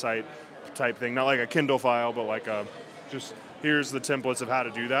website type thing, not like a Kindle file, but like just here's the templates of how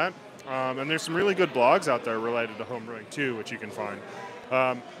to do that. And there's some really good blogs out there related to homebrewing too, which you can find.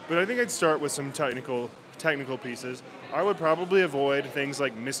 But I think I'd start with some technical pieces. I would probably avoid things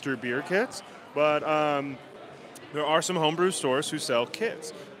like Mr. Beer kits, but there are some homebrew stores who sell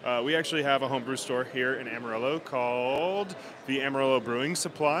kits. We actually have a homebrew store here in Amarillo called the Amarillo Brewing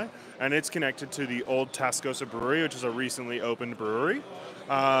Supply, and it's connected to the old Tascosa Brewery, which is a recently opened brewery.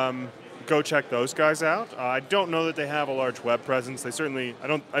 Go check those guys out. I don't know that they have a large web presence. They certainly, I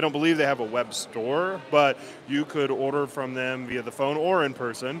don't believe they have a web store, but you could order from them via the phone or in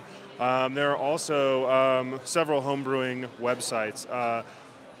person. There are also several homebrewing websites.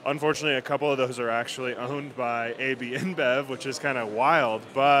 Unfortunately, a couple of those are actually owned by AB InBev, which is kind of wild.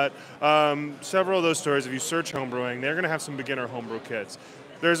 But several of those stores, if you search homebrewing, they're going to have some beginner homebrew kits.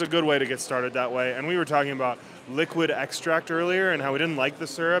 There's a good way to get started that way. And we were talking about liquid extract earlier and how we didn't like the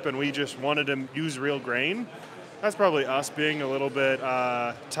syrup and we just wanted to use real grain. That's probably us being a little bit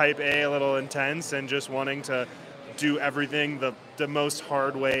type A, a little intense, and just wanting to do everything the most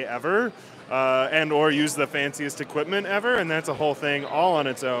hard way ever. And or use the fanciest equipment ever, and that's a whole thing all on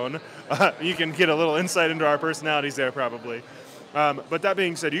its own. You can get a little insight into our personalities there probably. But that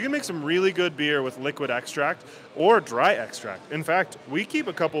being said, you can make some really good beer with liquid extract or dry extract. In fact, we keep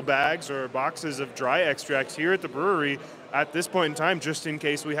a couple bags or boxes of dry extracts here at the brewery at this point in time, just in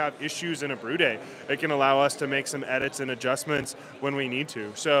case we have issues in a brew day. It can allow us to make some edits and adjustments when we need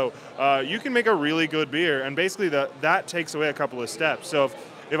to. So you can make a really good beer, and basically that takes away a couple of steps. So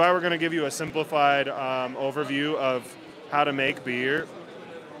if I were going to give you a simplified overview of how to make beer,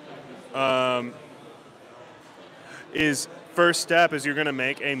 first step is you're going to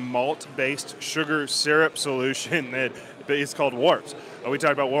make a malt-based sugar syrup solution that is called wort. We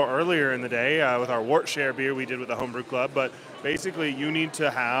talked about wort earlier in the day with our wort share beer we did with the Homebrew Club, but basically you need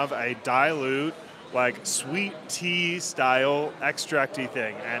to have a dilute, like sweet tea style extracty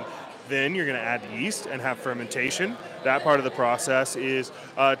thing, and then you're going to add yeast and have fermentation. That part of the process is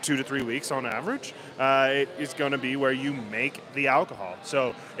 2 to 3 weeks on average. It is going to be where you make the alcohol.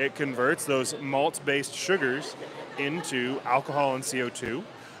 So it converts those malt-based sugars into alcohol and CO2.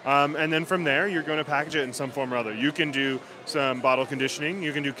 And then from there, you're going to package it in some form or other. You can do some bottle conditioning.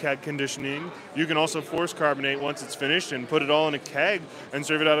 You can do keg conditioning. You can also force carbonate once it's finished and put it all in a keg and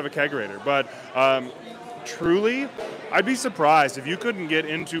serve it out of a kegerator. But truly, I'd be surprised if you couldn't get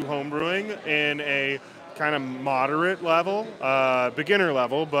into homebrewing in a kind of moderate level, beginner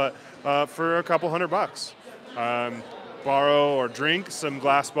level, but for a couple $100. Borrow or drink some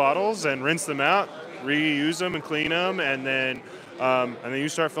glass bottles and rinse them out, reuse them and clean them, and then you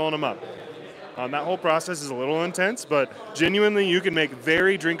start filling them up. That whole process is a little intense, but genuinely you can make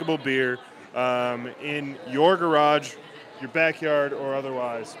very drinkable beer in your garage, your backyard, or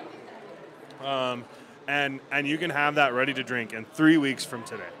otherwise. And you can have that ready to drink in 3 weeks from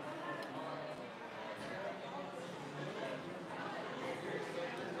today.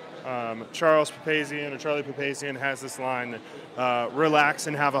 Charles Papazian, or Charlie Papazian, has this line, relax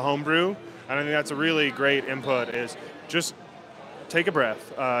and have a homebrew. And I think that's a really great input, is just take a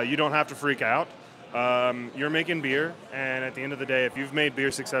breath. You don't have to freak out. You're making beer, and at the end of the day, if you've made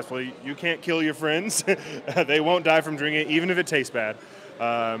beer successfully, you can't kill your friends. They won't die from drinking it, even if it tastes bad.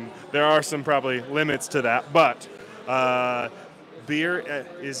 There are some probably limits to that, but beer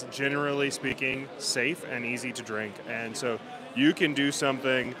is, generally speaking, safe and easy to drink. And so you can do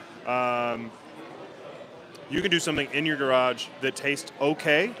something in your garage that tastes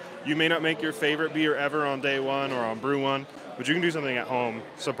okay. You may not make your favorite beer ever on day one or on brew one, but you can do something at home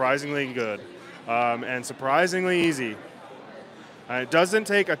surprisingly good and surprisingly easy. It doesn't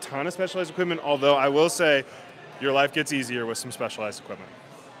take a ton of specialized equipment, although I will say your life gets easier with some specialized equipment.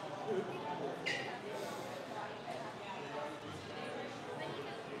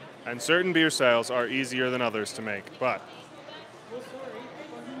 And certain beer styles are easier than others to make, but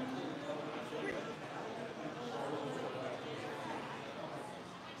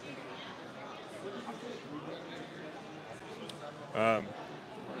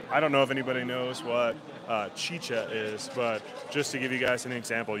I don't know if anybody knows what chicha is, but just to give you guys an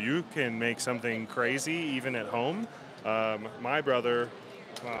example, you can make something crazy even at home. My brother,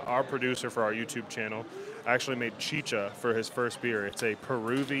 our producer for our YouTube channel, actually made chicha for his first beer. It's a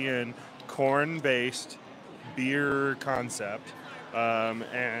Peruvian corn-based beer concept,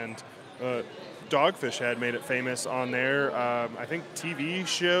 and Dogfish had made it famous on their, I think, TV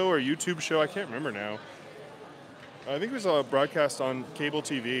show or YouTube show. I can't remember now. I think it was a broadcast on cable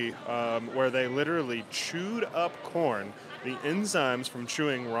TV where they literally chewed up corn. The enzymes from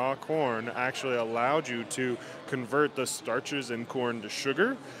chewing raw corn actually allowed you to convert the starches in corn to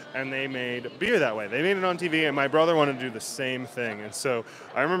sugar, and they made beer that way. They made it on TV, and my brother wanted to do the same thing. And so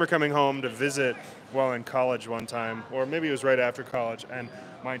I remember coming home to visit while in college one time, or maybe it was right after college, and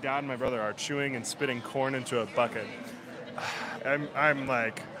my dad and my brother are chewing and spitting corn into a bucket. I'm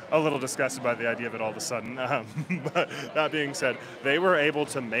like a little disgusted by the idea of it all of a sudden. But that being said, they were able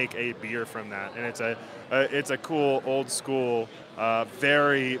to make a beer from that, and it's a cool old school,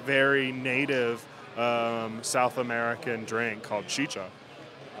 very very native South American drink called chicha.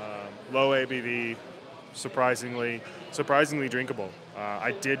 Low ABV, surprisingly drinkable.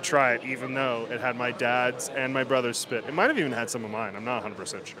 I did try it, even though it had my dad's and my brother's spit. It might have even had some of mine. I'm not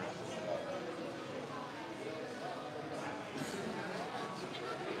 100% sure.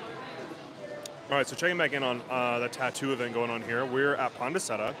 All right, so checking back in on the tattoo event going on here. We're at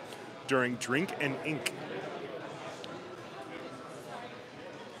Pondaseta during Drink and Ink.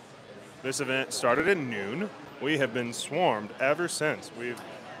 This event started at noon. We have been swarmed ever since. We've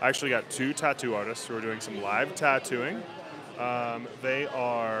actually got 2 tattoo artists who are doing some live tattooing. They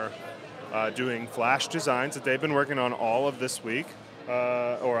are doing flash designs that they've been working on all of this week,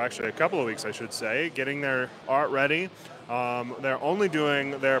 or actually a couple of weeks, I should say, getting their art ready. They're only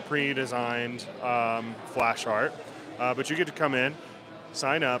doing their pre-designed flash art, but you get to come in,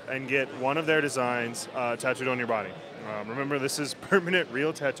 sign up, and get one of their designs tattooed on your body. Remember, this is permanent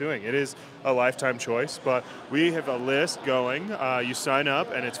real tattooing. It is a lifetime choice, but we have a list going. You sign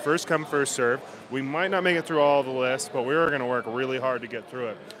up, and it's first come, first serve. We might not make it through all the lists, but we're going to work really hard to get through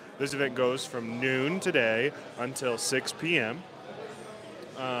it. This event goes from noon today until 6 p.m.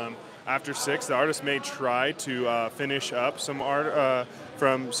 After 6, the artist may try to finish up some art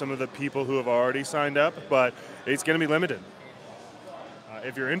from some of the people who have already signed up, but it's going to be limited.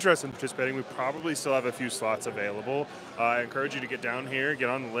 If you're interested in participating, we probably still have a few slots available. I encourage you to get down here,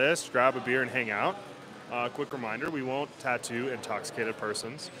 get on the list, grab a beer, and hang out. Quick reminder, we won't tattoo intoxicated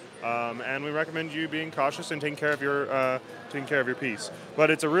persons, and we recommend you being cautious and taking care of your piece.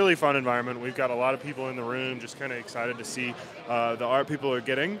 But it's a really fun environment. We've got a lot of people in the room, just kind of excited to see the art people are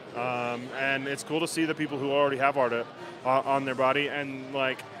getting, and it's cool to see the people who already have art on their body and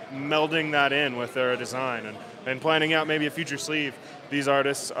like melding that in with their design and planning out maybe a future sleeve. These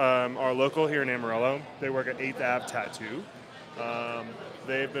artists are local here in Amarillo. They work at 8th Ave Tattoo.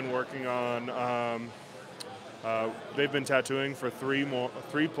 They've been working on. They've been tattooing for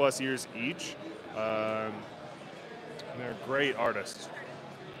 3+ years each. And they're great artists.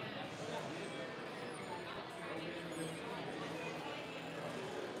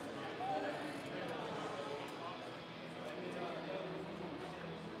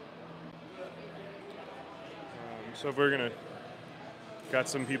 So if we're gonna got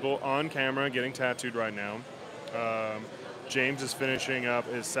some people on camera getting tattooed right now. James is finishing up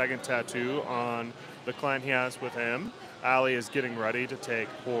his second tattoo on the client he has with him. Allie is getting ready to take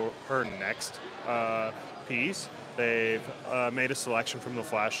her next piece. They've made a selection from the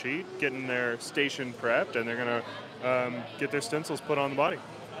flash sheet, getting their station prepped, and they're gonna get their stencils put on the body.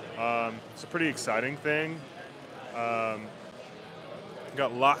 It's a pretty exciting thing.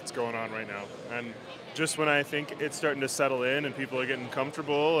 Got lots going on right now, and just when I think it's starting to settle in and people are getting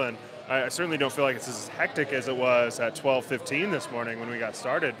comfortable, and I certainly don't feel like it's as hectic as it was at 12:15 this morning when we got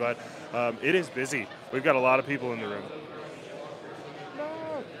started, but it is busy. We've got a lot of people in the room.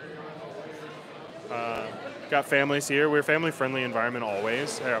 Got families here. We're a family-friendly environment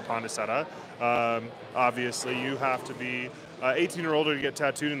always here at Pondaseta. Obviously, you have to be 18 or older to get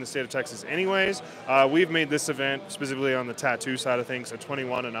tattooed in the state of Texas anyways. We've made this event specifically on the tattoo side of things a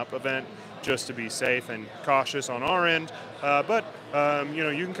 21 and up event just to be safe and cautious on our end. But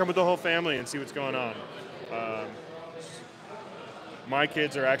you can come with the whole family and see what's going on. My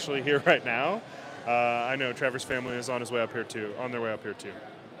kids are actually here right now. I know Trevor's family is on their way up here too.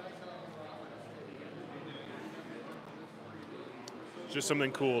 It's just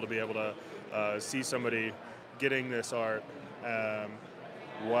something cool to be able to see somebody getting this art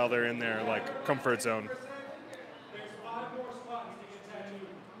while they're in their like comfort zone.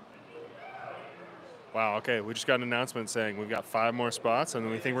 Wow. Okay, we just got an announcement saying we've got 5 more spots, and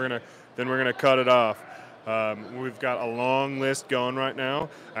we think we're gonna cut it off. We've got a long list going right now,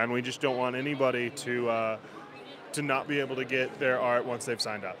 and we just don't want anybody to not be able to get their art once they've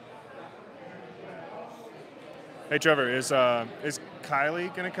signed up. Hey, Trevor, is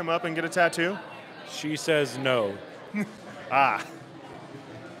Kylie gonna come up and get a tattoo? She says no. Ah.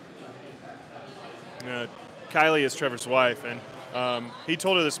 Kylie is Trevor's wife, and he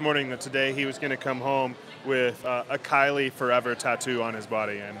told her this morning that today he was going to come home with a Kylie Forever tattoo on his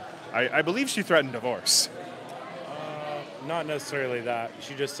body, and I believe she threatened divorce. Not necessarily that.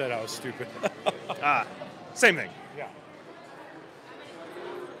 She just said I was stupid. Same thing. Yeah.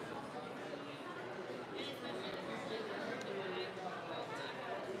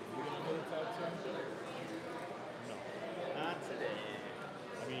 Not today.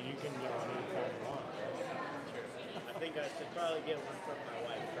 I mean, you can get one anytime you want. I think I should probably get one from my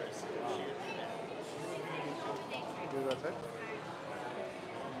wife first. She would do that.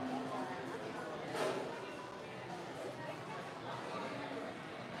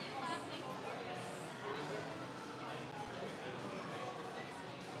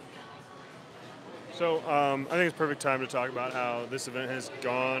 So I think it's a perfect time to talk about how this event has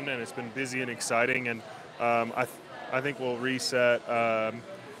gone, and it's been busy and exciting, and I think we'll reset.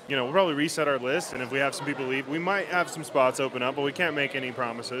 We'll probably reset our list, and if we have some people leave, we might have some spots open up, but we can't make any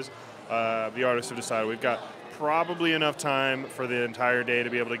promises. The artists have decided we've got probably enough time for the entire day to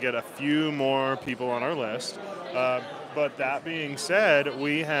be able to get a few more people on our list. But that being said,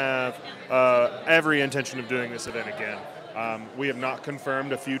 we have every intention of doing this event again. We have not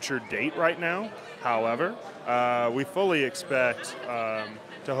confirmed a future date right now. However, we fully expect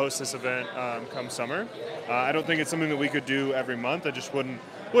to host this event come summer. I don't think it's something that we could do every month. It just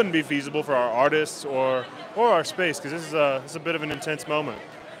wouldn't be feasible for our artists or our space, because this is a bit of an intense moment.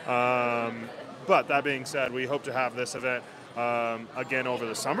 But that being said, we hope to have this event again over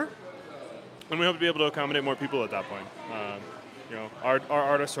the summer, and we hope to be able to accommodate more people at that point. Our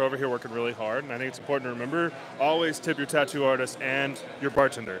artists are over here working really hard, and I think it's important to remember, always tip your tattoo artist and your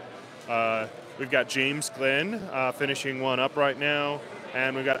bartender. We've got James Glenn finishing one up right now,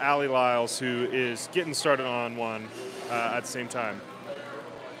 and we've got Allie Lyles, who is getting started on one at the same time.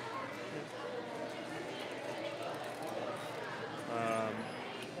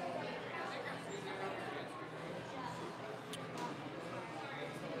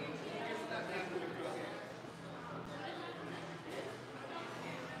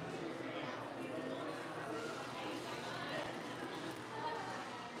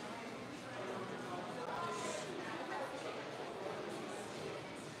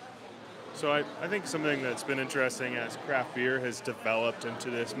 So I think something that's been interesting as craft beer has developed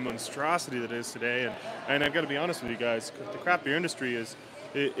into this monstrosity that it is today, and I've got to be honest with you guys, the craft beer industry is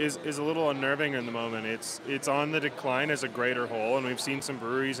a little unnerving in the moment. It's on the decline as a greater whole, and we've seen some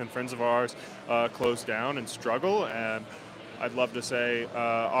breweries and friends of ours close down and struggle. And I'd love to say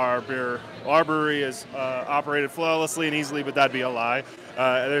our brewery is operated flawlessly and easily, but that'd be a lie.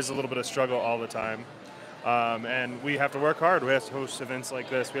 There's a little bit of struggle all the time. And we have to work hard. We have to host events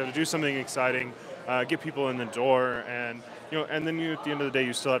like this. We have to do something exciting, get people in the door, and then at the end of the day,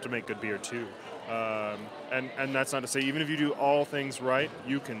 you still have to make good beer too. And that's not to say, even if you do all things right,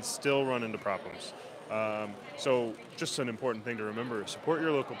 you can still run into problems. So just an important thing to remember: support your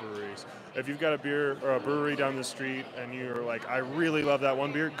local breweries. If you've got a beer or a brewery down the street, and you're like, I really love that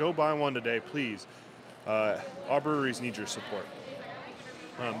one beer, go buy one today, please. Our breweries need your support.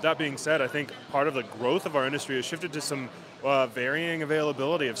 That being said, I think part of the growth of our industry has shifted to some varying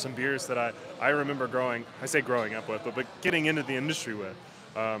availability of some beers that I remember growing up with, but getting into the industry with.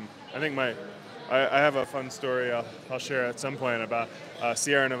 I think I have a fun story I'll share at some point about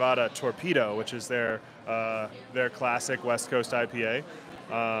Sierra Nevada Torpedo, which is their classic West Coast IPA.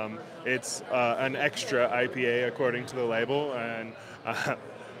 It's an extra IPA according to the label, and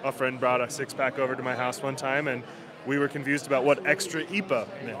a friend brought a 6-pack over to my house one time, and we were confused about what extra IPA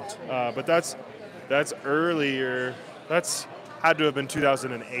meant. But that's earlier. That's had to have been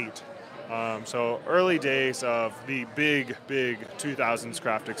 2008. So early days of the big 2000s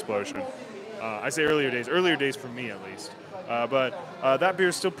craft explosion. I say earlier days for me at least. But that beer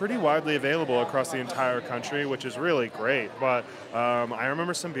is still pretty widely available across the entire country, which is really great. But I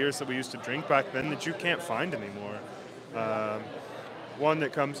remember some beers that we used to drink back then that you can't find anymore. One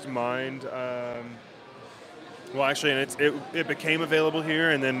that comes to mind, well, actually, and it became available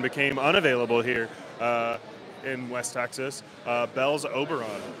here and then became unavailable here in West Texas. Bell's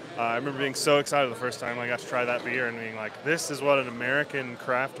Oberon. I remember being so excited the first time I got to try that beer and being like, this is what an American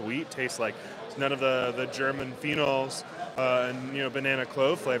craft wheat tastes like. It's none of the German phenols. and banana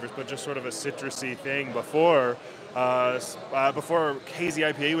clove flavors, but just sort of a citrusy thing before hazy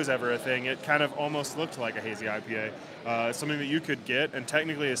IPA was ever a thing. It kind of almost looked like a hazy IPA. Something that you could get, and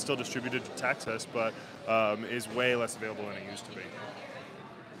technically is still distributed to Texas, but is way less available than it used to be.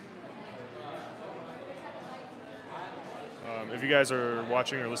 If you guys are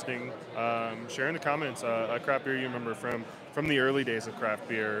watching or listening, share in the comments a craft beer you remember from the early days of craft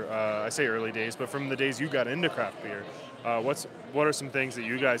beer. I say early days, but from the days you got into craft beer. What are some things that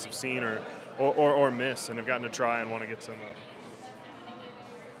you guys have seen or missed and have gotten to try and want to get some of?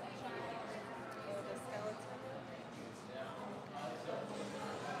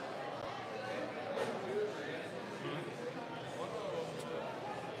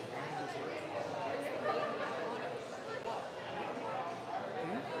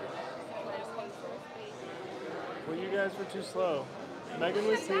 Well, you guys were too slow. Megan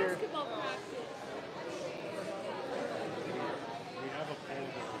was here.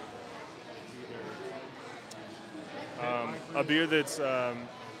 A beer that's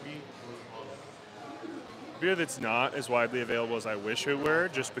not as widely available as I wish it were,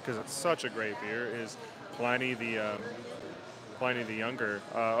 just because it's such a great beer, is Pliny the Younger,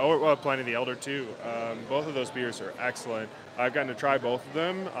 or Pliny the Elder too. Both of those beers are excellent. I've gotten to try both of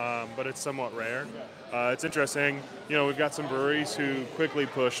them, but it's somewhat rare. It's interesting, we've got some breweries who quickly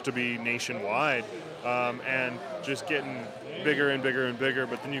push to be nationwide, and just getting bigger and bigger and bigger,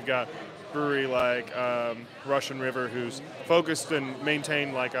 but then you've got brewery like Russian River, who's focused and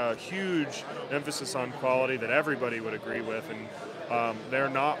maintained like a huge emphasis on quality that everybody would agree with, and they're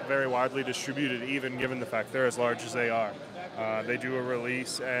not very widely distributed, even given the fact they're as large as they are. They do a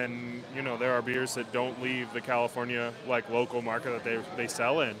release, and there are beers that don't leave the California local market that they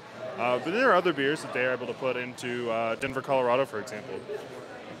sell in. But there are other beers that they are able to put into Denver, Colorado, for example.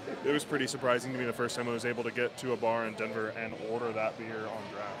 It was pretty surprising to me the first time I was able to get to a bar in Denver and order that beer on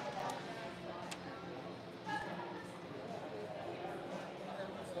draft.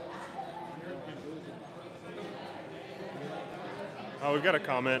 We've got a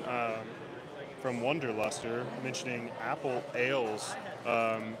comment from Wonderluster mentioning apple ales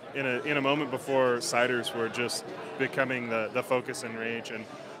in a moment before ciders were just becoming the focus and rage, and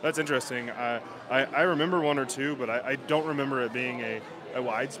that's interesting. I remember one or two, but I don't remember it being a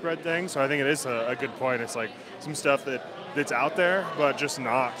widespread thing. So I think it is a good point. It's like some stuff that's out there, but just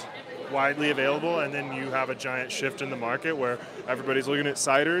not widely available, and then you have a giant shift in the market where everybody's looking at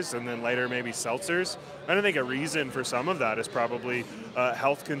ciders and then later maybe seltzers. And I think a reason for some of that is probably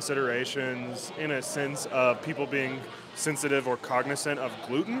health considerations, in a sense of people being sensitive or cognizant of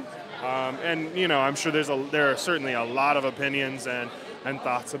gluten. And I'm sure there are certainly a lot of opinions and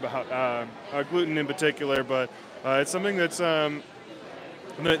thoughts about gluten in particular, but it's something that's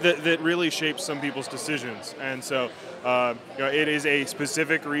that really shapes some people's decisions. And so it is a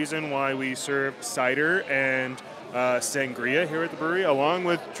specific reason why we serve cider and sangria here at the brewery, along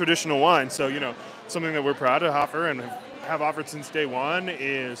with traditional wine. So, something that we're proud to offer and have offered since day one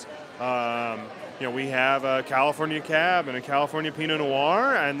is, we have a California Cab and a California Pinot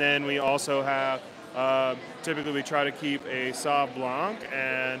Noir, and then we also have, typically we try to keep a Sauv Blanc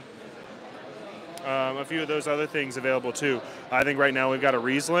and a few of those other things available too. I think right now we've got a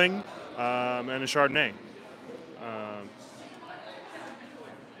Riesling and a Chardonnay.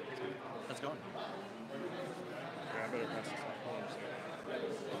 Let's go. Yeah, I better pass this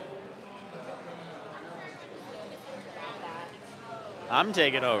I'm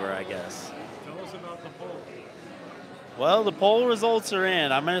taking over, I guess. Tell us about the poll. Well, the poll results are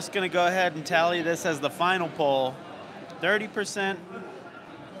in. I'm just going to go ahead and tally this as the final poll. 30%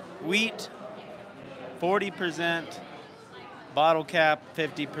 wheat, 40% bottle cap,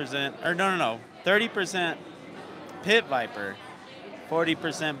 50%, or no. 30% Pit Viper,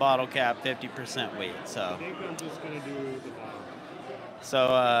 40% bottle cap, 50% wheat. So I think I'm just going to do the bottle.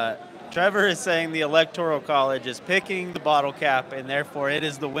 So Trevor is saying the Electoral College is picking the bottle cap, and therefore it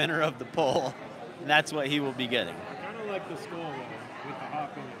is the winner of the poll. And that's what he will be getting. I kind of like the skull though, with the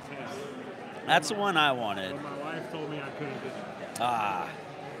hawk in its head. That's the one I wanted. But my wife told me I couldn't get it. Ah.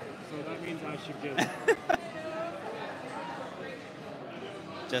 So that means I should get it.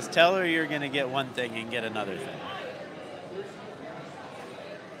 Just tell her you're going to get one thing and get another thing.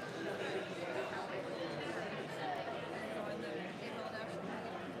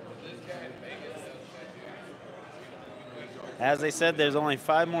 As I said, there's only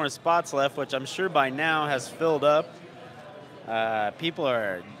 5 more spots left, which I'm sure by now has filled up. People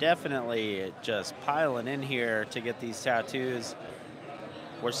are definitely just piling in here to get these tattoos.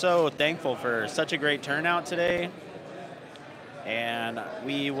 We're so thankful for such a great turnout today. and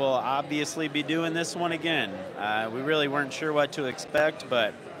we will obviously be doing this one again. We really weren't sure what to expect,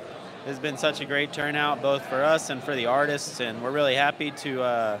 but it's been such a great turnout both for us and for the artists, and we're really happy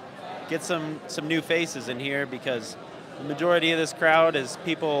to get some new faces in here, because the majority of this crowd is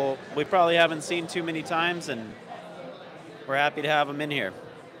people we probably haven't seen too many times, and we're happy to have them in here.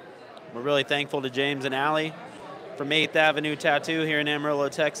 We're really thankful to James and Allie from 8th Avenue Tattoo here in Amarillo,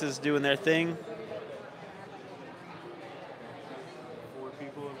 Texas, doing their thing.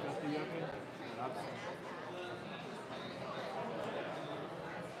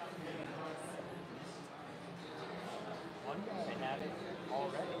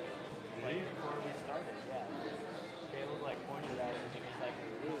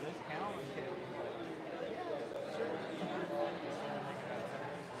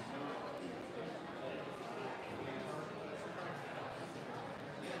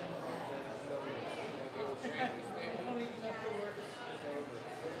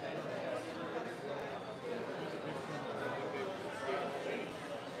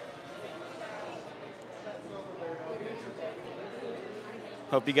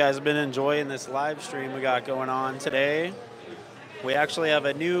 Hope you guys have been enjoying this live stream we got going on today. We actually have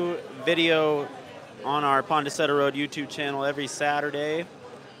a new video on our Pondicetta Road YouTube channel every Saturday.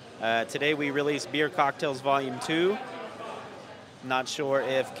 Today we released Beer Cocktails Volume 2. Not sure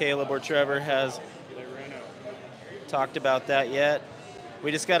if Caleb or Trevor has talked about that yet.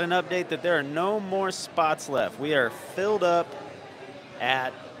 We just got an update that there are no more spots left. We are filled up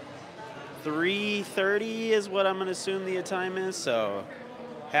at 3:30 is what I'm going to assume the time is. So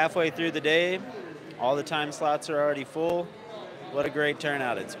halfway through the day, all the time slots are already full. What a great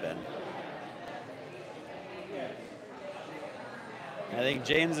turnout it's been. I think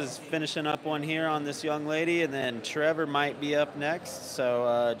James is finishing up one here on this young lady, and then Trevor might be up next,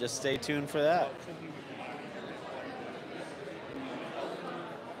 so just stay tuned for that.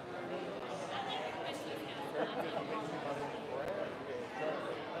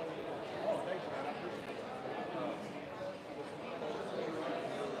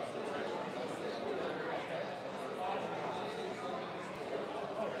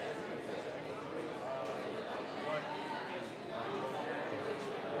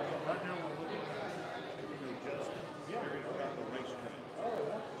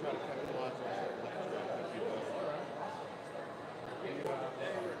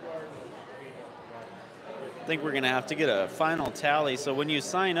 I think we're going to have to get a final tally. So when you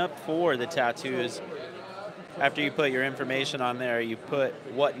sign up for the tattoos, after you put your information on there, you put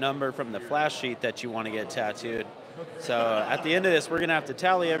what number from the flash sheet that you want to get tattooed. So at the end of this, we're going to have to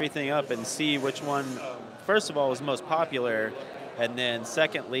tally everything up and see which one, first of all, was most popular, and then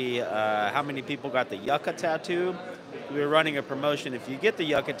secondly, how many people got the yucca tattoo. We were running a promotion. If you get the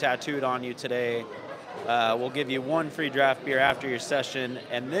yucca tattooed on you today, we'll give you one free draft beer after your session,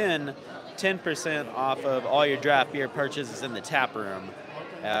 and then 10% off of all your draft beer purchases in the tap room.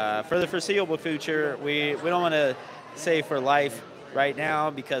 For the foreseeable future, we don't want to say for life right now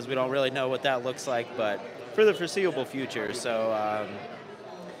because we don't really know what that looks like, but for the foreseeable future. So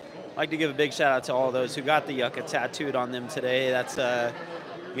I'd like to give a big shout out to all those who got the yucca tattooed on them today. That's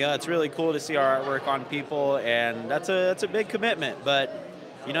it's really cool to see our artwork on people, and that's a big commitment, but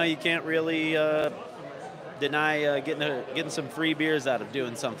you can't really deny getting some free beers out of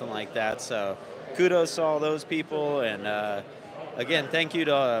doing something like that. So kudos to all those people, and again, thank you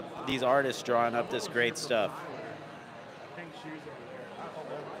to these artists drawing up this great stuff.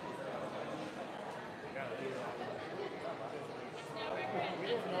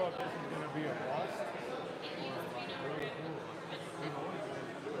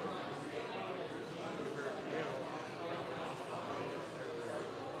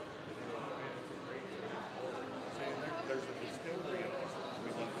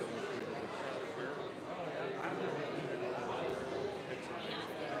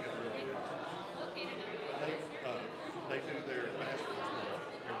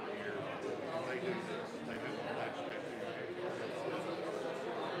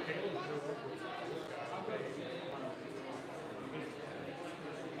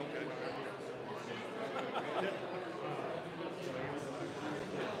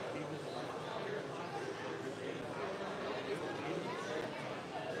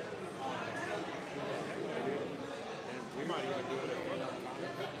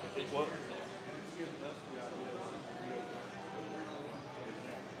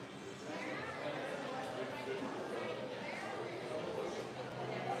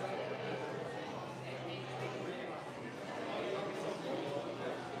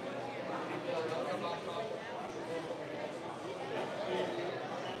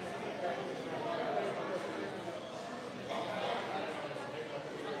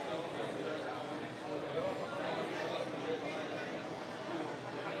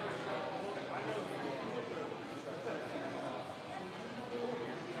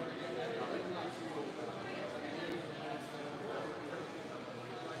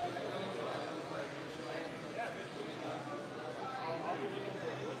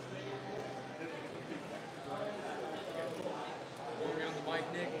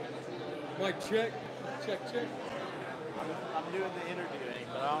 Like, check. I'm doing the interviewing,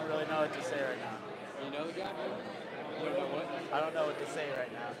 but I don't really know what to say right now. You know the guy? You don't know what? I don't know what to say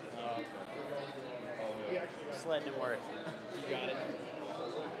right now. Just letting him work. You got it.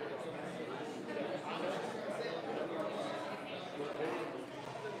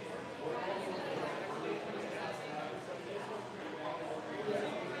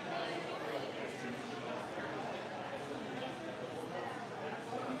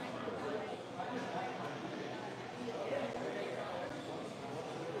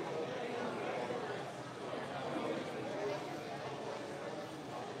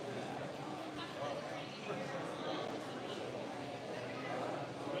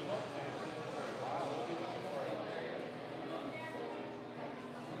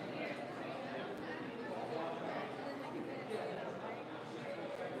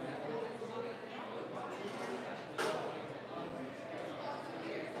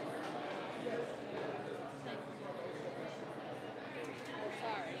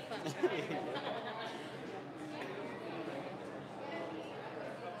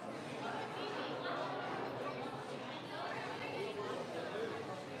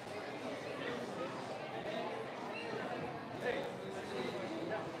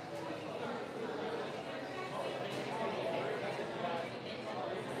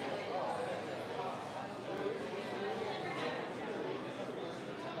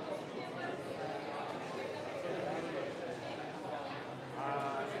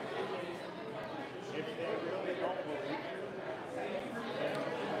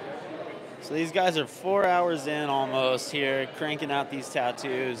 So these guys are 4 hours in almost here, cranking out these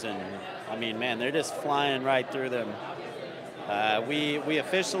tattoos, and I mean, man, they're just flying right through them. We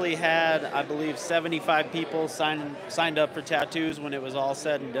officially had, I believe, 75 people signed up for tattoos when it was all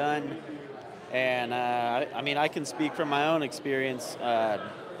said and done. And I mean, I can speak from my own experience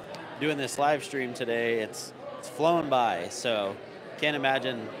doing this live stream today. It's flown by, so can't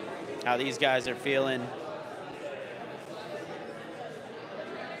imagine how these guys are feeling.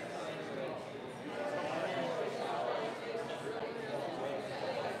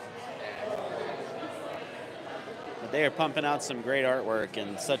 But they are pumping out some great artwork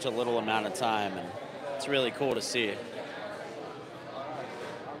in such a little amount of time, and it's really cool to see.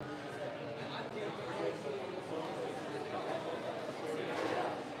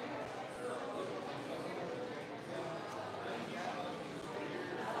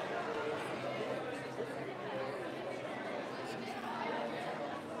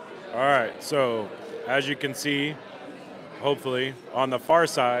 All right, so as you can see, hopefully, on the far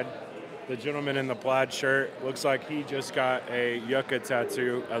side, the gentleman in the plaid shirt looks like he just got a yucca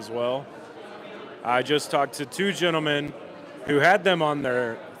tattoo as well. I just talked to two gentlemen who had them on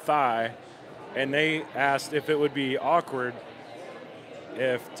their thigh, and they asked if it would be awkward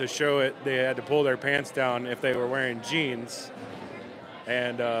if to show it they had to pull their pants down if they were wearing jeans.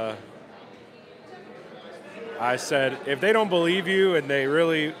 And I said, if they don't believe you and they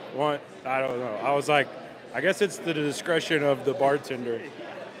really want, I don't know. I was like, I guess it's the discretion of the bartender.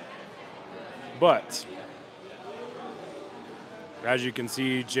 But as you can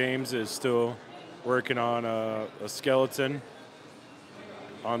see, James is still working on a skeleton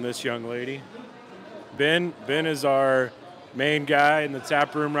on this young lady. Ben is our main guy in the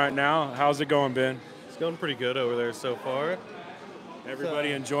tap room right now. How's it going, Ben? It's going pretty good over there so far.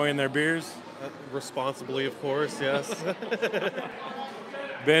 Everybody enjoying their beers? Responsibly, of course, yes.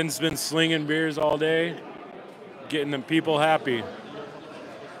 Ben's been slinging beers all day, getting the people happy.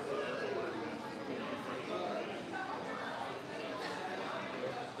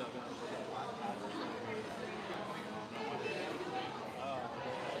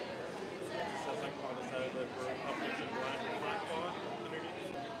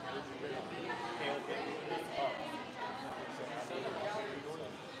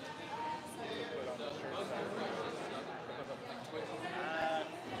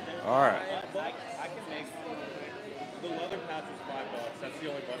 All right. I can make the leather patch is $5. That's the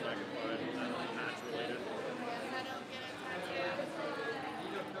only button I can find. Patch related.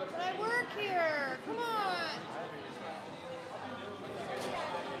 But I work here. Come on.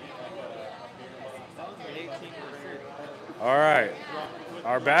 All right.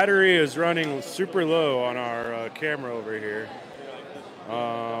 Our battery is running super low on our camera over here.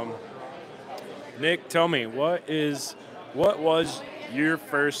 Nick, tell me, what was your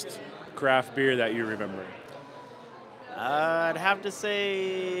first craft beer that you remember? I'd have to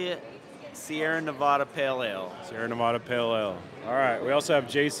say Sierra Nevada Pale Ale. Sierra Nevada Pale Ale. All right. We also have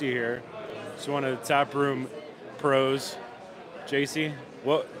JC here. He's one of the tap room pros. JC,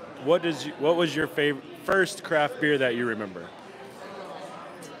 what was your first craft beer that you remember?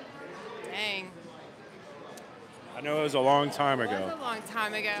 Dang. I know it was a long time It ago. was a long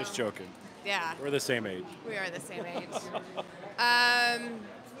time ago. Just joking. Yeah. We're the same age. We are the same age.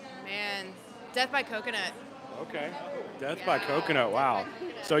 Man, Death by Coconut. Okay. Death by Coconut, wow.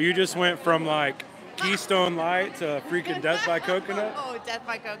 So you just went from like Keystone Light to freaking Death by Coconut? Oh, Death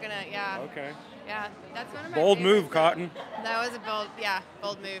by Coconut, yeah. Okay. Yeah, that's one of my Bold favorites. move, Cotton. That was a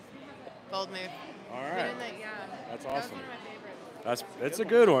bold move. Bold move. All But right. yeah. That's That was awesome. one of my favorites. It's a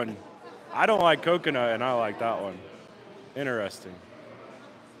good one. I don't like coconut, and I like that one. Interesting.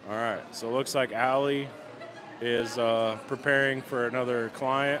 All right, so it looks like Allie is preparing for another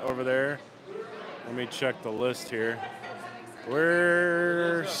client over there. Let me check the list here.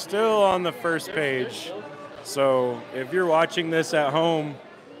 We're still on the first page, so if you're watching this at home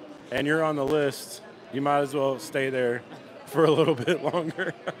and you're on the list, you might as well stay there for a little bit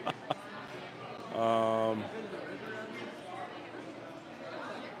longer.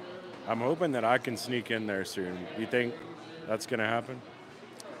 I'm hoping that I can sneak in there soon. You think that's going to happen?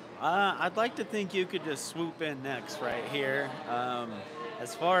 I'd like to think you could just swoop in next right here.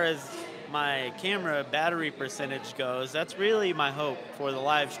 As far as my camera battery percentage goes, that's really my hope for the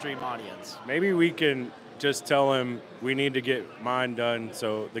live stream audience. Maybe we can just tell him we need to get mine done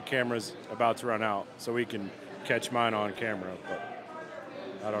so the camera's about to run out so we can catch mine on camera, but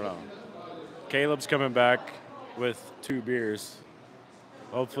I don't know. Caleb's coming back with 2 beers.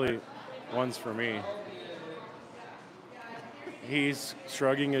 Hopefully one's for me. He's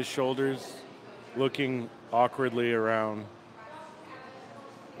shrugging his shoulders, looking awkwardly around.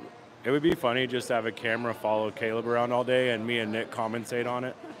 It would be funny just to have a camera follow Caleb around all day and me and Nick commentate on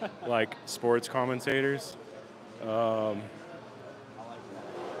it, like sports commentators. Yeah.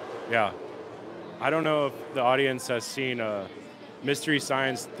 I don't know if the audience has seen Mystery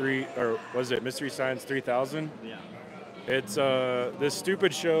Science 3, or was it Mystery Science 3000? Yeah. It's this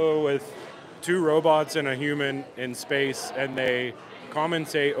stupid show with 2 robots and a human in space, and they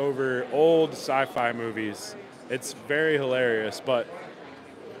commentate over old sci-fi movies. It's very hilarious, but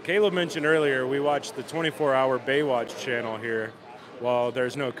Caleb mentioned earlier we watch the 24-hour Baywatch channel here while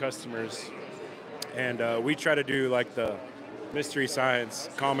there's no customers, and we try to do like the Mystery Science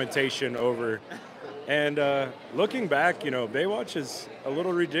commentation over. And looking back, Baywatch is a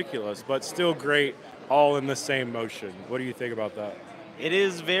little ridiculous, but still great, all in the same motion. What do you think about that? It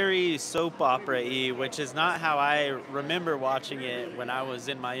is very soap opera-y, which is not how I remember watching it when I was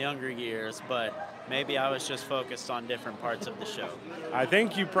in my younger years, but maybe I was just focused on different parts of the show. I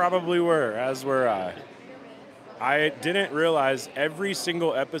think you probably were, as were I. I didn't realize every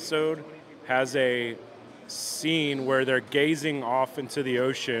single episode has a scene where they're gazing off into the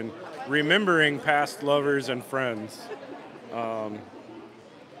ocean, remembering past lovers and friends.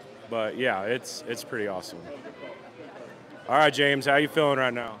 But yeah, it's pretty awesome. All right, James, how you feeling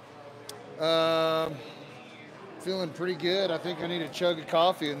right now? Feeling pretty good. I think I need to chug a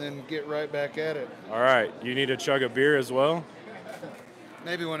coffee and then get right back at it. All right, you need to chug a beer as well?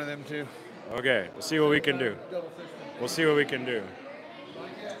 Maybe one of them too. Okay, we'll see what we can do. We'll see what we can do.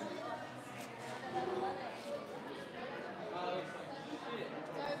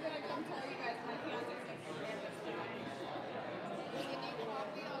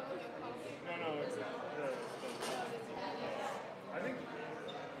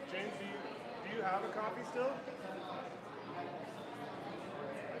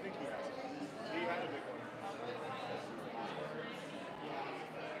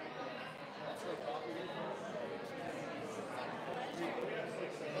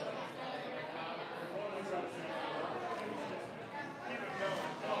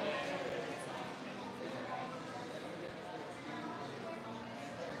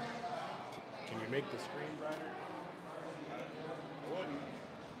 Can you make the screen brighter? Wouldn't.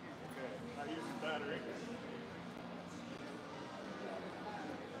 Okay, I use the battery.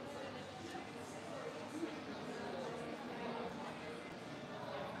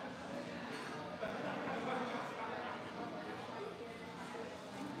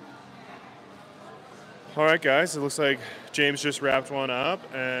 All right, guys, it looks like James just wrapped one up,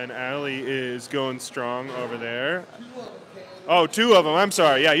 and Allie is going strong over there. Oh, 2 of them. I'm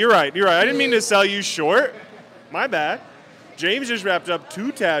sorry. Yeah, you're right. I didn't mean to sell you short. My bad. James just wrapped up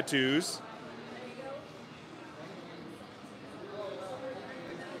 2 tattoos.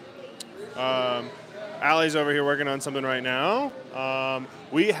 Allie's over here working on something right now.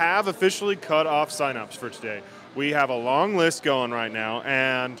 We have officially cut off signups for today. We have a long list going right now,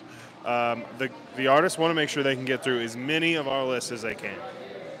 and the artists want to make sure they can get through as many of our lists as they can.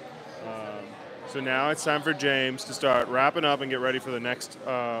 So now it's time for James to start wrapping up and get ready for the next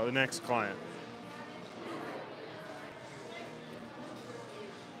client.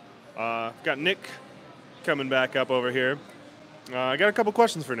 Got Nick coming back up over here. I got a couple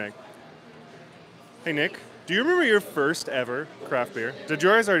questions for Nick. Hey, Nick, do you remember your first ever craft beer? Did you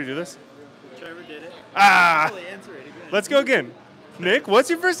guys already do this? Trevor did it. Ah! Really answer it again. Let's go again. Nick, what's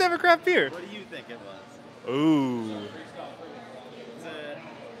your first ever craft beer? What do you think it was? Ooh.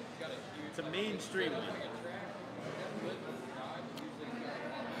 It's a mainstream one.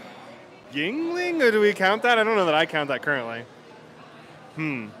 Yingling, or do we count that? I don't know that I count that currently.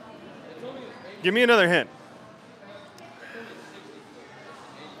 Give me another hint.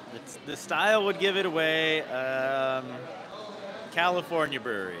 The style would give it away. California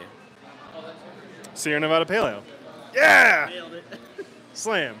Brewery. Sierra Nevada Pale Ale. Yeah! Nailed it.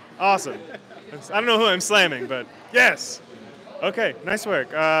 Slam. Awesome. I don't know who I'm slamming, but yes. Okay, nice work.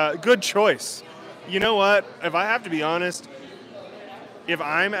 Good choice. You know what? If I have to be honest, if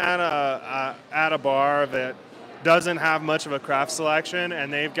I'm at a bar that doesn't have much of a craft selection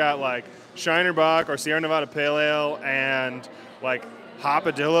and they've got like Shiner Bock or Sierra Nevada Pale Ale and like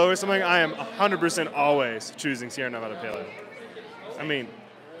Hopadillo or something, I am 100% always choosing Sierra Nevada Pale Ale. I mean,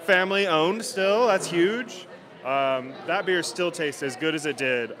 family owned still, that's huge. That beer still tastes as good as it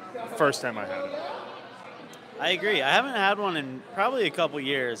did first time I had it. I agree. I haven't had one in probably a couple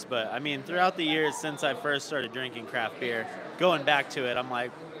years, but I mean, throughout the years since I first started drinking craft beer, going back to it, I'm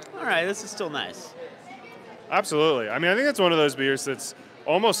like, all right, this is still nice. Absolutely. I mean, I think it's one of those beers that's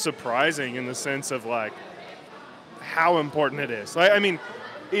almost surprising in the sense of like how important it is. Like, I mean,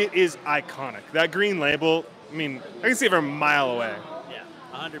 it is iconic. That green label, I mean, I can see it from a mile away. Yeah,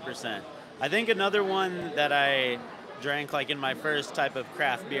 100%. I think another one that I drank like in my first type of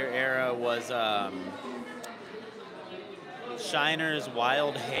craft beer era was Shiner's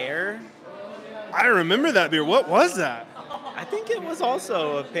Wild Hair. I remember that beer. What was that? I think it was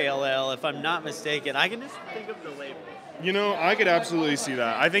also a pale ale, if I'm not mistaken. I can just think of the label. You know, I could absolutely see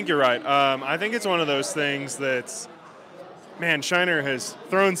that. I think you're right. I think it's one of those things that's, man, Shiner has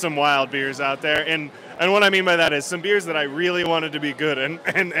thrown some wild beers out there. And what I mean by that is some beers that I really wanted to be good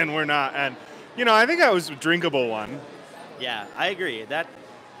and were not. And, you know, I think that was a drinkable one. Yeah, I agree. That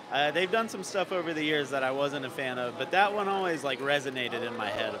they've done some stuff over the years that I wasn't a fan of, but that one always like resonated in my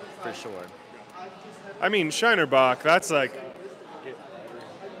head for sure. I mean, Shiner Bock, that's like...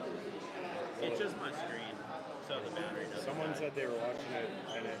 It's just my screen, so the battery doesn't. Someone said they were watching it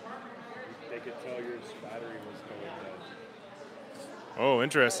and they could tell your battery was going dead. Oh,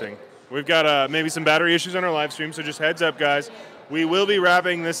 interesting. We've got maybe some battery issues on our live stream, so just heads up, guys. We will be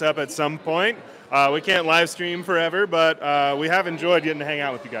wrapping this up at some point. We can't live stream forever, but we have enjoyed getting to hang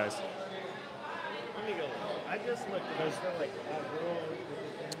out with you guys. Let me go. I just looked at those.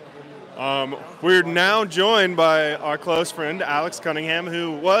 We're now joined by our close friend, Alex Cunningham,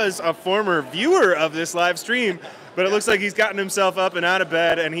 who was a former viewer of this live stream, but it looks like he's gotten himself up and out of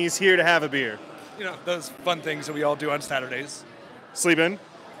bed, and he's here to have a beer. You know, those fun things that we all do on Saturdays. Sleep in?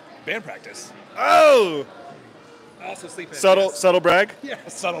 Band practice. Oh! I also sleep in. Subtle, yes. subtle brag? Yeah,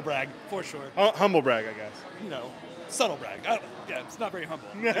 subtle brag, for sure. Humble brag, I guess. You know, subtle brag. Yeah, it's not very humble.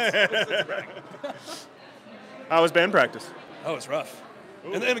 It's a brag. How was band practice? Oh, it's rough.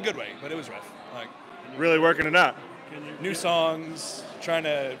 In a good way, but it was rough. Like, really working it out. New songs, trying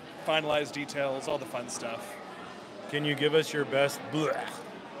to finalize details, all the fun stuff. Can you give us your best bleh?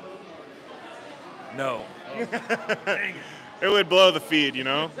 No. Dang it. It would blow the feed, you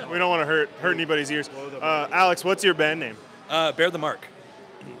know? We don't want to hurt anybody's ears. Alex, what's your band name? Bear the Mark.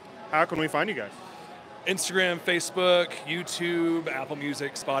 How can we find you guys? Instagram, Facebook, YouTube, Apple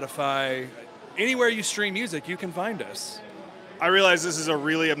Music, Spotify. Anywhere you stream music, you can find us. I realize this is a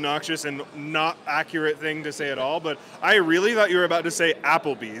really obnoxious and not accurate thing to say at all, but I really thought you were about to say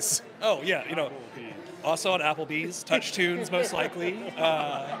Applebee's. Oh, yeah, you know, also on Applebee's, Touch Tunes most likely.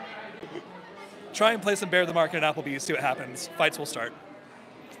 Try and play some Bear the Mark at Applebee's, see what happens. Fights will start.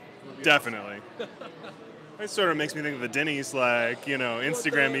 Definitely. It sort of makes me think of the Denny's, like, you know,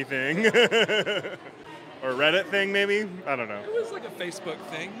 Instagram-y thing. Or Reddit thing, maybe? I don't know. It was like a Facebook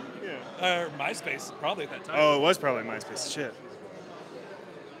thing. Yeah. Or MySpace, probably at that time. Oh, it was probably MySpace. Shit.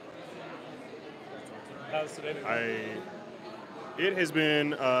 How's today? It has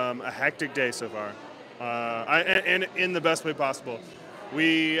been a hectic day so far. And in the best way possible.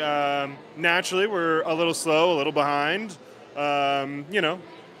 We naturally were a little slow, a little behind. You know,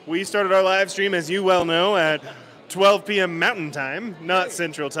 we started our live stream, as you well know, at 12 p.m. Mountain Time, not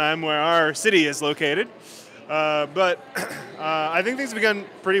Central Time, where our city is located. But I think things have begun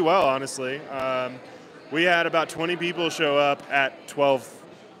pretty well, honestly. We had about 20 people show up at 12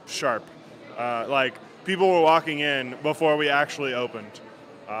 sharp. Like, people were walking in before we actually opened.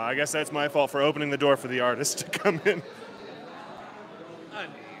 I guess that's my fault for opening the door for the artist to come in. I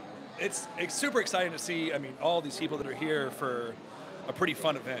mean, it's super exciting to see. I mean, all these people that are here for a pretty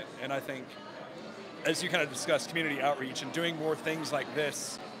fun event, and I think, as you kind of discussed, community outreach and doing more things like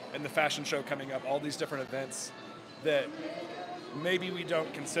this, and the fashion show coming up, all these different events that maybe we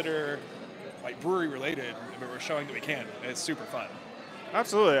don't consider like brewery related, but we're showing that we can. And it's super fun.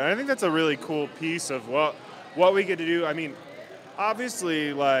 Absolutely. I think that's a really cool piece of what we get to do. I mean,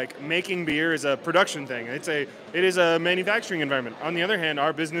 obviously, like, making beer is a production thing. It is a manufacturing environment. On the other hand,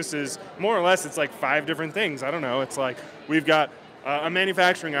 our business is more or less, it's like 5 different things. I don't know. It's like we've got a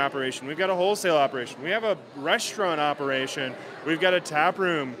manufacturing operation. We've got a wholesale operation. We have a restaurant operation. We've got a tap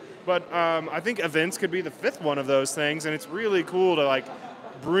room. But I think events could be the 5th one of those things, and it's really cool to like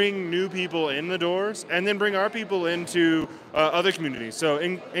bring new people in the doors and then bring our people into other communities. So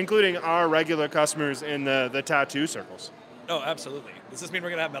including our regular customers in the tattoo circles. Oh, absolutely. Does this mean we're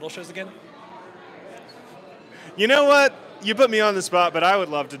gonna have metal shows again? You know what? You put me on the spot, but I would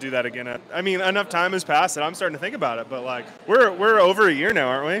love to do that again. I mean, enough time has passed that I'm starting to think about it. But like, we're over a year now,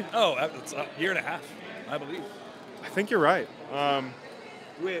 aren't we? Oh, it's a year and a half, I believe. I think you're right.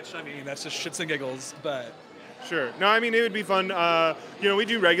 Which, I mean, that's just shits and giggles, but... Sure. No, I mean, it would be fun. We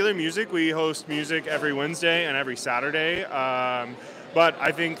do regular music. We host music every Wednesday and every Saturday. But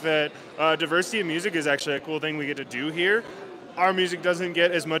I think that diversity of music is actually a cool thing we get to do here. Our music doesn't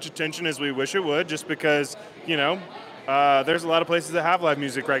get as much attention as we wish it would, just because, there's a lot of places that have live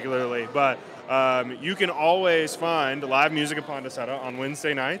music regularly. But you can always find live music at Pondaseta on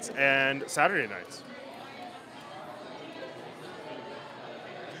Wednesday nights and Saturday nights.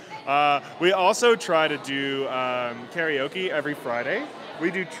 We also try to do karaoke every Friday. We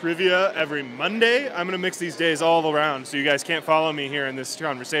do trivia every Monday. I'm going to mix these days all around so you guys can't follow me here in this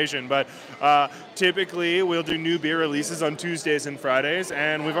conversation. But typically we'll do new beer releases on Tuesdays and Fridays.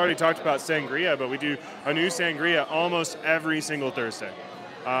 And we've already talked about sangria, but we do a new sangria almost every single Thursday.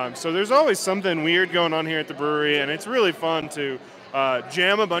 So there's always something weird going on here at the brewery. And it's really fun to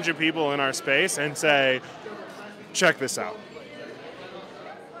jam a bunch of people in our space and say, check this out.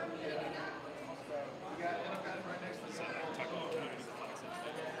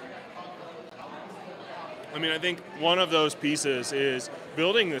 I mean, I think one of those pieces is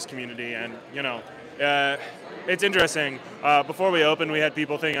building this community, and it's interesting. Before we opened, we had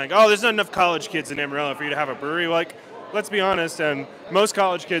people thinking like, "Oh, there's not enough college kids in Amarillo for you to have a brewery." Like, let's be honest, and most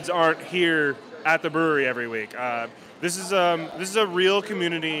college kids aren't here at the brewery every week. This is a real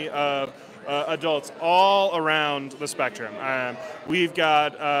community of adults all around the spectrum. We've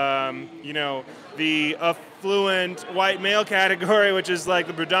got the affluent white male category, which is like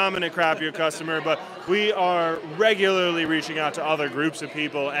the predominant craft beer customer, but we are regularly reaching out to other groups of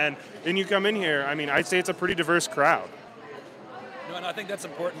people, and then you come in here, I mean, I'd say it's a pretty diverse crowd. No, and I think that's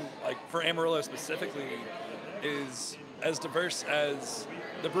important, like for Amarillo specifically, is as diverse as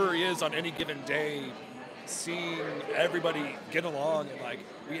the brewery is on any given day, seeing everybody get along and like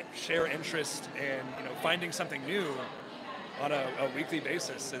we share interest and finding something new on a weekly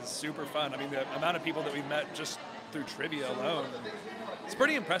basis is super fun. I mean, the amount of people that we've met just through trivia alone, it's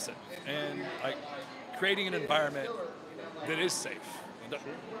pretty impressive. And like creating an environment that is safe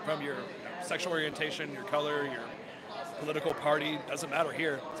from your sexual orientation, your color, your political party, doesn't matter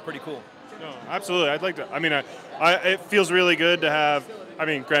here. It's pretty cool. No, absolutely. I'd like to. I mean, it feels really good to have. I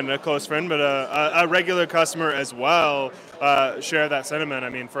mean, granted, a close friend, but a regular customer as well share that sentiment. I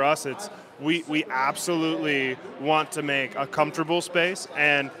mean, for us, we absolutely want to make a comfortable space,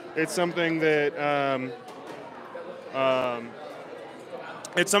 and it's something that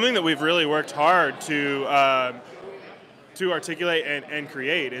we've really worked hard to articulate and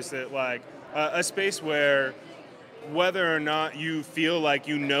create. Is that like a space where, whether or not you feel like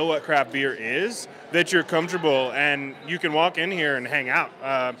you know what craft beer is, that you're comfortable and you can walk in here and hang out.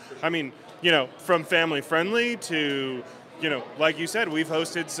 I mean, from family friendly to, like you said, we've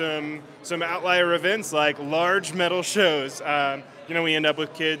hosted some outlier events like large metal shows. We end up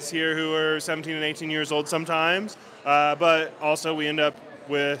with kids here who are 17 and 18 years old sometimes, but also we end up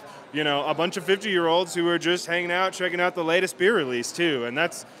with, a bunch of 50-year-olds who are just hanging out, checking out the latest beer release too. And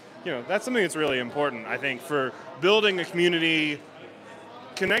that's something that's really important, I think, for building a community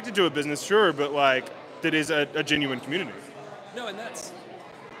connected to a business, sure, but like that is a genuine community. No, and that's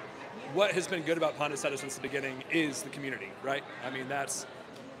what has been good about Pondaseta since the beginning is the community, right? I mean, that's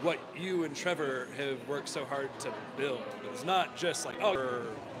what you and Trever have worked so hard to build. It's not just like, oh, we're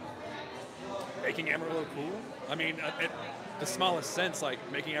making Amarillo cool. I mean, in the smallest sense, like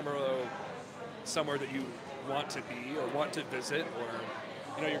making Amarillo somewhere that you want to be or want to visit, or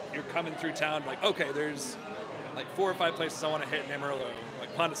you're coming through town like, okay, there's like 4 or 5 places I want to hit in Amarillo.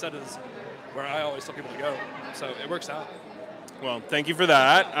 Like Pondaseta is where I always tell people to go, so it works out. Well, thank you for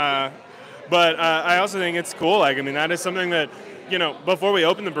that. But I also think it's cool. Like, I mean, that is something that, before we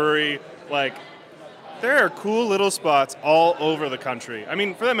opened the brewery, like, there are cool little spots all over the country. I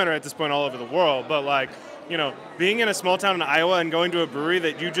mean, for that matter, at this point, all over the world. But, like, being in a small town in Iowa and going to a brewery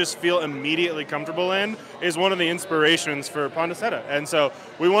that you just feel immediately comfortable in is one of the inspirations for Pondaseta. And so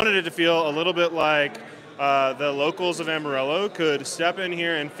we wanted it to feel a little bit like the locals of Amarillo could step in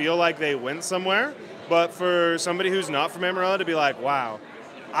here and feel like they went somewhere. But for somebody who's not from Amarillo to be like, wow,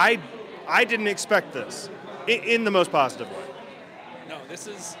 I didn't expect this, in the most positive way. No, this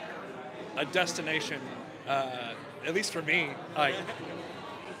is a destination, at least for me, like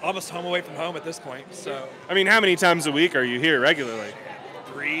almost home away from home at this point. So, I mean, how many times a week are you here regularly?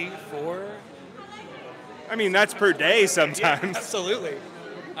 3, 4. I mean, that's per day sometimes. Yeah, absolutely.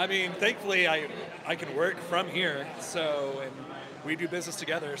 I mean, thankfully, I can work from here, and we do business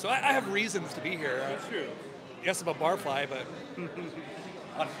together. So I have reasons to be here. That's true. Yes, I'm a barfly, but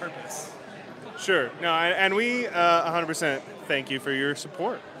on purpose. Sure. No, and we 100% thank you for your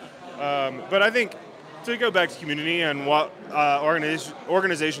support. But I think to go back to community and what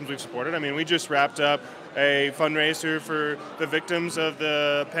organizations we've supported, I mean, we just wrapped up a fundraiser for the victims of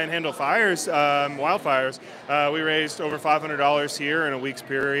the Panhandle fires, wildfires. We raised over $500 here in a week's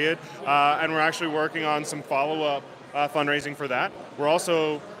period, and we're actually working on some follow-up fundraising for that. We're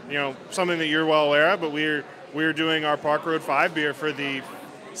also, something that you're well aware of, but we're doing our Park Road 5 beer for the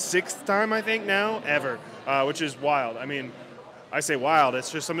 6th time, I think, now, ever, which is wild. I mean, I say wild.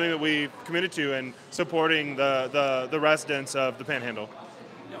 It's just something that we committed to and supporting the residents of the Panhandle.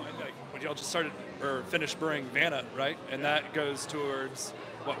 When y'all just started or finished brewing Vanna, right? And that goes towards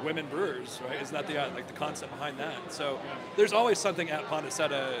women brewers, right? Isn't that the concept behind that? So there's always something at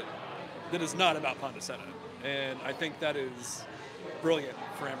Pondaseta that is not about Pondaseta, and I think that is brilliant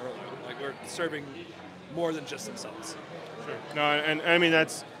for Amarillo. Like, we're serving more than just themselves. Sure. No, and I mean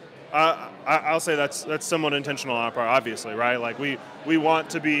that's. I'll say that's somewhat intentional on our part, obviously, right? Like we want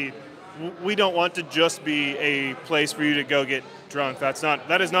to be, we don't want to just be a place for you to go get drunk.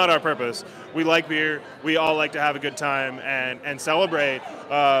 That is not our purpose. We like beer. We all like to have a good time and celebrate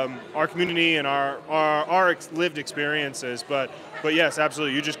our community and our lived experiences. But yes,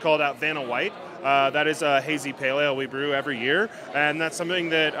 absolutely. You just called out Vanna White. That is a hazy pale ale we brew every year, and that's something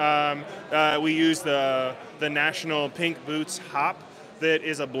that we use the National Pink Boots hop. That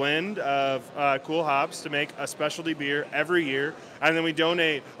is a blend of cool hops to make a specialty beer every year. And then we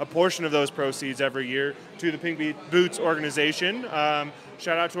donate a portion of those proceeds every year to the Pink Boots organization.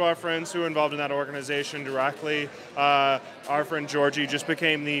 Shout out to our friends who are involved in that organization directly. Our friend Georgie just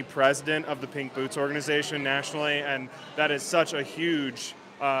became the president of the Pink Boots organization nationally, and that is such a huge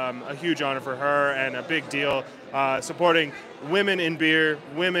honor for her and a big deal, supporting women in beer,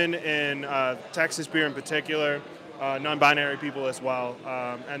 women in Texas beer in particular. Non-binary people as well,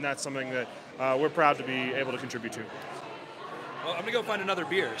 and that's something that we're proud to be able to contribute to. Well, I'm gonna go find another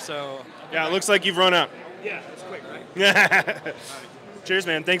beer. So yeah, it looks like you've run out. Yeah, that's quick, right? Yeah. Cheers,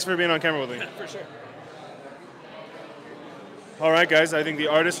 man. Thanks for being on camera with me. For sure. All right, guys. I think the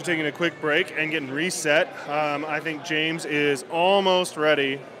artists are taking a quick break and getting reset. I think James is almost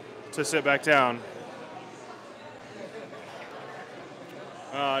ready to sit back down.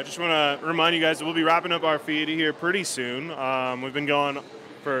 I just want to remind you guys that we'll be wrapping up our feed here pretty soon. We've been going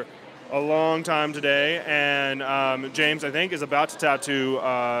for a long time today, and James, I think, is about to tattoo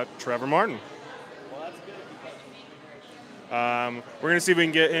Trevor Martin. We're going to see if we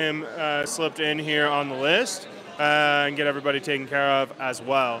can get him slipped in here on the list and get everybody taken care of as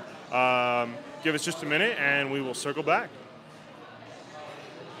well. Give us just a minute, and we will circle back.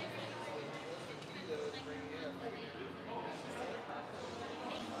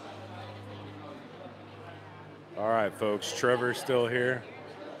 All right, folks, Trevor's still here.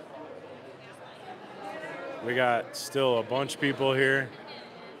 We got still a bunch of people here.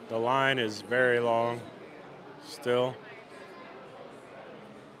 The line is very long still.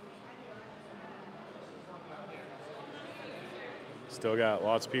 Still got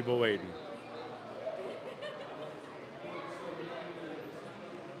lots of people waiting.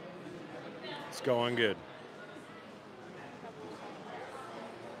 It's going good.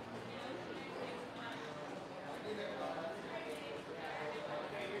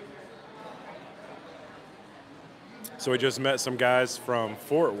 So we just met some guys from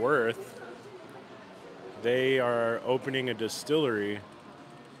Fort Worth. They are opening a distillery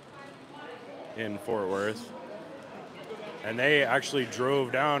in Fort Worth. And they actually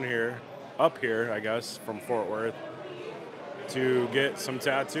drove down here, up here, I guess, from Fort Worth to get some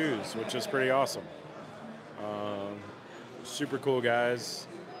tattoos, which is pretty awesome. Super cool guys.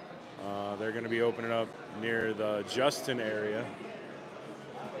 They're going to be opening up near the Justin area.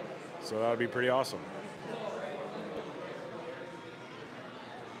 So that would be pretty awesome.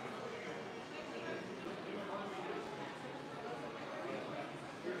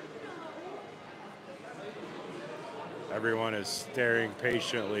 Everyone is staring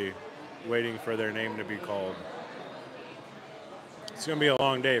patiently, waiting for their name to be called. It's going to be a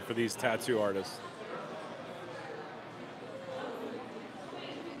long day for these tattoo artists.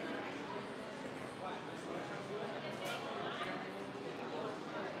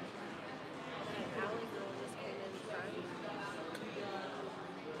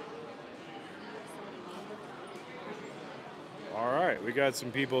 All right, we got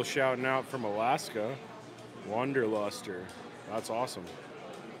some people shouting out from Alaska. Wanderluster. That's awesome.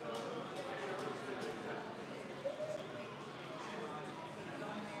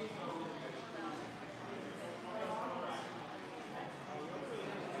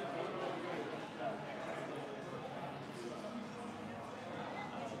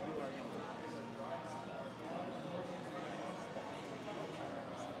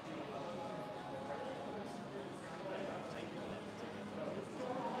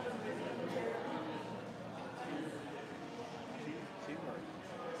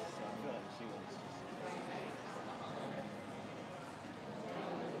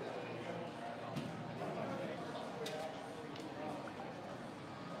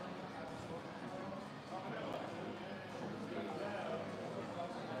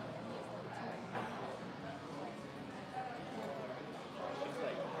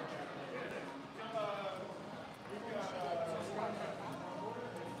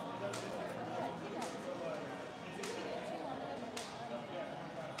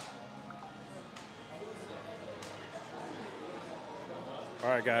 All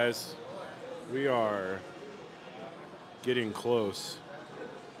right, guys, we are getting close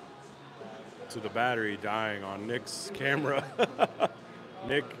to the battery dying on Nick's camera.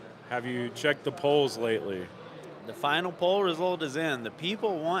 Nick, have you checked the polls lately? The final poll result is in. The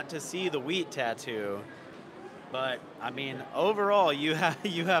people want to see the wheat tattoo, but I mean, overall, you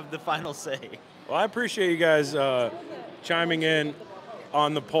have the final say. Well, I appreciate you guys chiming in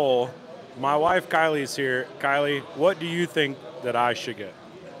on the poll. My wife Kylie's here. Kylie, what do you think that I should get?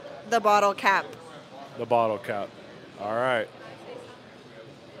 The bottle cap. The bottle cap. All right.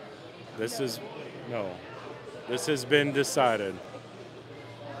 This has been decided.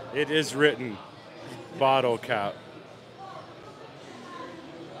 It is written. Bottle cap.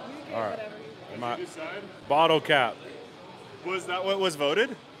 All right. Bottle cap. Was that what was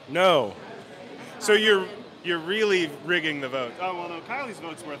voted? No. So you're really rigging the vote. Oh, well, no, Kylie's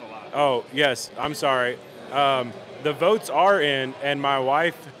vote's worth a lot. Oh, yes. I'm sorry. The votes are in, and my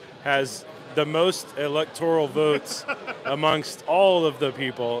wife has the most electoral votes amongst all of the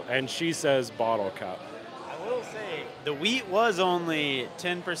people, and she says bottle cap. I will say the wheat was only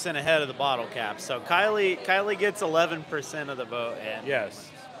 10% ahead of the bottle cap, so Kylie gets 11% of the vote. And yes,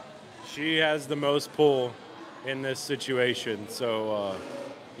 she has the most pull in this situation. So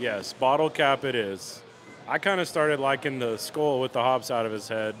yes, bottle cap it is. I kind of started liking the skull with the hops out of his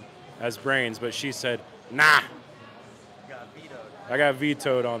head as brains, but she said, nah. I got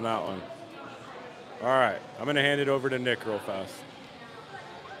vetoed on that one. All right, I'm going to hand it over to Nick real fast.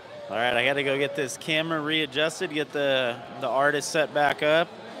 All right, I got to go get this camera readjusted, get the artist set back up.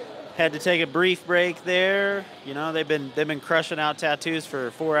 Had to take a brief break there. You know, they've been crushing out tattoos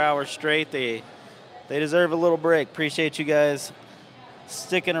for 4 hours straight. They deserve a little break. Appreciate you guys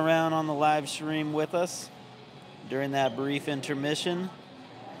sticking around on the live stream with us during that brief intermission.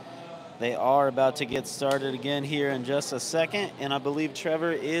 They are about to get started again here in just a second, and I believe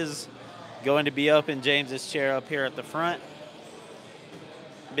Trevor is going to be up in James's chair up here at the front.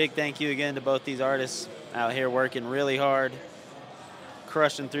 Big thank you again to both these artists out here working really hard,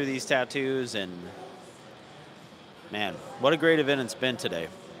 crushing through these tattoos, and man, what a great event it's been today.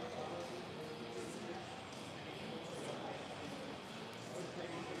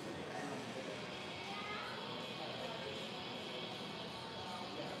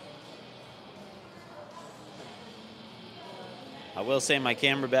 I will say my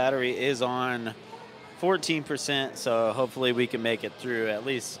camera battery is on 14%, so hopefully we can make it through at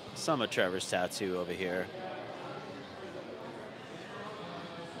least some of Trevor's tattoo over here.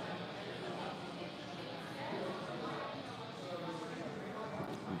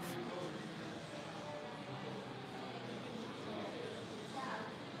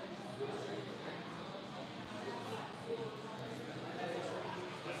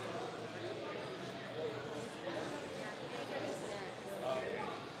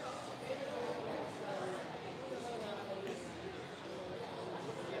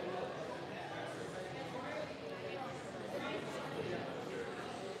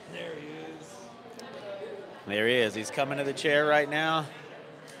 There he is. He's coming to the chair right now,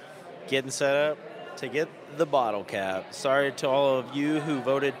 getting set up to get the bottle cap. Sorry to all of you who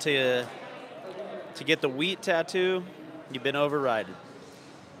voted to get the wheat tattoo. You've been overridden.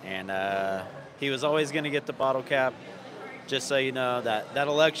 And he was always going to get the bottle cap. Just so you know, that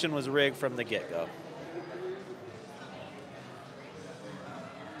election was rigged from the get-go.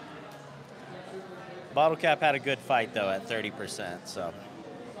 Bottle cap had a good fight, though, at 30%. So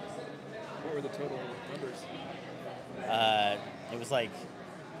What were the total numbers? it was like,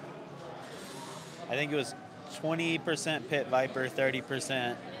 I think it was 20% Pit Viper,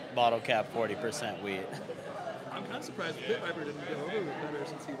 30% bottle cap, 40% wheat. I'm kind of surprised Pit Viper didn't go over better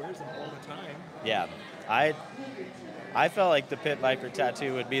since he wears them all the time. Yeah, I felt like the Pit Viper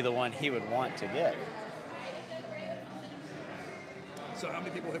tattoo would be the one he would want to get. So how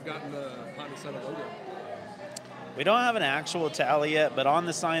many people have gotten the Honda Seta logo? We don't have an actual tally yet, but on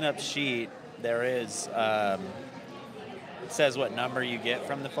the sign-up sheet, there is, it says what number you get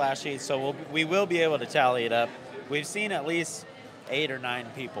from the flash sheet, so we will be able to tally it up. We've seen at least 8 or 9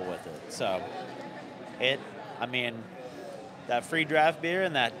 people with it, so that free draft beer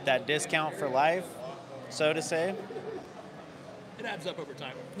and that discount for life, so to say. It adds up over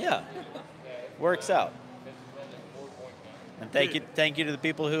time. Yeah, works out. And thank you to the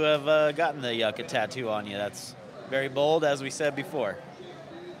people who have gotten the Yucca tattoo on you. That's very bold, as we said before.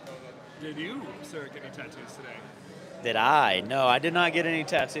 Did you, sir, get any tattoos today? Did I? No, I did not get any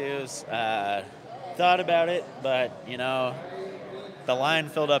tattoos. Thought about it, but, the line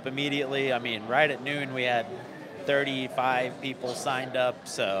filled up immediately. I mean, right at noon, we had 35 people signed up,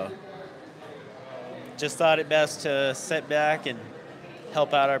 so just thought it best to sit back and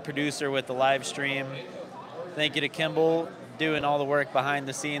help out our producer with the live stream. Thank you to Kimball, doing all the work behind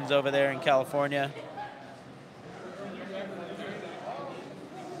the scenes over there in California.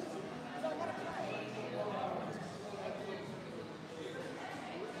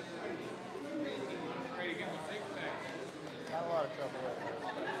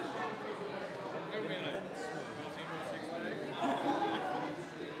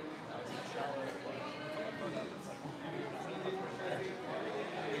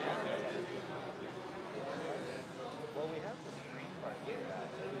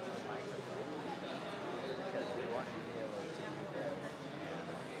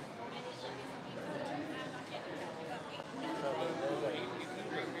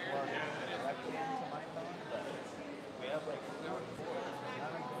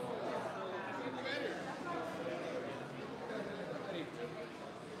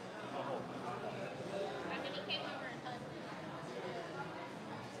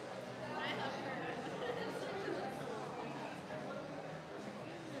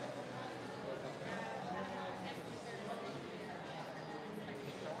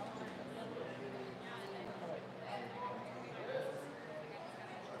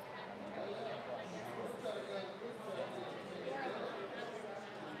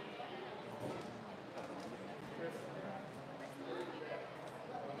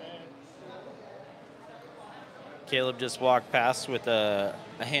 Caleb just walked past with a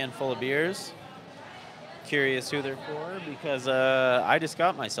handful of beers. Curious who they're for, because I just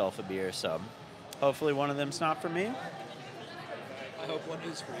got myself a beer, so hopefully one of them's not for me. I hope one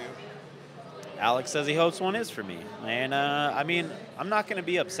is for you. Alex says he hopes one is for me. And, I'm not going to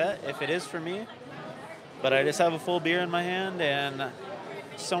be upset if it is for me, but I just have a full beer in my hand, and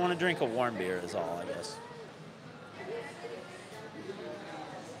just don't want to drink a warm beer is all, I guess.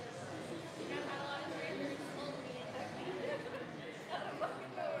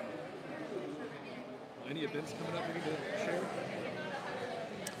 Any events coming up we need to share?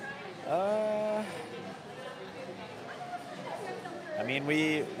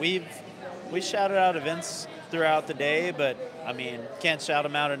 We shouted out events throughout the day, but can't shout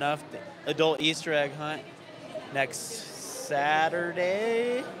them out enough. The adult Easter egg hunt next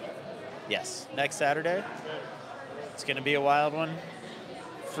Saturday. Yes, next Saturday. It's going to be a wild one.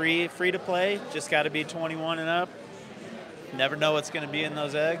 Free to play. Just got to be 21 and up. Never know what's going to be in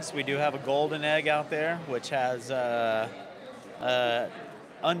those eggs. We do have a golden egg out there, which has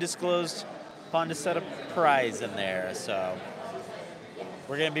undisclosed Pondicetta prize in there. So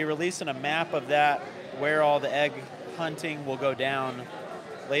we're going to be releasing a map of that, where all the egg hunting will go down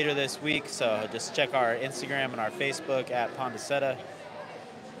later this week. So just check our Instagram and our Facebook at Pondicetta.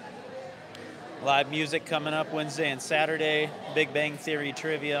 Live music coming up Wednesday and Saturday. Big Bang Theory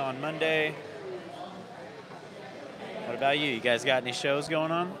trivia on Monday. What about you? You guys got any shows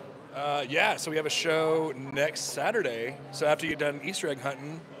going on? Yeah, so we have a show next Saturday. So after you're done Easter egg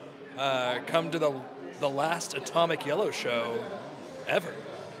hunting, come to the last Atomic Yellow show ever.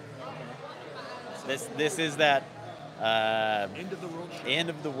 This is that End of the world show. End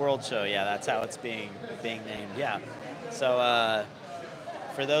of the world show. Yeah, that's how it's being named. Yeah. So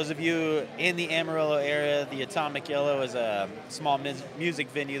for those of you in the Amarillo area, the Atomic Yellow is a small music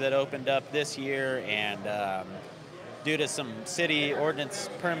venue that opened up this year, and due to some city ordinance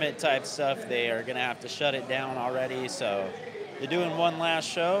permit type stuff, they are going to have to shut it down already. So they're doing one last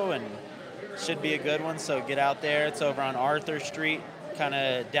show, and should be a good one. So get out there. It's over on Arthur Street, kind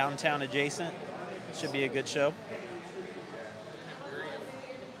of downtown adjacent. Should be a good show.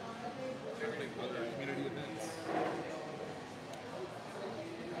 Community events.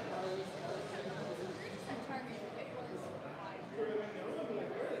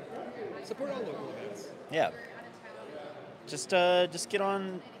 Support all local events. Yeah. Just get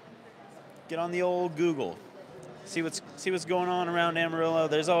on the old Google. See what's going on around Amarillo.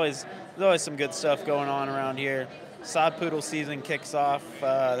 There's always some good stuff going on around here. Sod Poodle season kicks off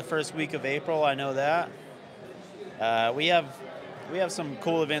the first week of April. I know that. We have some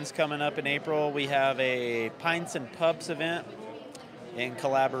cool events coming up in April. We have a Pints and Pubs event in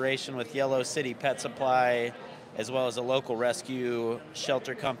collaboration with Yellow City Pet Supply, as well as a local rescue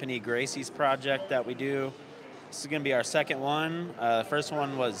shelter company, Gracie's Project, that we do. This is going to be our second one. The first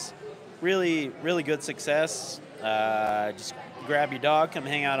one was really, really good success. Just grab your dog, come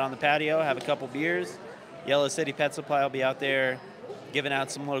hang out on the patio, have a couple beers. Yellow City Pet Supply will be out there giving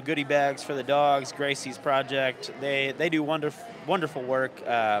out some little goodie bags for the dogs. Gracie's Project, they do wonderful work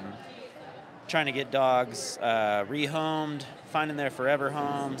trying to get dogs rehomed, finding their forever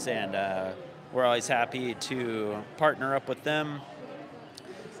homes, and we're always happy to partner up with them.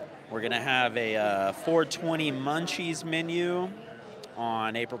 We're going to have a 420 Munchies menu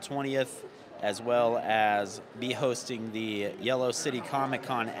on April 20th, as well as be hosting the Yellow City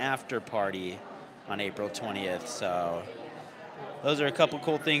Comic-Con after party on April 20th. So those are a couple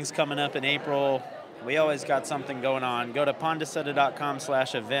cool things coming up in April. We always got something going on. Go to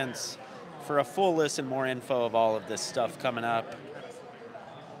pondaseta.com/events for a full list and more info of all of this stuff coming up.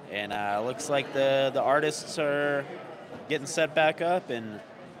 And looks like the artists are getting set back up and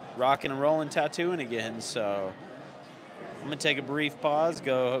rocking and rolling tattooing again. So I'm going to take a brief pause,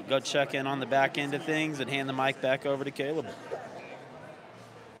 go check in on the back end of things, and hand the mic back over to Kaleb.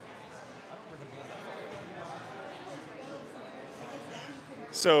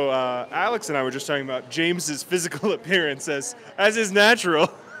 So Alex and I were just talking about James's physical appearance as is natural.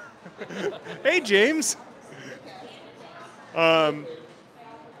 Hey, James.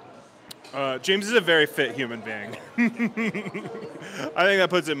 James is a very fit human being. I think that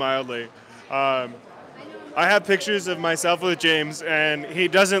puts it mildly. I have pictures of myself with James, and he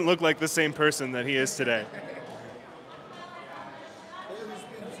doesn't look like the same person that he is today.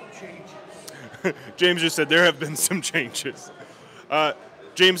 James just said there have been some changes.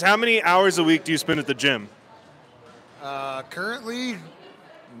 James, how many hours a week do you spend at the gym? Currently,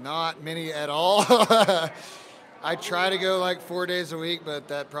 not many at all. I try to go like 4 days a week, but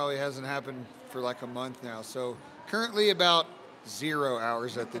that probably hasn't happened for like a month now. So currently about 0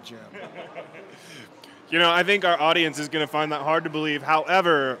 hours at the gym. You know, I think our audience is going to find that hard to believe.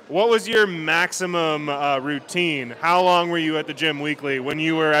 However, what was your maximum routine? How long were you at the gym weekly when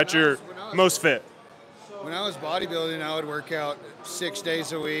you were at your most fit? When I was bodybuilding, I would work out 6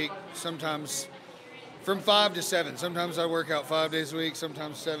 days a week, sometimes from 5 to 7. Sometimes I'd work out 5 days a week,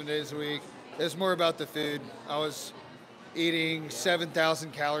 sometimes 7 days a week. It's more about the food. I was eating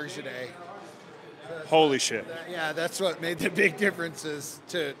 7,000 calories a day. Holy shit. Yeah, that's what made the big difference is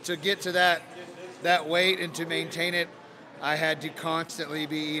to get to that weight and to maintain it, I had to constantly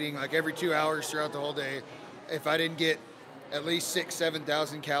be eating like every 2 hours throughout the whole day. If I didn't get at least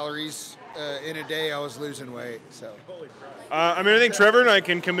 7,000 calories in a day, I was losing weight. So, I mean, I think Trevor and I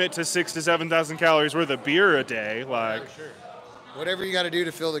can commit to 6,000 to 7,000 calories worth of beer a day. Like, sure. Whatever you got to do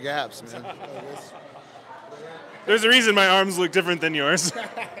to fill the gaps, man. There's a reason my arms look different than yours.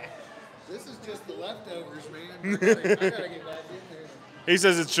 This is just the leftovers, man. I gotta get back in there. He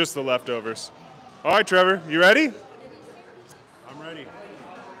says it's just the leftovers. All right, Trevor, you ready? I'm ready.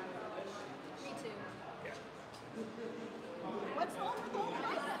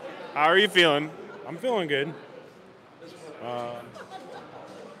 How are you feeling? I'm feeling good.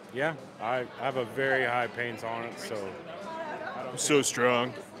 Yeah, I have a very high pain tolerance, so. I'm so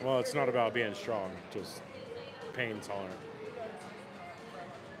strong. Well, it's not about being strong, just pain tolerant.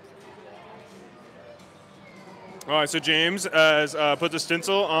 All right, so James has put the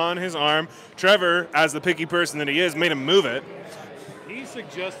stencil on his arm. Trevor, as the picky person that he is, made him move it. He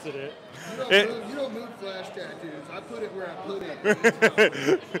suggested it. You don't move flash tattoos. I put it where I put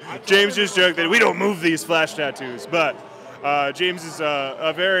it. James just joked that we don't move these flash tattoos, but James is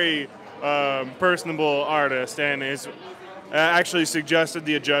a very personable artist, and is actually suggested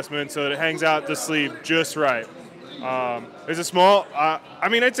the adjustment so that it hangs out the sleeve just right. It's a small, I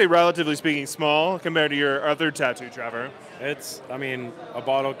mean, I'd say relatively speaking small compared to your other tattoo, Trevor. It's, I mean, a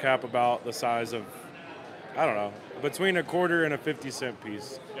bottle cap about the size of, I don't know, between a quarter and a 50-cent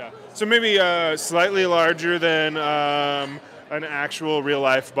piece. Yeah. So maybe slightly larger than an actual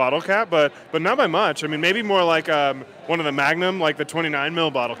real-life bottle cap, but not by much. I mean, maybe more like one of the Magnum, like the 29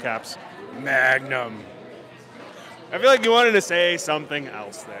 mil bottle caps. Magnum. I feel like you wanted to say something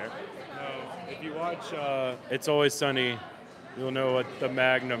else there. No, if you watch It's Always Sunny, you'll know what the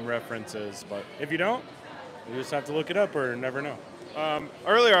Magnum reference is. But if you don't, you just have to look it up or never know.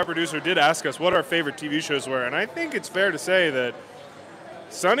 Earlier, our producer did ask us what our favorite TV shows were, and I think it's fair to say that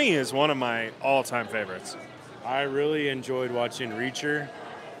Sunny is one of my all-time favorites. I really enjoyed watching Reacher,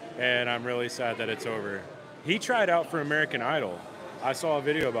 and I'm really sad that it's over. He tried out for American Idol. I saw a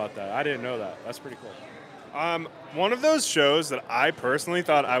video about that. I didn't know that. That's pretty cool. One of those shows that I personally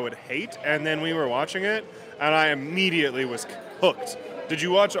thought I would hate, and then we were watching it, and I immediately was hooked. Did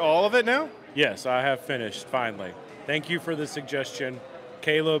you watch all of it now? Yes, I have finished, finally. Thank you for the suggestion,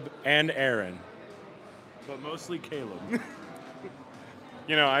 Caleb and Aaron. But mostly Caleb.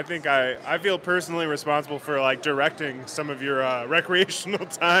 You know, I think I feel personally responsible for like directing some of your recreational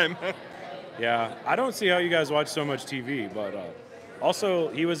time. Yeah, I don't see how you guys watch so much TV, but also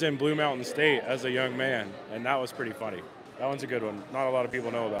he was in Blue Mountain State as a young man, and that was pretty funny. That one's a good one. Not a lot of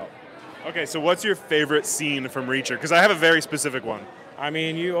people know about. Okay, so what's your favorite scene from Reacher? Because I have a very specific one. I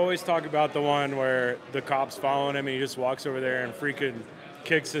mean, you always talk about the one where the cop's following him and he just walks over there and freaking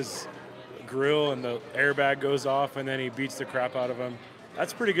kicks his grill and the airbag goes off and then he beats the crap out of him.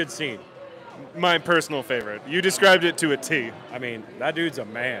 That's a pretty good scene. My personal favorite. You described it to a T. I mean, that dude's a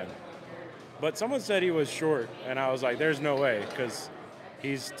man. But someone said he was short, and I was like, there's no way, because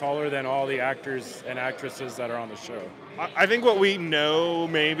he's taller than all the actors and actresses that are on the show. I think what we know,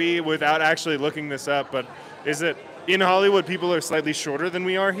 maybe, without actually looking this up, but is that in Hollywood, people are slightly shorter than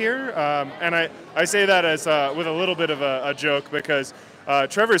we are here. And I say that as with a little bit of a joke, because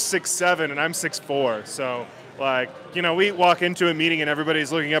Trevor's 6'7", and I'm 6'4", so... Like, you know, we walk into a meeting and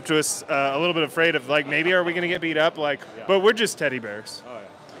everybody's looking up to us a little bit afraid of, like, maybe are we going to get beat up? Like, yeah. But we're just teddy bears. Oh,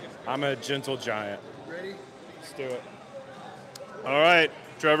 yeah. I'm a gentle giant. Ready? Let's do it. All right.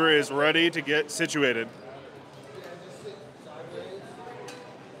 Trevor is ready to get situated.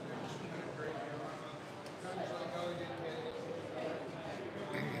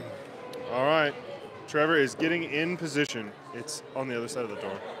 All right. Trevor is getting in position. It's on the other side of the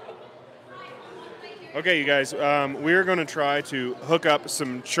door. Okay, you guys, we're going to try to hook up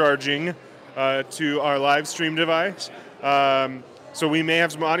some charging to our live stream device. So we may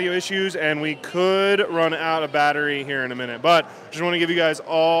have some audio issues, and we could run out of battery here in a minute. But just want to give you guys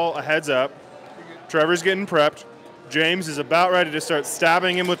all a heads up. Trevor's getting prepped. James is about ready to start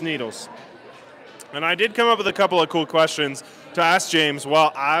stabbing him with needles. And I did come up with a couple of cool questions to ask James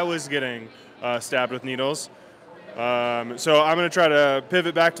while I was getting stabbed with needles. So I'm going to try to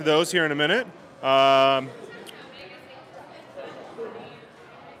pivot back to those here in a minute.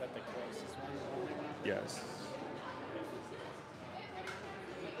 Yes.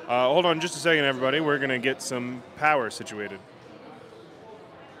 Hold on just a second, everybody. We're going to get some power situated.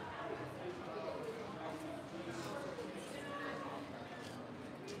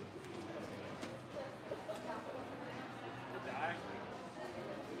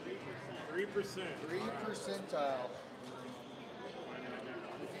 Three percentile.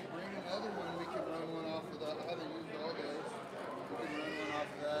 Bring another one, we can run one off of the, I haven't used all those. We can run one off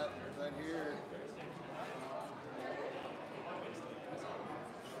of that right here.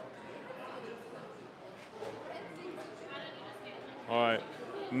 All right,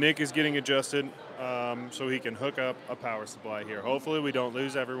 Nick is getting adjusted so he can hook up a power supply here. Hopefully we don't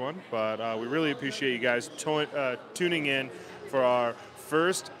lose everyone, but we really appreciate you guys tuning in for our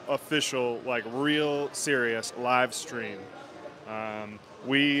first official, like, real serious live stream.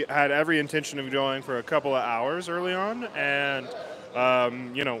 We had every intention of going for a couple of hours early on, and,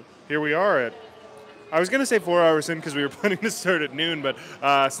 you know, here we are I was going to say 4 hours in because we were planning to start at noon, but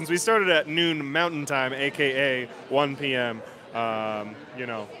since we started at noon Mountain Time, a.k.a. 1 p.m., you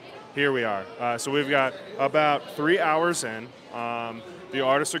know, here we are. So we've got about 3 hours in. The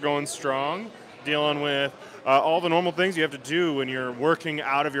artists are going strong, dealing with all the normal things you have to do when you're working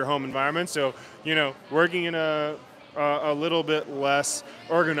out of your home environment. So, you know, working in a little bit less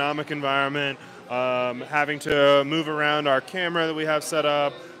ergonomic environment, having to move around our camera that we have set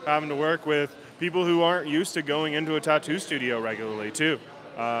up, having to work with people who aren't used to going into a tattoo studio regularly too.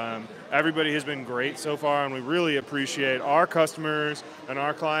 Everybody has been great so far, and we really appreciate our customers and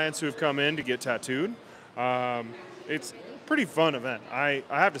our clients who have come in to get tattooed. It's a pretty fun event. I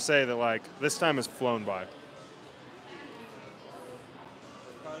have to say that, like, this time has flown by.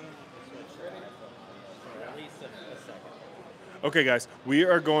 Okay, guys, we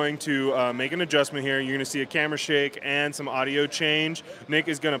are going to make an adjustment here. You're going to see a camera shake and some audio change. Nick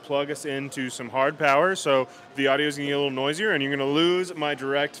is going to plug us into some hard power, so the audio is going to get a little noisier, and you're going to lose my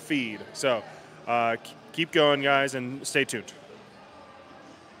direct feed. So keep going, guys, and stay tuned.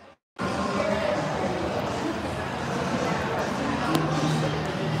 This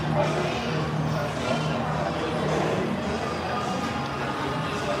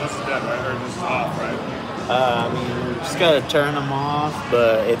is dead, right? Or this is off, right? Just gotta turn them off,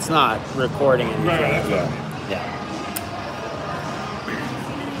 but it's not recording anything. Right, that's what I mean. Yeah.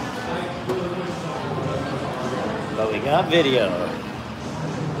 But we got video.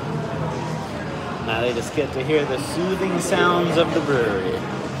 Now they just get to hear the soothing sounds of the brewery.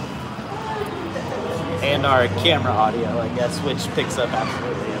 And our camera audio, I guess, which picks up absolutely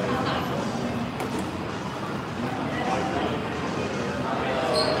everything.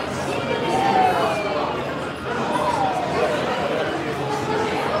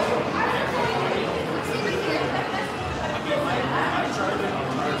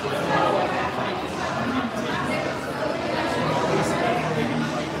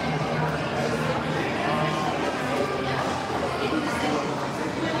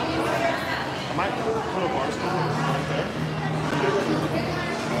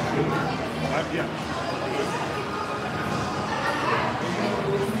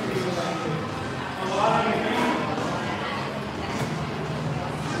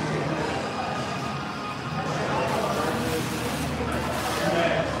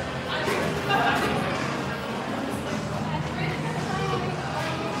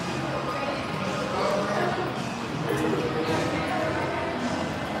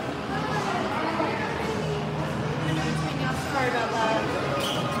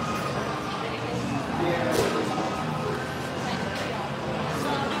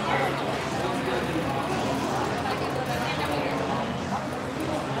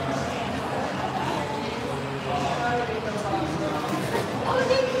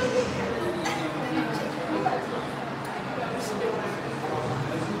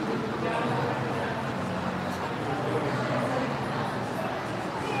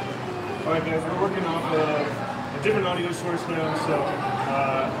 Alright guys, we're working off a different audio source now, so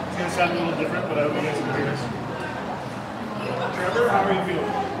it's going to sound a little different, but I hope you guys can hear us. Trevor, how are you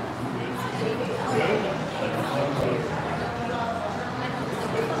feeling? Good?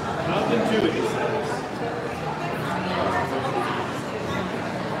 Nothing to it, he says.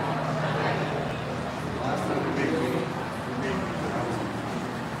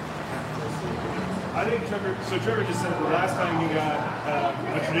 I think Trevor just said the last time he got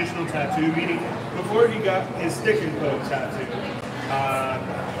a traditional tattoo, meaning before he got his stick and poke tattoo,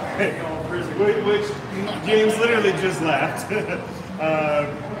 which James literally just left.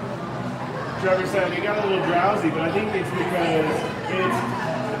 Trevor said he got a little drowsy, but I think it's because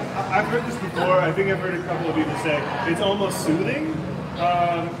I've heard this before, I think I've heard a couple of people say, it's almost soothing.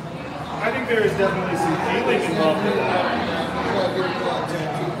 I think there is definitely some feeling involved in that.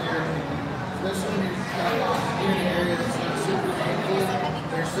 Especially when you're in an area that's not super painful,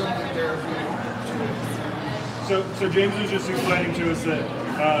 there's something therapeutic to it. So James was just explaining to us that,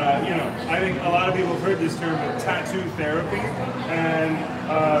 I think a lot of people have heard this term, but tattoo therapy, and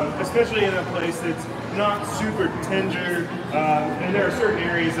especially in a place that's not super tender, and there are certain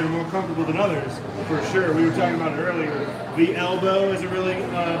areas that are more comfortable than others, for sure. We were talking about it earlier. The elbow is a really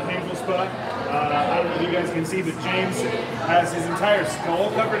painful spot. I don't know if you guys can see, but James has his entire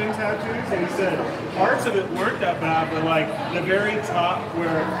skull covered in tattoos, and he said parts of it weren't that bad, but like the very top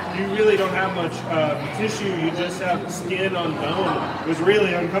where you really don't have much tissue, you just have skin on bone, was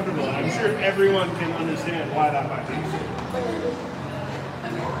really uncomfortable. And I'm sure everyone can understand why that might be.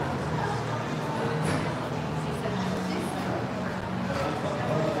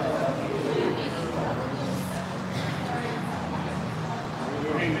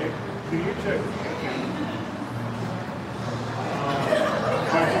 Can you check?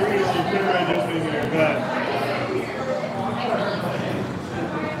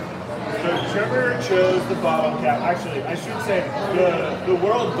 So Trevor chose the bottle cap. Actually, I should say the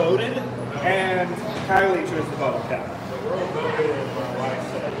world voted, and Kylie chose the bottle cap. The world voted, and my wife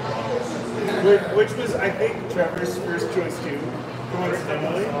said, which was, I think, Trevor's first choice too,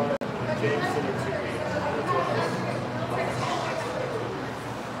 coincidentally. James said it too.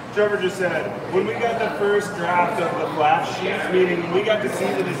 Trevor just said, when we got the first draft of the Flashink, meaning when we got to see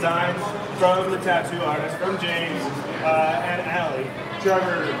the designs from the tattoo artist, from James and Allie,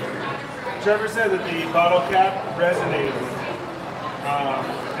 Trevor said that the bottle cap resonated with him.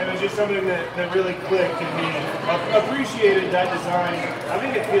 And it was just something that really clicked, and he appreciated that design. I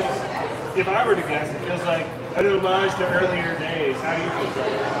think it feels, if I were to guess, it feels like an homage to earlier days. How do you feel,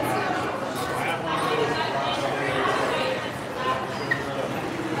 Trevor?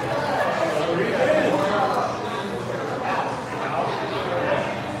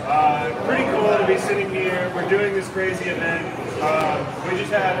 Pretty cool to be sitting here. We're doing this crazy event. We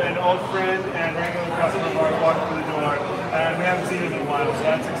just had an old friend and regular customer of ours walk through the door, and we haven't seen him in a while, so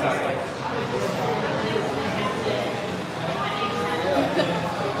that's exciting.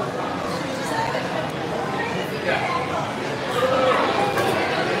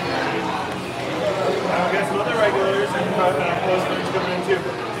 We got some other regulars and close friends coming in too.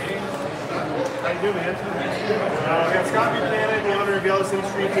 How you doing, man? We got Scott Buchanan, the owner of Yellowstone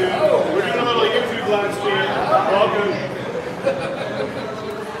Street Food. We're doing a little YouTube live stream. Welcome.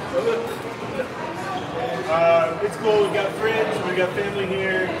 It's cool. We've got friends. We've got family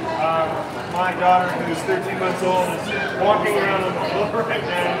here. My daughter, who's 13 months old, is walking around on the floor right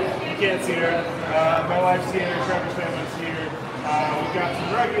now. You can't see her. My wife's here. Trevor's family's here. We've got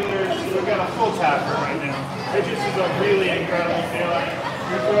some regulars. We've got a full tap room right now. It just is a really incredible feeling.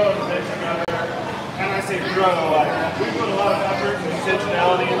 We throw an event together. And I say grow, we put a lot of effort and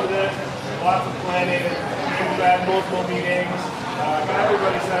intentionality into this, lots of planning, we've had multiple meetings, got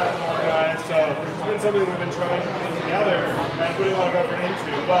everybody set up and organized, so it's been something we've been trying to put together and putting a lot of effort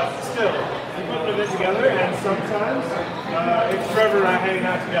into, but still, we put an event together, and sometimes it's Trevor and I hanging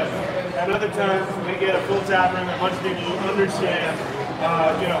out together, and other times we get a full tap room, a bunch of people who understand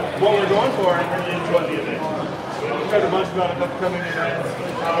what we're going for and really enjoy the event. We've heard a bunch about upcoming events.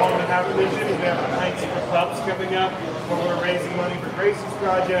 One that happened this year is we have a Pints for Pups coming up, where we're raising money for Gracie's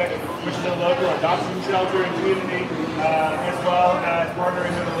Project, which is a local adoption shelter and community, as well as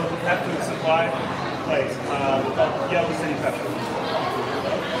partnering with a local pet food supply place called Yellow City Pet Food.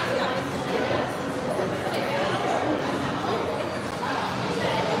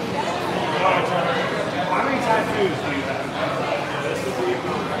 How many tattoos do you have?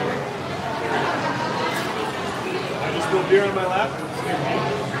 Spilled beer on my lap.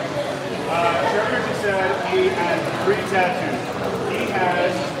 Trevor just said he has 3 tattoos. He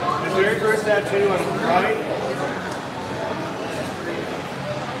has the very first tattoo on his right.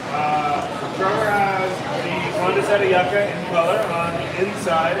 Trevor has the Condescending Yucca in color on the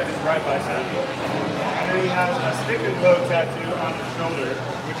inside of his right bicep. And then he has a stick and poke tattoo on his shoulder,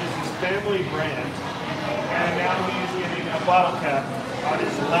 which is his family brand. And now he's getting a bottle cap on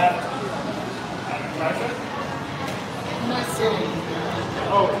his left bicep.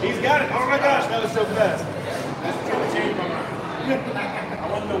 Oh, he's got it. Oh my gosh, that was so fast. That's going to change my mind. I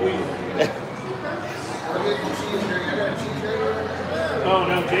want the weed. Oh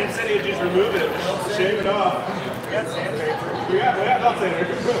no, James said he'd just remove it, shave it off. We got sandpaper. We got nothing.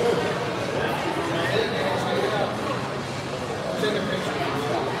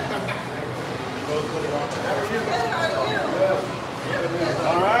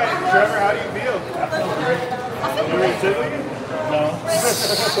 All right, Trevor, how do you feel? I feel great. You ready to sit with you? No.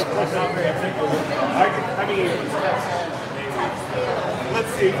 I'm not very simple. I mean,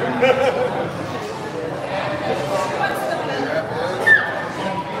 let's see.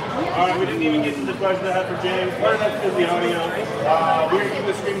 All right, we didn't even get to the question I had for James. Part of that's because the audio. We're going to keep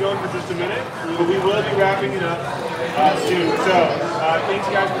the stream going for just a minute, but we will be wrapping it up soon. So, thanks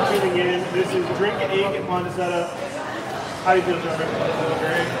guys for tuning in. This is Drink and Ink at Pontecetta. How do you feel, Trevor?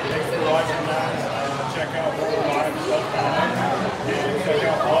 Great. Thanks for watching that. Check out more live stuff and check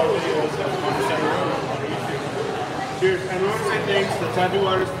out all the videos at Pontecetta on YouTube. Cheers. And we want to say thanks to the tattoo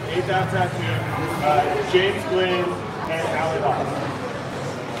artist from 8th Ave Tattoo, James Glynn, and Allie Hall.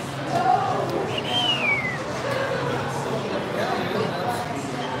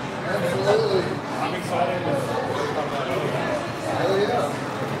 Absolutely. I'm excited. Hell yeah.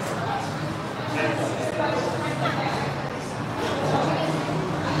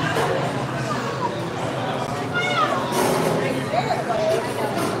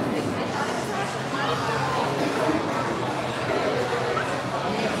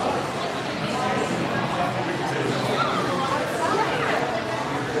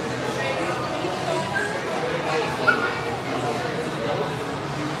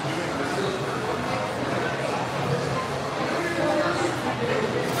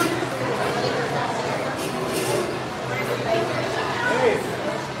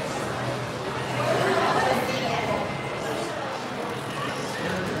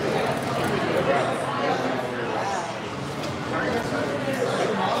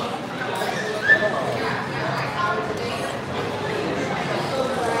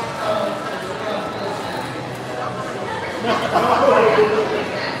 Sometimes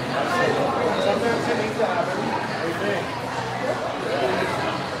it needs to happen. What do you think?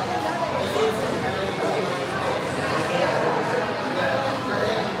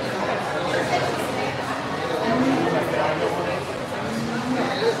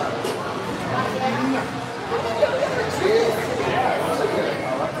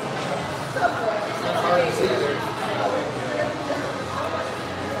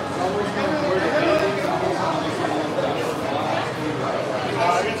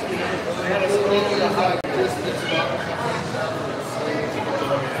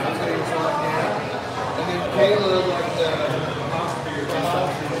 Caleb,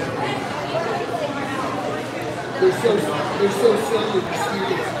 they're so silly,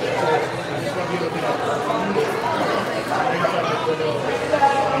 serious.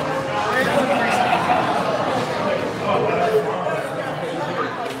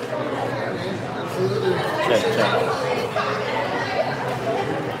 Check.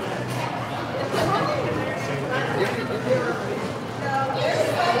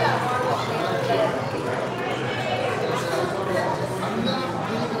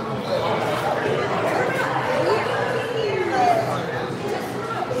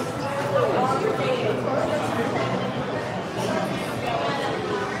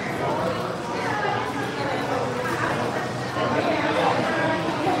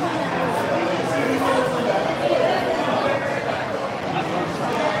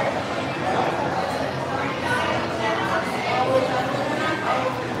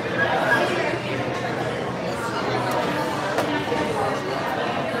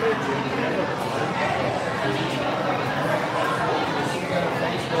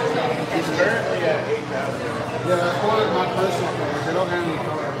 Yeah, or my personal page. I don't have any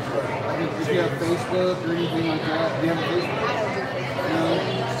cards. I mean, if you have Facebook or anything like that, do you have a Facebook? No.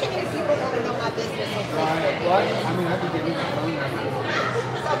 People don't know my business. Right. Well, I mean, I could give you my phone number.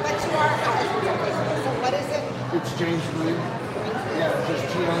 So, but you are Facebook. So, what is it? It's James Flynn. Yeah, just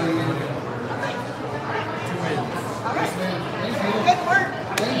T-O-N. All right. Thank you. Good work.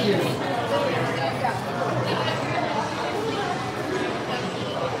 Thank you.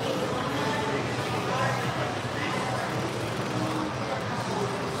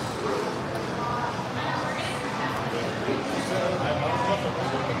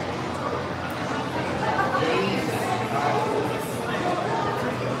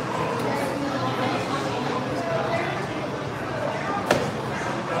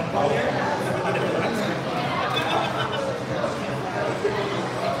 Oh,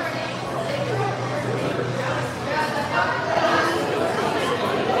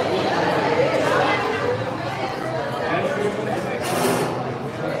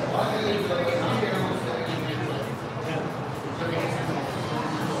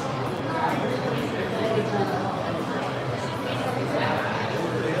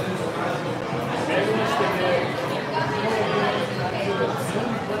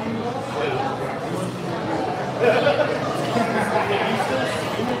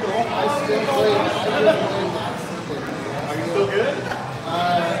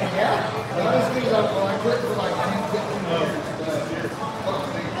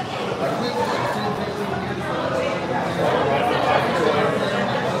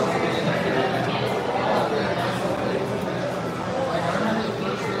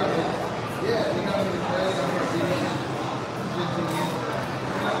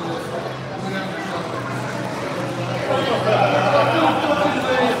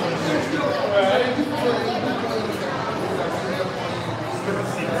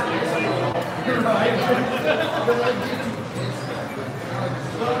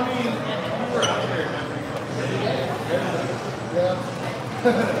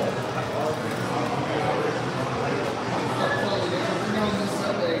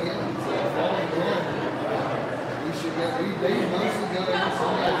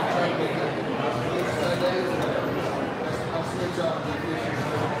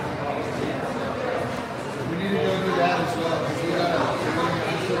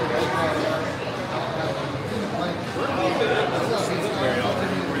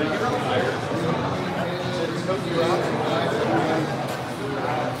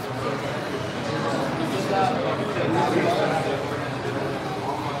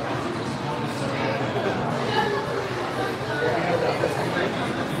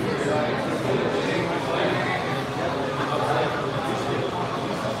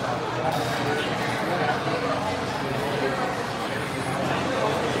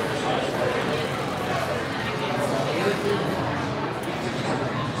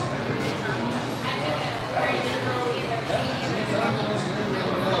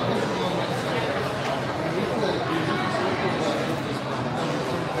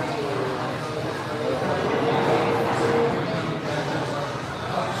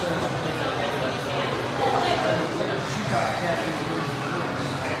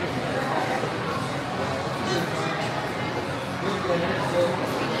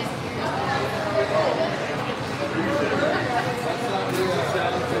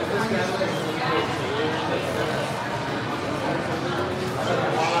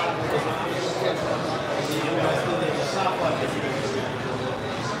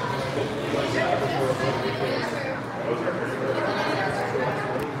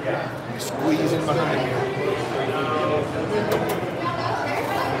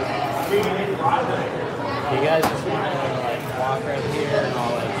 You guys just want to like walk right here and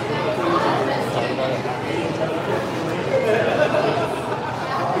I'll like talk about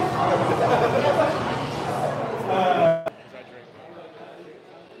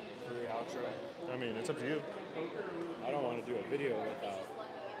I mean, it's up to you. I don't want to do a video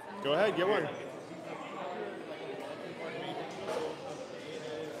without. Go ahead, get one.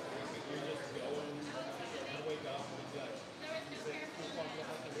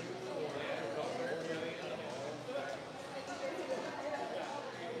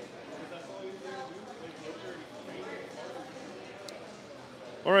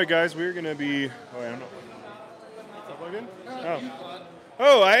 All right, guys, we're gonna be. Oh, I don't know. Is that plugged in?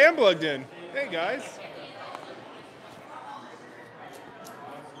 Oh, I am plugged in. Hey, guys.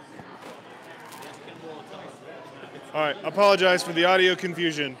 All right, apologize for the audio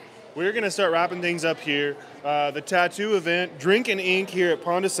confusion. We're gonna start wrapping things up here. The tattoo event, Drink and Ink here at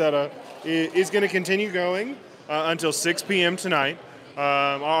Pondicetta, is gonna continue going until 6 p.m. tonight.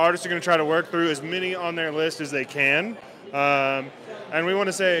 Our artists are gonna try to work through as many on their list as they can. And we want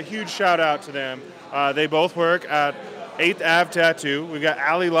to say a huge shout out to them. They both work at 8th Ave Tattoo. We've got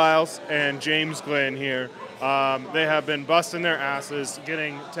Allie Lyles and James Glenn here. They have been busting their asses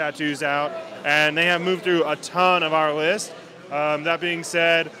getting tattoos out, and they have moved through a ton of our list. That being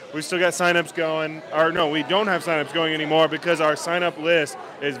said, we've still got signups going. Or no, we don't have signups going anymore because our sign-up list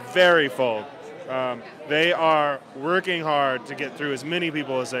is very full. They are working hard to get through as many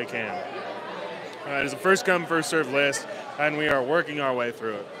people as they can. It is a first-come, first-served list, and we are working our way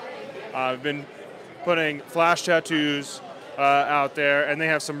through it. I've been putting flash tattoos out there, and they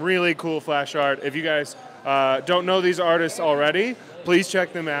have some really cool flash art. If you guys don't know these artists already, please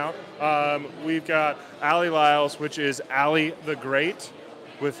check them out. We've got Allie Lyles, which is Allie the Great,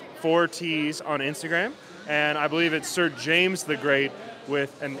 with 4 T's on Instagram, and I believe it's Sir James the Great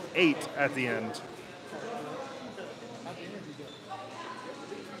with an 8 at the end.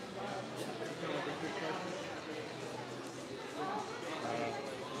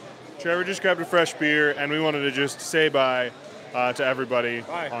 Trevor just grabbed a fresh beer, and we wanted to just say bye to everybody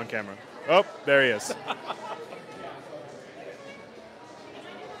on camera. Oh, there he is. What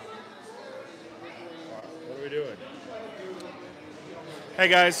are we doing? Hey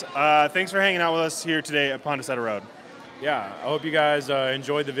guys, thanks for hanging out with us here today at Pondicetta Road. Yeah, I hope you guys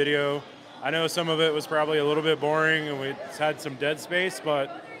enjoyed the video. I know some of it was probably a little bit boring and we had some dead space,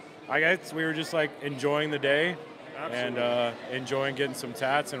 but I guess we were just like enjoying the day. Absolutely. And enjoying getting some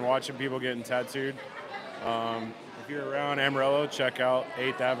tats and watching people getting tattooed. If you're around Amarillo, check out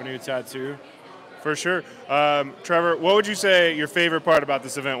 8th Avenue Tattoo. For sure. Trevor, what would you say your favorite part about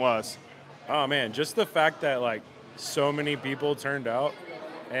this event was? Oh man, just the fact that like so many people turned out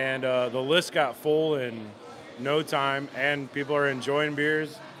and the list got full in no time, and people are enjoying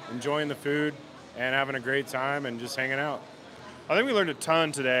beers, enjoying the food, and having a great time and just hanging out. I think we learned a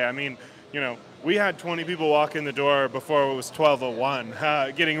ton today. I mean, we had 20 people walk in the door before it was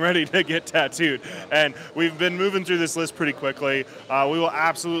 12:01, getting ready to get tattooed. And we've been moving through this list pretty quickly. We will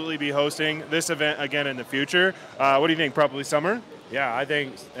absolutely be hosting this event again in the future. What do you think, probably summer? Yeah, I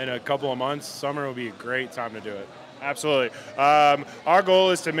think in a couple of months, summer will be a great time to do it. Absolutely. Our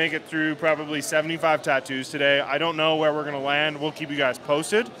goal is to make it through probably 75 tattoos today. I don't know where we're going to land. We'll keep you guys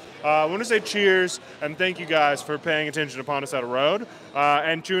posted. I want to say cheers and thank you guys for paying attention to Pondicetta Road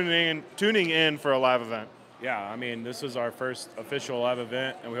and tuning in for a live event. Yeah, I mean, this is our first official live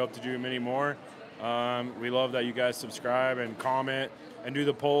event, and we hope to do many more. We love that you guys subscribe and comment and do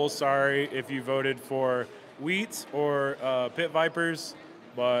the polls. Sorry if you voted for Wheat or Pit Vipers.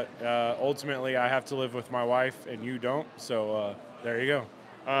 But ultimately, I have to live with my wife, and you don't. So there you go.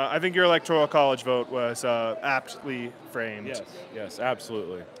 I think your electoral college vote was aptly framed. Yes,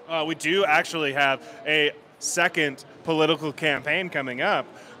 absolutely. We do actually have a second political campaign coming up.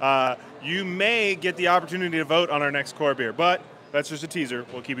 You may get the opportunity to vote on our next core beer, but that's just a teaser.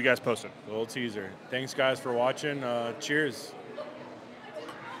 We'll keep you guys posted. A little teaser. Thanks, guys, for watching. Cheers.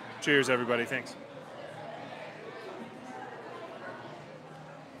 Cheers, everybody. Thanks.